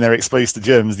 and when they're exposed to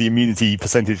germs, the immunity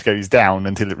percentage goes down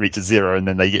until it reaches 0, and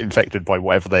then they get infected by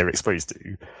whatever they're exposed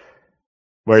to.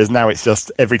 Whereas now it's just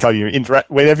every time you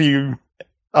whenever you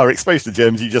are exposed to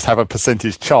germs, you just have a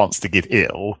percentage chance to get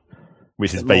ill,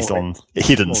 which is based on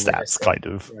hidden stats, kind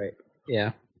of. Right.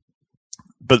 Yeah.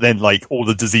 But then, like, all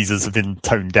the diseases have been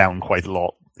toned down quite a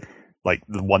lot. Like,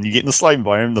 the one you get in the slime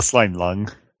biome, the slime lung,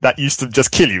 that used to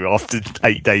just kill you after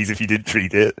 8 days if you didn't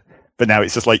treat it. But now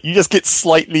it's just like, you just get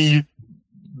slightly,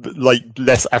 like,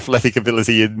 less athletic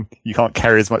ability and you can't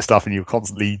carry as much stuff and you're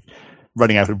constantly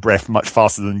running out of breath much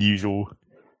faster than usual.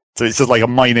 So it's just like a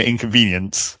minor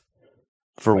inconvenience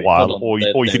for a while, or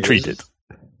you can treat it.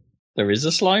 There is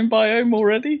a slime biome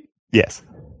already? Yes.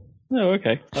 Oh,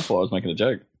 okay. I thought I was making a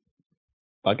joke.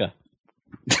 Bugger.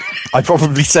 I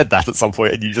probably said that at some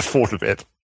point and you just thought of it.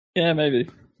 Yeah, maybe.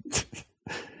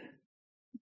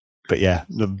 But yeah,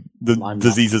 the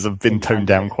diseases have been toned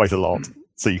down quite a lot.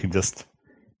 So you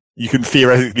can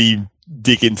theoretically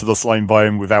dig into the slime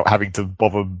biome without having to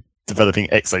bother developing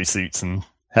exosuits and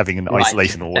having an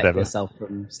isolation or whatever. Yourself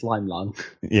from slime lung.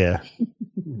 Yeah.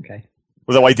 Okay.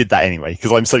 Although I did that anyway,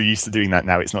 because I'm so used to doing that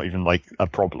now, it's not even like a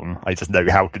problem. I just know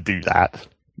how to do that.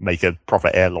 Make a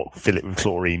proper airlock, fill it with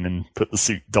chlorine, and put the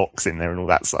suit docks in there and all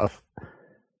that stuff.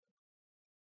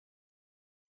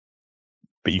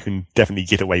 But you can definitely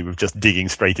get away with just digging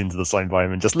straight into the slime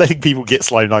biome and just letting people get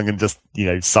slime lung and just,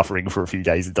 suffering for a few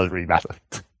days. It doesn't really matter.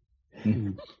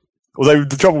 Mm-hmm. Although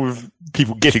the trouble with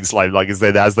people getting slime lung is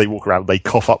then as they walk around, they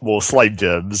cough up more slime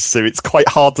germs. So it's quite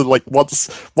hard to, like, once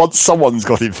someone's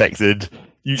got infected,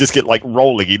 you just get, like,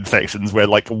 rolling infections where,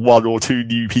 like, 1 or 2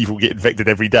 new people get infected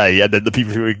every day. And then the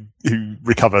people who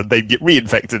recover, they get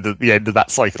reinfected at the end of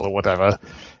that cycle or whatever.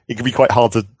 It can be quite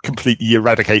hard to completely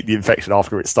eradicate the infection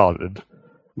after it started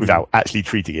without actually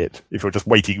treating it. If you're just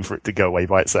waiting for it to go away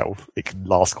by itself, it can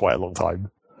last quite a long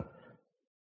time.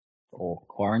 Or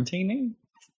quarantining?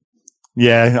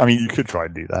 Yeah, I mean, you could try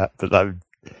and do that, but that would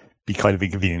be kind of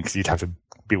inconvenient because you'd have to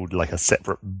build like a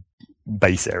separate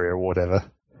base area or whatever.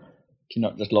 Can you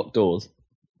not just lock doors?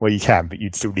 Well, you can, but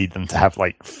you'd still need them to have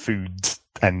like food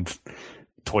and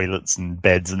toilets and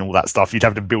beds and all that stuff. You'd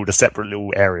have to build a separate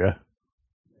little area.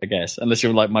 I guess, unless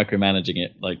you're like micromanaging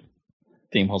it, like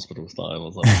Team Hospital style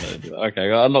or something. Okay,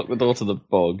 I'll unlock the door to the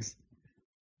bogs.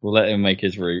 We'll let him make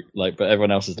his route, but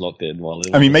everyone else is locked in while.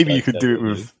 I mean, maybe you could do it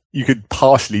with. You could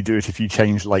partially do it if you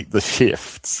change like the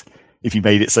shifts. if you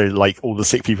made it so like all the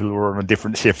sick people were on a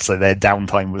different shift, so their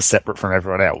downtime was separate from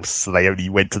everyone else, so they only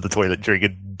went to the toilet during a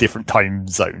different time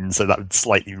zone, so that would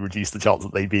slightly reduce the chance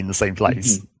that they'd be in the same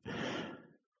place.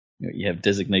 You have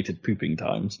designated pooping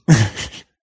times.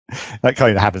 That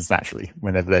kind of happens naturally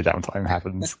whenever their downtime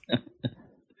happens.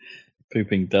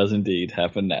 Pooping does indeed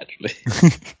happen naturally.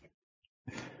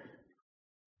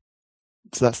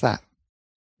 So that's that.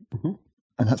 Mm-hmm.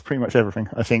 And that's pretty much everything,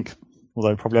 I think.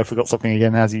 Although probably I forgot something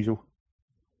again, as usual.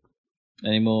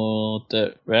 Any more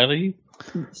Dirt Rally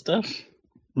stuff?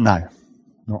 No.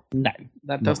 No.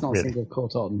 That does not really seem to have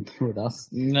caught on with us.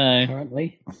 No.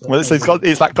 Apparently. Well, it's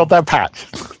that goddamn patch.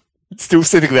 It's still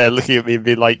sitting there looking at me and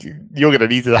being like, you're going to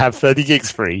need to have 30 gigs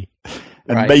free.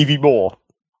 And maybe more,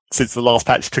 since the last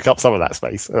patch took up some of that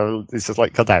space. It's just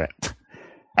like, god damn it.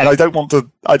 And I don't want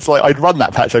to. I'd run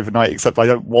that patch overnight, except I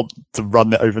don't want to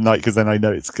run it overnight because then I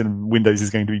know Windows is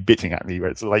going to be bitching at me. Where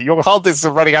it's like your hard disks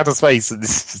are running out of space, and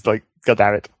it's just like, god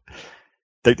damn it!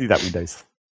 Don't do that, Windows.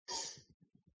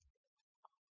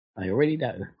 I already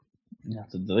know. You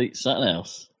have to delete something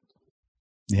else.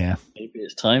 Yeah. Maybe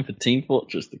it's time for Team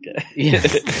Fortress to go. Yeah.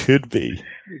 Could be.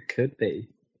 It could be.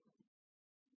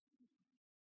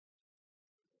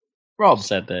 Rob,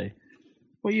 Sad day.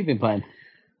 what have you been playing?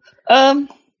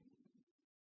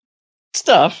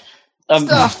 Stuff.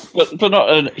 Stuff. But not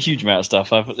a huge amount of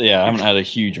stuff. I haven't had a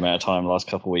huge amount of time the last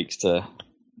couple of weeks to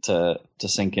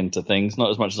sink into things.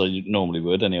 Not as much as I normally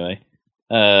would, anyway.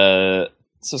 So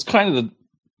it's kind of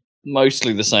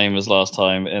mostly the same as last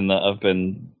time in that I've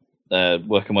been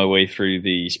working my way through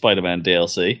the Spider-Man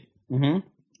DLC. Mm-hmm.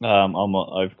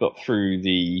 I've got through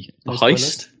the No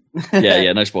heist.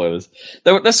 Yeah, no spoilers.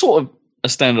 They're sort of a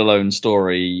standalone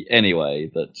story anyway.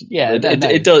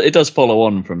 It does follow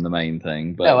on from the main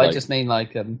thing. But I just mean I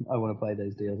want to play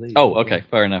those DLCs. Oh, okay,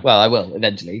 fair enough. Well, I will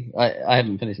eventually. I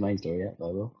haven't finished the main story yet, but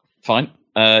I will. Fine.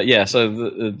 So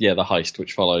the heist,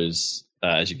 which follows,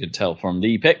 as you could tell from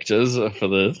the pictures for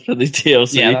the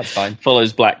DLC, Yeah, that's fine.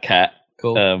 follows Black Cat.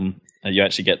 Cool. And you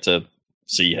actually get to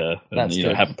see her and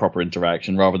have a proper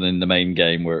interaction rather than in the main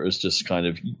game where it was just kind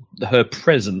of her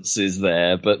presence is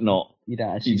there, but not. You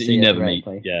don't actually see you it never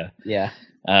directly. meet. Yeah. Yeah.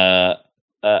 And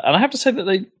I have to say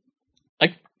that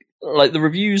I like the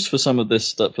reviews for some of this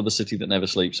stuff for The City That Never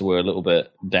Sleeps were a little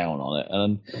bit down on it,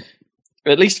 and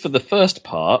at least for the first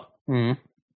part, I'm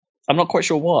not quite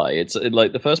sure why. It's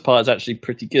like the first part is actually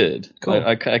pretty good. Cool.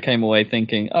 I came away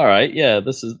thinking, all right, yeah,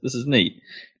 this is neat.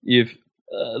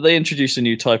 They introduced a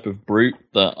new type of brute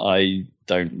that I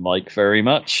don't like very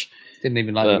much. Didn't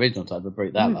even like the original type of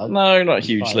brute that much. No, not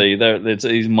hugely.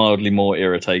 He's mildly more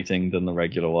irritating than the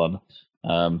regular one.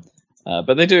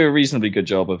 But they do a reasonably good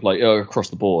job of across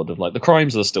the board of the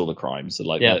crimes are still the crimes.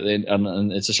 So,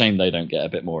 and it's a shame they don't get a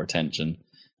bit more attention.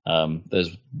 There's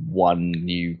one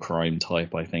new crime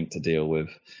type I think to deal with,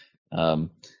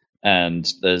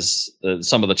 and there's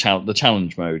some of the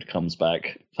challenge mode comes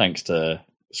back thanks to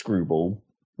Screwball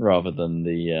rather than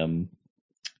the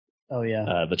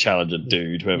the challenger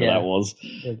dude, whoever that was.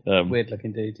 The weird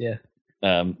looking dude, yeah.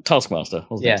 Taskmaster,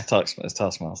 wasn't it? It's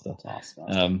Taskmaster.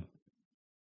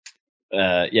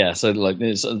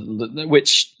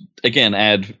 Which again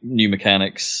add new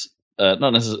mechanics,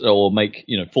 not necessarily, or make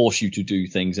force you to do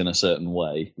things in a certain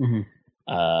way,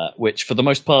 which for the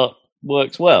most part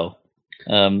works well.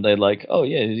 They're like, oh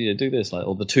yeah, do this,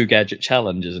 or the 2 gadget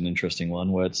challenge is an interesting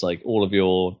one where it's like all of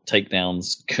your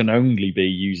takedowns can only be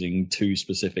using 2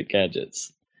 specific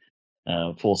gadgets,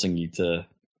 forcing you to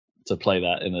play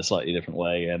that in a slightly different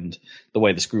way. And the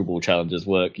way the Screwball challenges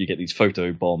work, you get these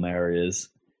photo bomb areas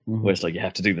where it's like you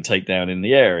have to do the takedown in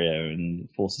the area and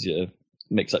forces you to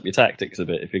mix up your tactics a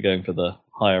bit if you're going for the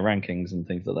higher rankings and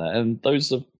things like that. And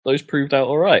those proved out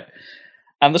all right.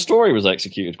 And the story was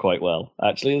executed quite well,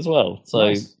 actually, as well. So,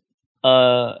 nice.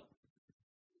 But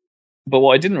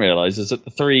what I didn't realize is that the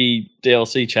 3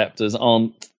 DLC chapters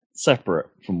aren't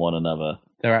separate from one another.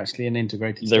 They're actually an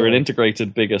integrated story. They're an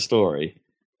integrated, bigger story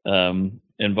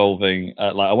involving,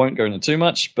 I won't go into too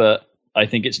much, but I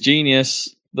think it's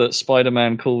genius that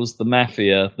Spider-Man calls the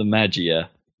Mafia the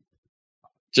Magia.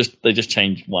 They just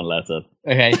changed one letter.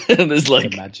 Okay. And there's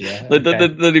The Magia. They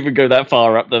don't even go that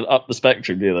far up the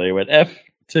spectrum, do they? They went F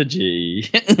to G.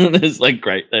 And it's like,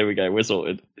 great, there we go, we're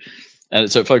sorted. And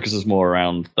so it focuses more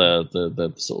around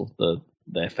the sort of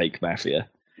their fake mafia,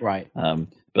 right?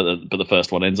 But the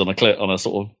first one ends on a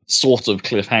sort of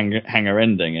cliffhanger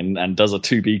ending, and does a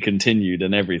to be continued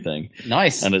and everything.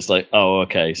 Nice. And it's like, oh,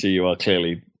 okay, so you are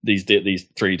clearly these 3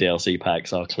 DLC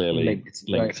packs are clearly linked.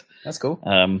 Right. That's cool.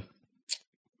 And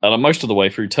I'm most of the way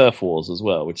through Turf Wars as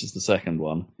well, which is the second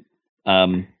one,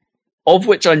 of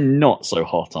which I'm not so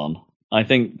hot on. I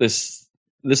think this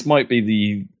might be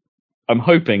the. I'm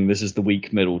hoping this is the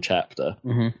weak middle chapter.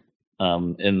 In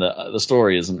the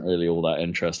story isn't really all that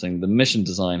interesting. The mission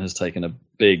design has taken a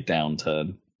big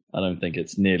downturn. I don't think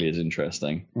it's nearly as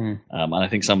interesting. And I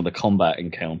think some of the combat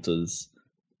encounters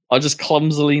are just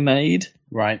clumsily made.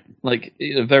 Right. Like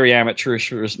very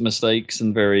amateurish mistakes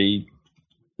and very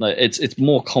like it's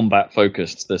more combat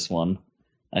focused, this one,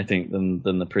 I think, than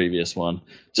the previous one.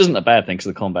 Which isn't a bad thing because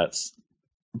the combat's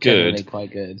good. Generally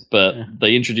quite good. But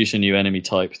they introduce a new enemy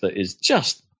type that is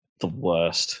just the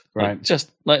worst. Right. Like,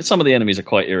 just like some of the enemies are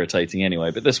quite irritating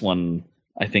anyway, but this one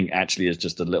I think actually is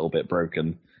just a little bit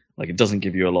broken. Like it doesn't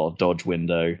give you a lot of dodge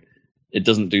window. It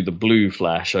doesn't do the blue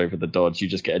flash over the dodge. You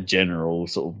just get a general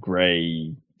sort of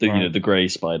grey, the grey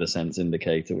spider sense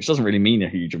indicator, which doesn't really mean a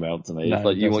huge amount to me. No, it's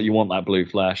like you want that blue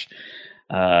flash.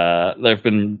 There have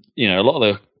been a lot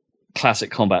of the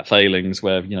classic combat failings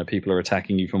where people are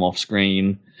attacking you from off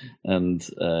screen and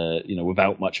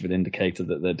without much of an indicator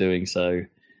that they're doing so.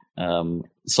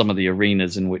 Some of the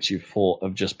arenas in which you've fought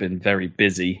have just been very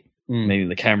busy, meaning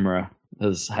the camera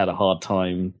has had a hard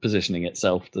time positioning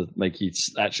itself to make you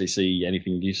actually see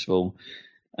anything useful.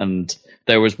 And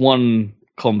there was one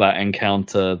combat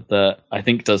encounter that I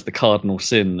think does the cardinal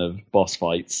sin of boss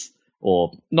fights,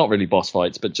 or not really boss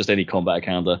fights, but just any combat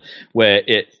encounter, where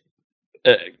it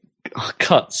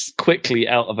cuts quickly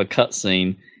out of a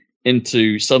cutscene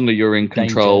into suddenly you're in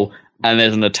control. Danger. And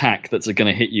there's an attack that's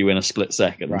going to hit you in a split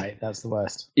second. Right, that's the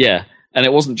worst. Yeah, and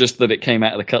it wasn't just that it came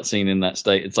out of the cutscene in that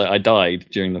state. It's like I died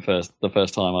during the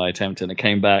first time I attempted, and it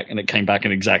came back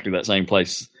in exactly that same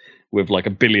place with like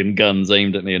a billion guns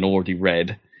aimed at me and already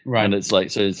red. Right. And it's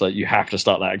like you have to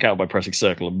start that account by pressing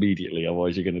circle immediately,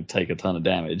 otherwise you're going to take a ton of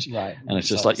damage. Right. And it's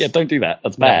just don't do that.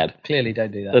 That's bad. Clearly,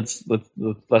 don't do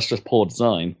that. That's just poor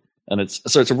design. And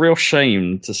it's a real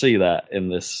shame to see that in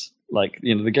this. Like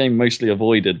the game mostly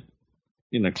avoided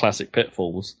classic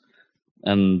pitfalls,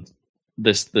 and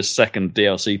this second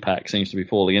DLC pack seems to be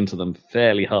falling into them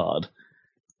fairly hard.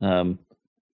 Although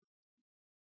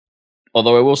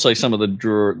I will say some of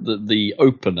the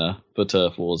opener for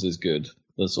Turf Wars is good.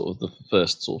 The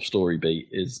first sort of story beat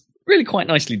is really quite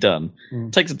nicely done.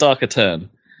 Takes a darker turn,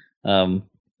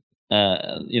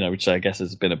 which I guess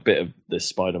has been a bit of this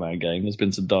Spider-Man game. There's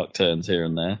been some dark turns here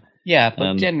and there. Yeah,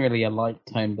 but generally a light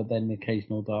tone, but then the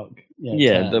occasional dark.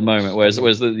 At the moment. Whereas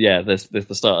the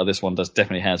start of this one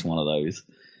definitely has one of those,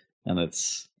 and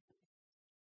it's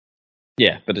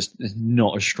but it's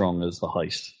not as strong as the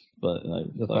heist. But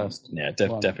the first,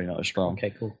 definitely not as strong.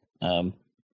 Okay, cool.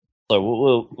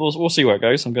 So we'll see where it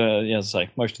goes. I'm gonna, as I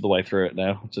say, most of the way through it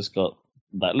now. Just got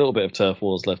that little bit of Turf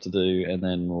Wars left to do, and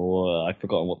then I've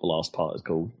forgotten what the last part is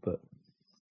called, but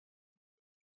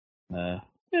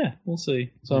we'll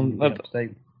see. So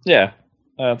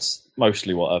that's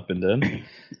mostly what I've been doing.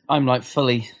 I'm like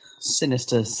fully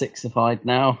Sinister Sixified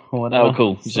now, or whatever. Oh,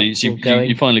 cool! So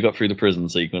you finally got through the prison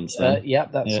sequence then?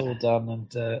 That's all done,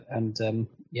 and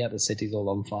the city's all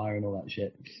on fire and all that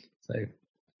shit. So,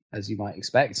 as you might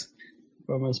expect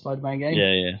from a Spider-Man game.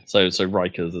 Yeah. So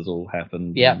Rikers has all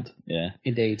happened. Yeah,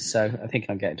 indeed. So I think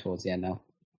I'm getting towards the end now.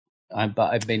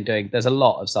 But I've been doing. There's a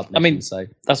lot of submissions. So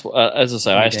that's what, as I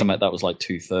say, I estimate that was like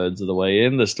 2/3 of the way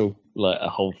in. There's still like a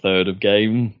whole third of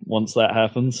game once that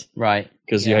happens, right?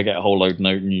 Because you get a whole load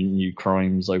of new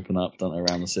crimes open up, don't they,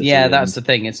 around the city? Yeah, that's the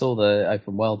thing. It's all the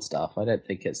open world stuff. I don't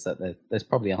think it's that there's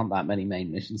probably aren't that many main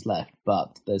missions left,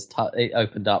 but it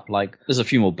opened up like there's a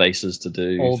few more bases to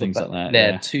do, things like that.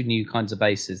 There are two new kinds of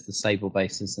bases: the Sable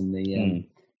bases and the.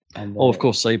 And of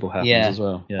course, Sable happens as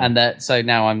well. Yeah, and so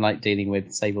now I'm like dealing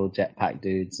with Sable jetpack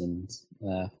dudes and.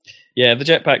 The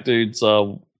jetpack dudes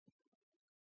are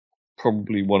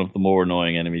probably one of the more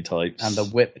annoying enemy types. And the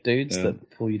whip dudes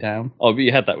that pull you down. Oh, but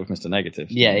you had that with Mr. Negative.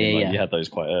 Yeah. You had those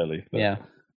quite early. But,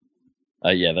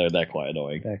 they're quite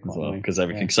annoying as well because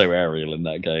everything's so aerial in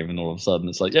that game, and all of a sudden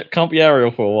it's like, can't be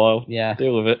aerial for a while. Yeah,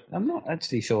 deal with it. I'm not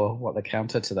actually sure what the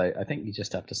counter to that. I think you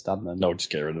just have to stun them. No, just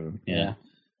get rid of them. Yeah.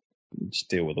 Just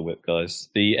deal with the whip guys.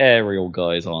 The aerial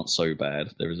guys aren't so bad.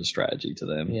 There is a strategy to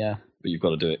them. Yeah. But you've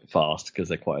got to do it fast because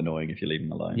they're quite annoying if you leave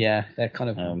them alone. Yeah, they're kind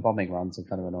of bombing runs are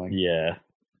kind of annoying. Yeah.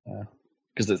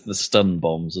 Because it's the stun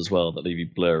bombs as well that leave you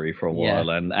blurry for a while,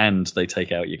 and they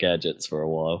take out your gadgets for a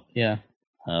while. Yeah.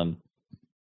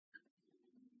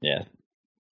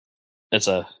 It's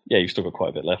you've still got quite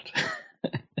a bit left.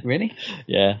 Really?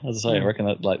 Yeah, as I say, I reckon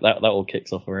that all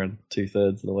kicks off around 2/3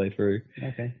 of the way through.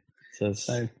 Okay.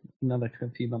 So another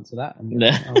few months of that, and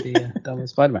I'll be done with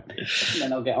Spider-Man. And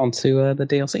then I'll get on to the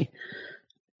DLC.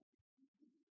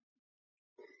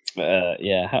 I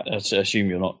assume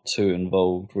you're not too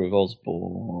involved with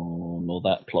Osborn or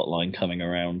that plot line coming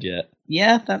around yet.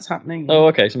 Yeah, that's happening. Oh,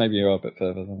 okay. So maybe you're a bit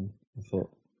further than I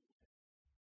thought.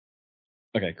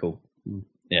 Okay, cool.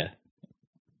 Yeah,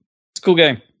 it's a cool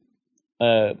game.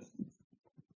 Yeah,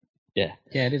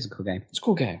 it is a cool game. It's a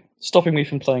cool game. Stopping me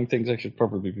from playing things I should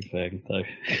probably be playing, though.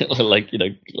 Like,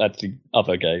 actually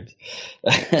other games.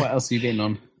 What else have you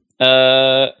been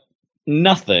on?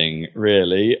 Nothing,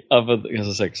 really, other than, as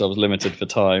I say, because I was limited for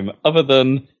time, other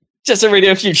than Jet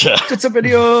Radio Future. Jet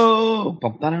Radio!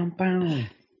 Bum.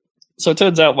 So it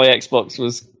turns out my Xbox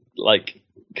was,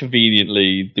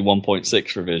 conveniently the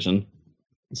 1.6 revision,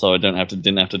 so I didn't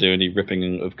have to do any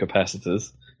ripping of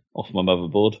capacitors off my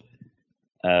motherboard.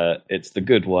 It's the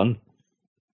good one.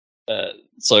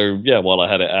 So yeah, while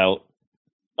I had it out,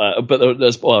 but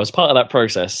as part of that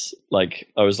process,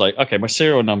 I was like, okay, my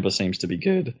serial number seems to be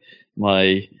good.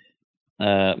 My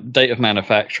date of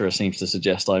manufacturer seems to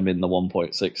suggest I'm in the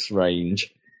 1.6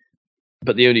 range,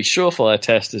 but the only surefire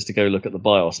test is to go look at the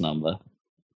BIOS number.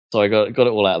 So I got it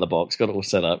all out of the box, got it all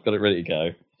set up, got it ready to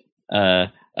go,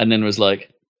 and then was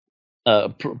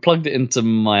plugged it into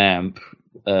my amp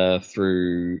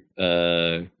through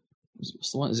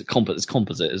what's the one? Is it composite? It's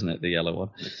composite, isn't it? The yellow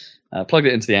one. Plugged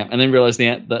it into the amp, and then realized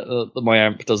that my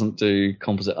amp doesn't do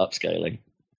composite upscaling.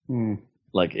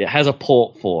 It has a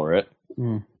port for it,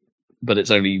 but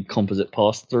it's only composite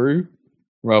pass through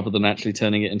rather than actually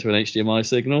turning it into an HDMI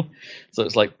signal. So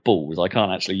it's like balls. I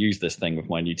can't actually use this thing with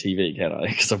my new TV, can I?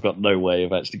 Because I've got no way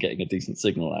of actually getting a decent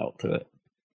signal out to it.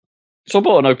 So I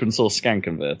bought an open source scan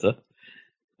converter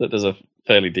that does a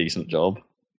fairly decent job,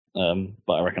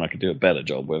 but I reckon I could do a better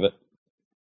job with it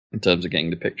in terms of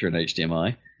getting the picture in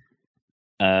HDMI.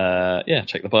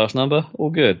 Check the BIOS number,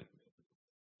 all good.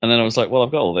 And then I was like, well,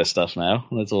 I've got all this stuff now,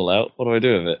 and it's all out. What do I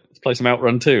do with it? Let's play some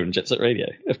Outrun 2 and Jet Set Radio,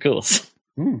 of course.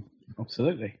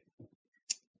 Absolutely.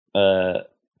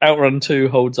 Outrun 2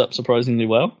 holds up surprisingly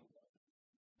well.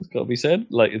 It's got to be said.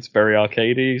 It's very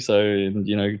arcadey,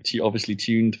 so obviously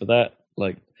tuned for that.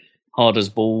 Hard as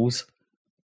balls,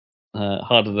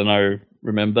 harder than I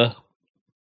remember.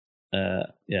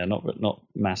 Not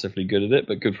massively good at it,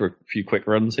 but good for a few quick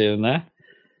runs here and there.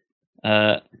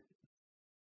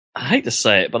 I hate to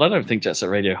say it, but I don't think Jet Set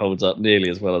Radio holds up nearly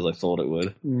as well as I thought it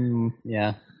would.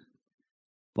 Yeah.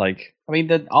 I mean,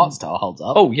 the art style holds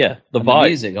up. Oh, yeah. The vibe. The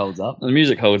music holds up. The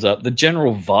music holds up. The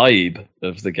general vibe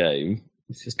of the game.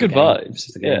 It's just good vibes. It's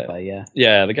just the gameplay, yeah.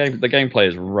 Yeah, the gameplay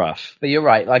is rough. But you're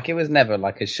right. It was never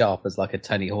as sharp as a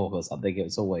Tony Hawk or something. It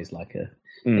was always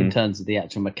in terms of the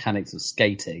actual mechanics of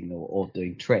skating or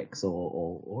doing tricks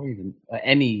or even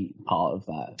any part of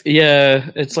that. Yeah,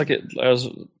 it's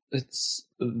it's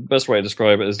the best way to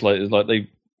describe it is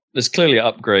there's clearly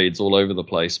upgrades all over the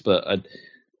place, but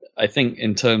I think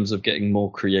in terms of getting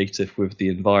more creative with the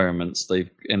environments, they've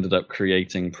ended up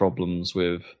creating problems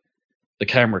with the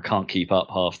camera can't keep up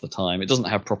half the time. It doesn't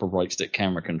have proper right stick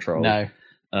camera control. No.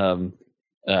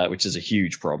 Which is a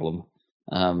huge problem.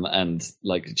 And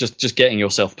just getting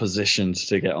yourself positioned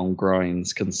to get on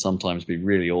grinds can sometimes be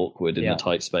really awkward in the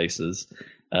tight spaces.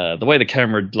 The way the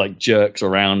camera jerks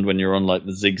around when you're on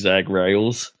the zigzag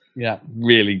rails,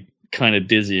 really kind of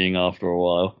dizzying after a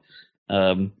while.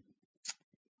 The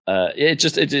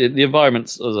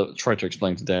environments, as I tried to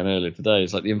explain to Dan earlier today,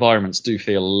 is the environments do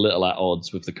feel a little at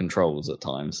odds with the controls at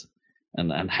times,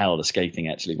 and how the skating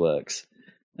actually works.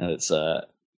 And it's for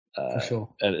sure.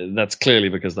 That's clearly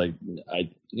because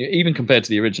even compared to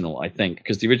the original, I think,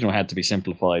 because the original had to be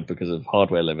simplified because of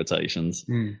hardware limitations,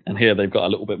 and here they've got a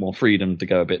little bit more freedom to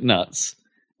go a bit nuts,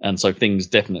 and so things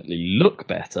definitely look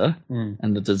better.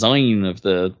 And the design of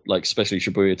the especially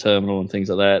Shibuya Terminal and things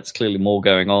like that, it's clearly more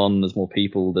going on. There's more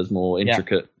people. There's more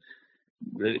intricate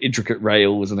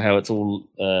rails and how it's all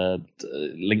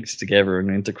linked together and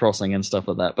intercrossing and stuff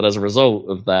like that. But as a result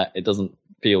of that, it doesn't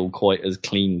feel quite as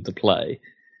clean to play.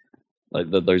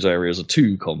 Those areas are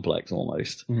too complex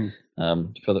almost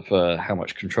for how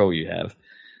much control you have,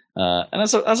 and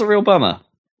that's a real bummer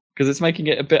because it's making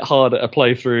it a bit harder to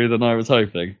play through than I was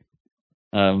hoping.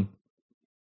 I'm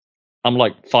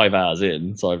 5 hours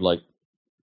in, so I've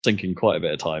sinking quite a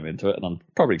bit of time into it, and I'm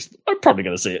probably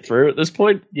going to see it through at this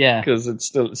point. Yeah, because it's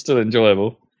still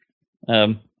enjoyable.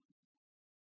 But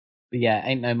yeah,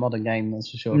 ain't no modern game,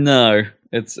 that's for sure. No,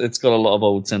 it's got a lot of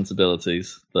old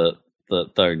sensibilities that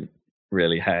don't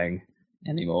really hang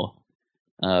anymore,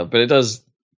 but it does.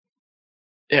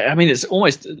 Yeah, I mean, it's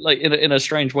almost in a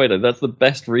strange way though. That's the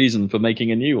best reason for making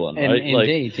a new one, right?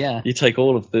 Indeed, yeah. You take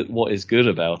all of what is good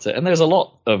about it, and there's a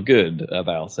lot of good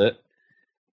about it,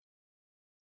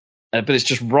 but it's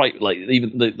just right.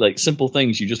 Even the simple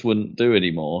things you just wouldn't do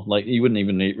anymore. You wouldn't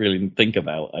even really think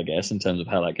about, I guess, in terms of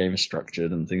how that game is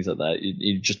structured and things like that.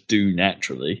 You just do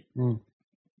naturally.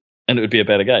 and it would be a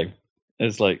better game.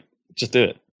 It's like, just do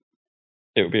it.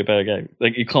 It would be a better game.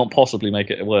 Like, you can't possibly make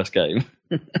it a worse game.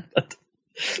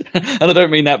 And I don't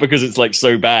mean that because it's like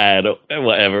so bad or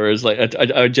whatever. It's like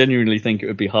I genuinely think it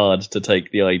would be hard to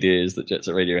take the ideas that Jet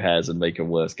Set Radio has and make a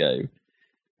worse game.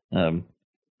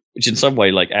 Which in some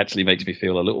way, like, actually makes me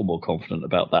feel a little more confident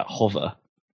about that Hover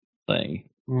thing.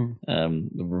 The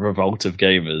Revolt of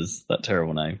Gamers, that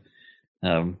terrible name.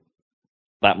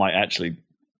 That might actually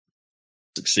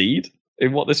succeed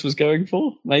in what this was going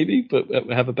for, maybe, but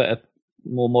have a better,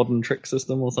 more modern trick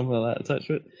system or something like that attached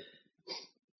to it.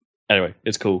 Anyway,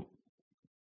 it's cool.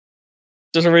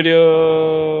 Just a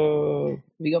radio.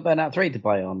 We got Burnout 3 to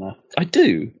play on now. I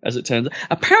do, as it turns out.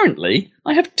 Apparently,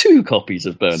 I have 2 copies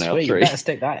of Burnout Sweet, 3. better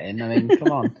stick that in. I mean,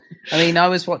 come on. I mean, I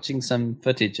was watching some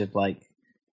footage of, like,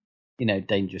 you know,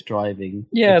 dangerous driving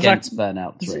against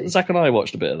Burnout 3. Zach and I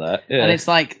watched a bit of that. Yeah. And it's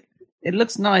like, it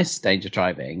looks nice, dangerous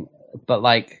driving, but,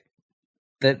 like,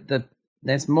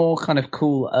 there's more kind of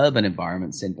cool urban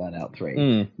environments in Burnout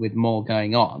 3 with more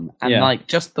going on. And, like,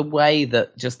 just the way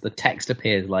that just the text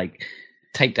appears, like,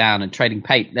 takedown and trading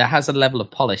paint, there has a level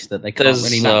of polish that they can't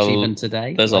really match even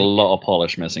today. There's a lot of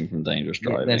polish missing from dangerous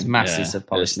driving. There's masses of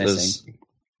polish missing.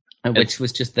 Which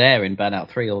was just there in Burnout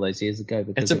 3 all those years ago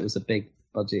because it was a big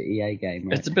budget EA game.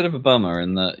 Right? It's a bit of a bummer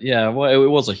in that, well, it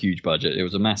was a huge budget. It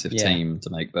was a massive team to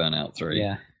make Burnout 3.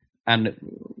 Yeah. And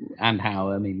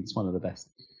how, I mean, it's one of the best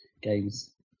games.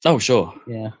 Oh, sure.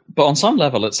 Yeah. But on some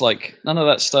level, it's like none of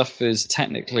that stuff is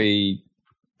technically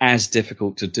as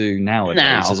difficult to do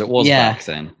nowadays as it was back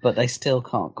then. But they still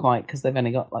can't quite, because they've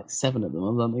only got like 7 of them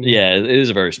or something. Yeah, it is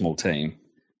a very small team.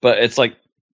 But it's like,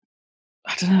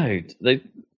 I don't know.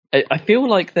 I feel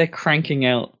like they're cranking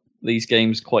out these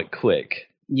games quite quick.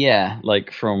 Yeah.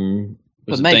 Like from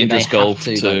Dangerous Golf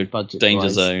to Danger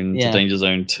Zone to Danger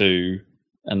Zone 2.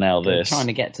 And now they're this. Trying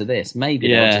to get to this. Maybe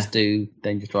they'll just do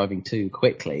Dangerous Driving 2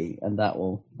 quickly, and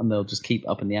they'll just keep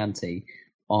upping the ante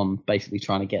on basically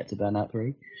trying to get to Burnout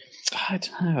 3. I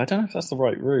don't know. I don't know if that's the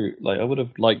right route. Like, I would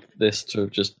have liked this to have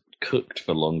just cooked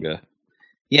for longer.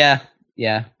 Yeah,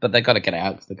 but they've got to get it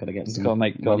out because they've got to get some. Got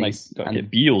to get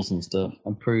deals and stuff,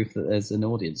 and prove that there's an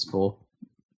audience for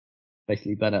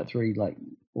basically Burnout 3, like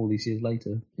all these years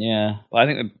later. Yeah, but I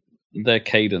think their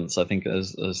cadence,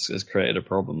 has created a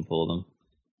problem for them.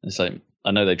 It's like,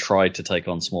 I know they tried to take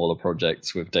on smaller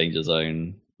projects with Danger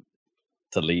Zone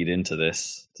to lead into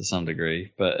this to some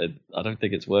degree, but I don't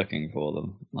think it's working for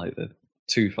them. Like, they're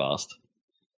too fast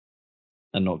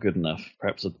and not good enough.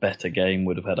 Perhaps a better game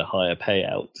would have had a higher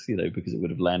payout, because it would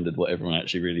have landed what everyone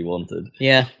actually really wanted.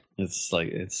 Yeah. It's like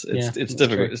it's difficult.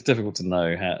 True. It's difficult to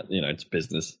know how, it's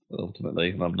business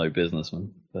ultimately. I'm no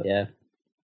businessman. But. Yeah.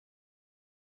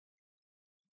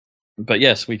 But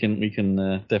yes, we can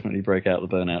definitely break out the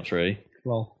Burnout 3.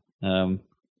 Well, the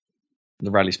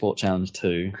Rally Sport Challenge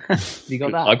 2. You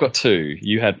got that? I've got 2.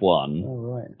 You had 1. Oh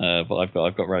right. But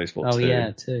I've got Rally Sport 2. Oh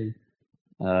yeah, 2.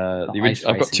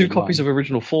 I've got 2 copies of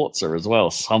original Forza as well.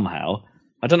 Somehow,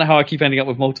 I don't know how I keep ending up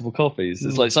with multiple copies.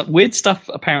 It's like some weird stuff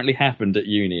apparently happened at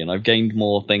uni, and I've gained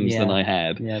more things than I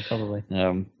had. Yeah, probably.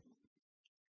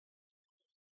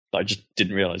 I just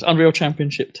didn't realize. Unreal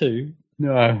Championship 2.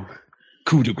 No.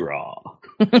 Coup de grace.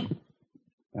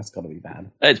 That's got to be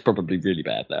bad. It's probably really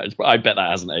bad now. I bet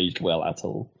that hasn't aged well at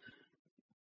all.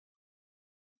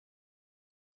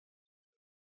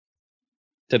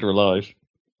 Dead or Alive.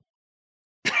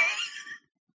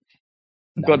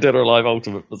 I've got Dead or Alive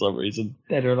Ultimate for some reason.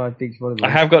 Dead or Alive Beach Volleyball. I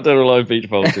have got Dead or Alive Beach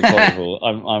Volleyball.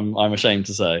 I'm ashamed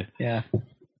to say. Yeah. I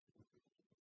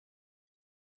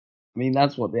mean,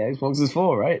 that's what the Xbox is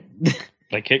for, right?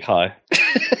 They kick high.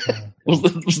 Was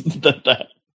that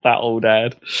old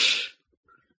ad?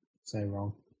 So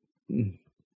wrong.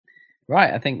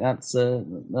 Right, I think that's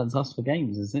us for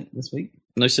games, isn't it, this week?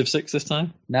 No Civ 6 this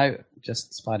time? No,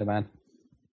 just Spider-Man.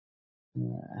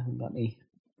 I haven't got any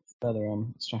further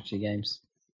on strategy games.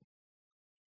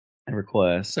 It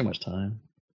requires so much time.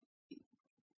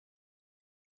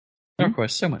 It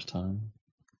requires so much time.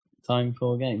 Time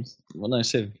for games? Well, no,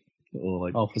 Civ.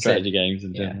 Or for strategy games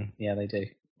in general. Yeah, they do.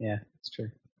 Yeah, it's true.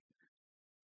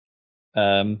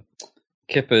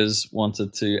 Kippers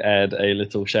wanted to add a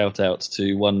little shout out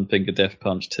to One Finger Death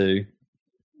Punch 2,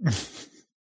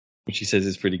 which he says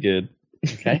is pretty good.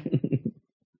 Okay.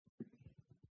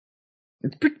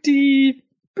 It's pretty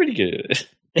good.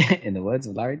 In the words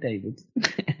of Larry David.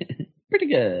 Pretty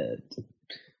good.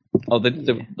 Oh, there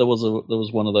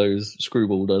was one of those.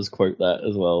 Screwball does quote that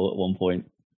as well at one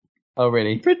point. Oh,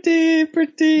 really? Pretty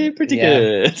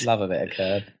good. Love a bit of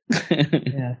Curb.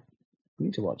 Yeah. I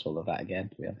need to watch all of that again,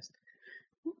 to be honest.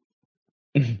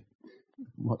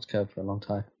 Watched Curb for a long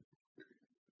time.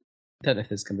 don't know if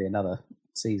there's going to be another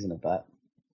season of that.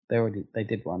 They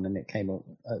did one, and it came up.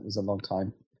 It was a long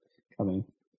time coming.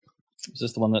 Is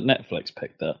this the one that Netflix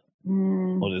picked up,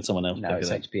 or did someone else No, pick it's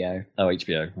it up? HBO. Oh,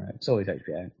 HBO. Right. It's always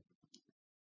HBO.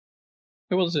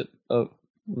 Who was it? Oh,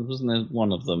 wasn't there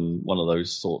one of them? One of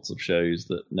those sorts of shows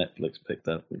that Netflix picked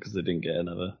up because they didn't get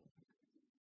another.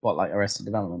 What, like Arrested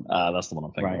Development? Ah, that's the one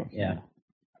I'm thinking Right, of.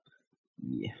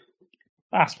 yeah.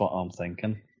 That's what I'm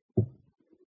thinking.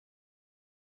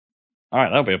 All right,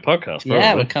 that'll be a podcast. Probably.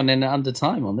 Yeah, we're coming in under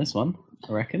time on this one,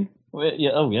 I reckon.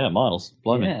 Yeah. Oh, yeah, miles.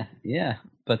 Blimey. Yeah.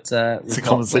 But It's a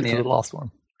compensate for the last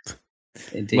one.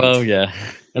 Indeed. Well, yeah.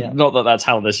 Yeah. Not that that's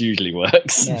how this usually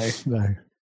works. No. No.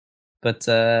 But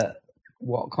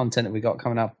what content have we got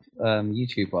coming up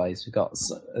YouTube-wise? We've got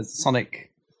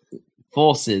Sonic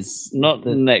Forces. Not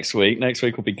next week. Next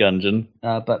week will be Gungeon.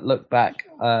 But look back,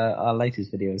 our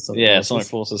latest video is Sonic Yeah, Forces. Sonic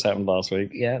Forces happened last week.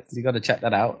 Yeah, so you got to check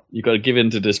that out. You've got to give in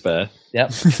to despair.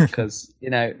 Yep, because,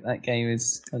 that game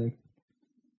is kind of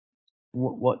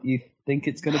what you think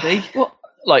it's going to be. Well,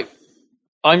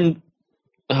 I'm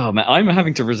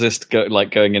having to resist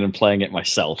going in and playing it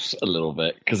myself a little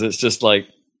bit because it's just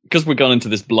because we've gone into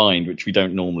this blind, which we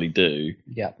don't normally do.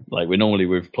 Yeah,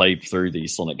 we've played through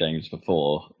these Sonic games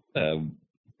before.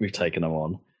 We've taken them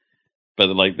on,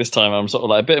 but this time I'm sort of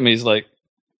a bit of me is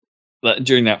that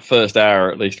during that first hour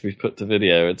at least we've put to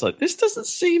video. It's this doesn't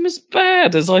seem as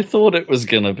bad as I thought it was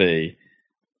gonna be.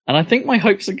 And I think my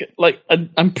hopes are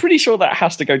I'm pretty sure that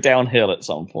has to go downhill at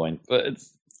some point, but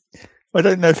I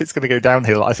don't know if it's going to go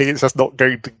downhill. I think it's just not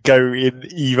going to go in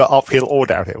either uphill or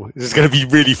downhill. It's just going to be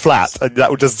really flat, and that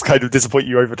will just kind of disappoint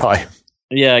you over time.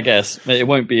 Yeah, I guess. It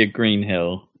won't be a green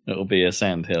hill. It'll be a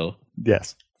sand hill.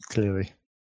 Yes, clearly.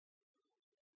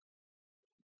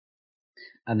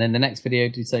 and then the next video,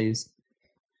 do you say, is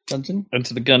Dungeon?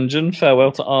 Into the Gungeon,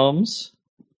 Farewell to Arms.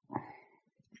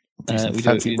 We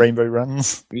fancy rainbow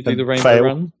runs. We do the rainbow fail,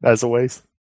 run. as always.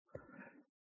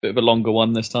 Bit of a longer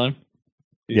one this time.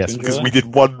 Yes, because we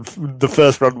did one. The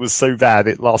first run was so bad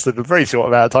it lasted a very short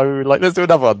amount of time. We were like, let's do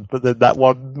another one, but then that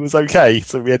one was okay,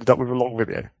 so we ended up with a long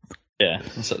video. Yeah,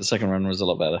 so the second run was a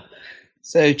lot better.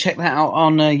 So check that out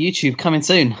on YouTube, coming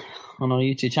soon on our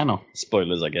YouTube channel.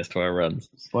 Spoilers, I guess, to our runs.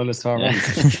 Spoilers to our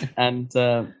runs. And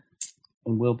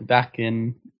we'll be back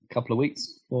in a couple of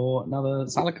weeks for another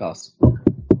Saladcast.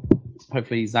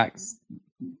 Hopefully Zach's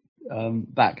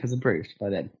back has improved by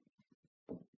then.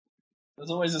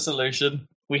 There's always a solution.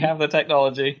 We have the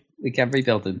technology. We can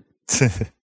rebuild him.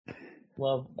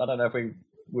 Well, I don't know if we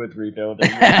would rebuild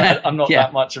it. I'm not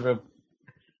that much of a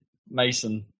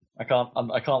mason. I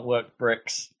can't work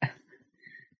bricks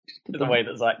the way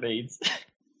that Zach needs.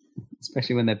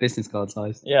 Especially when they're business card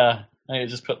size. Yeah, I need to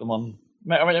just put them on.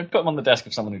 I mean, put them on the desk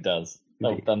of someone who does.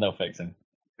 Then they'll fix him.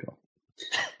 Cool.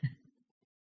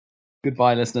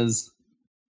 Goodbye, listeners.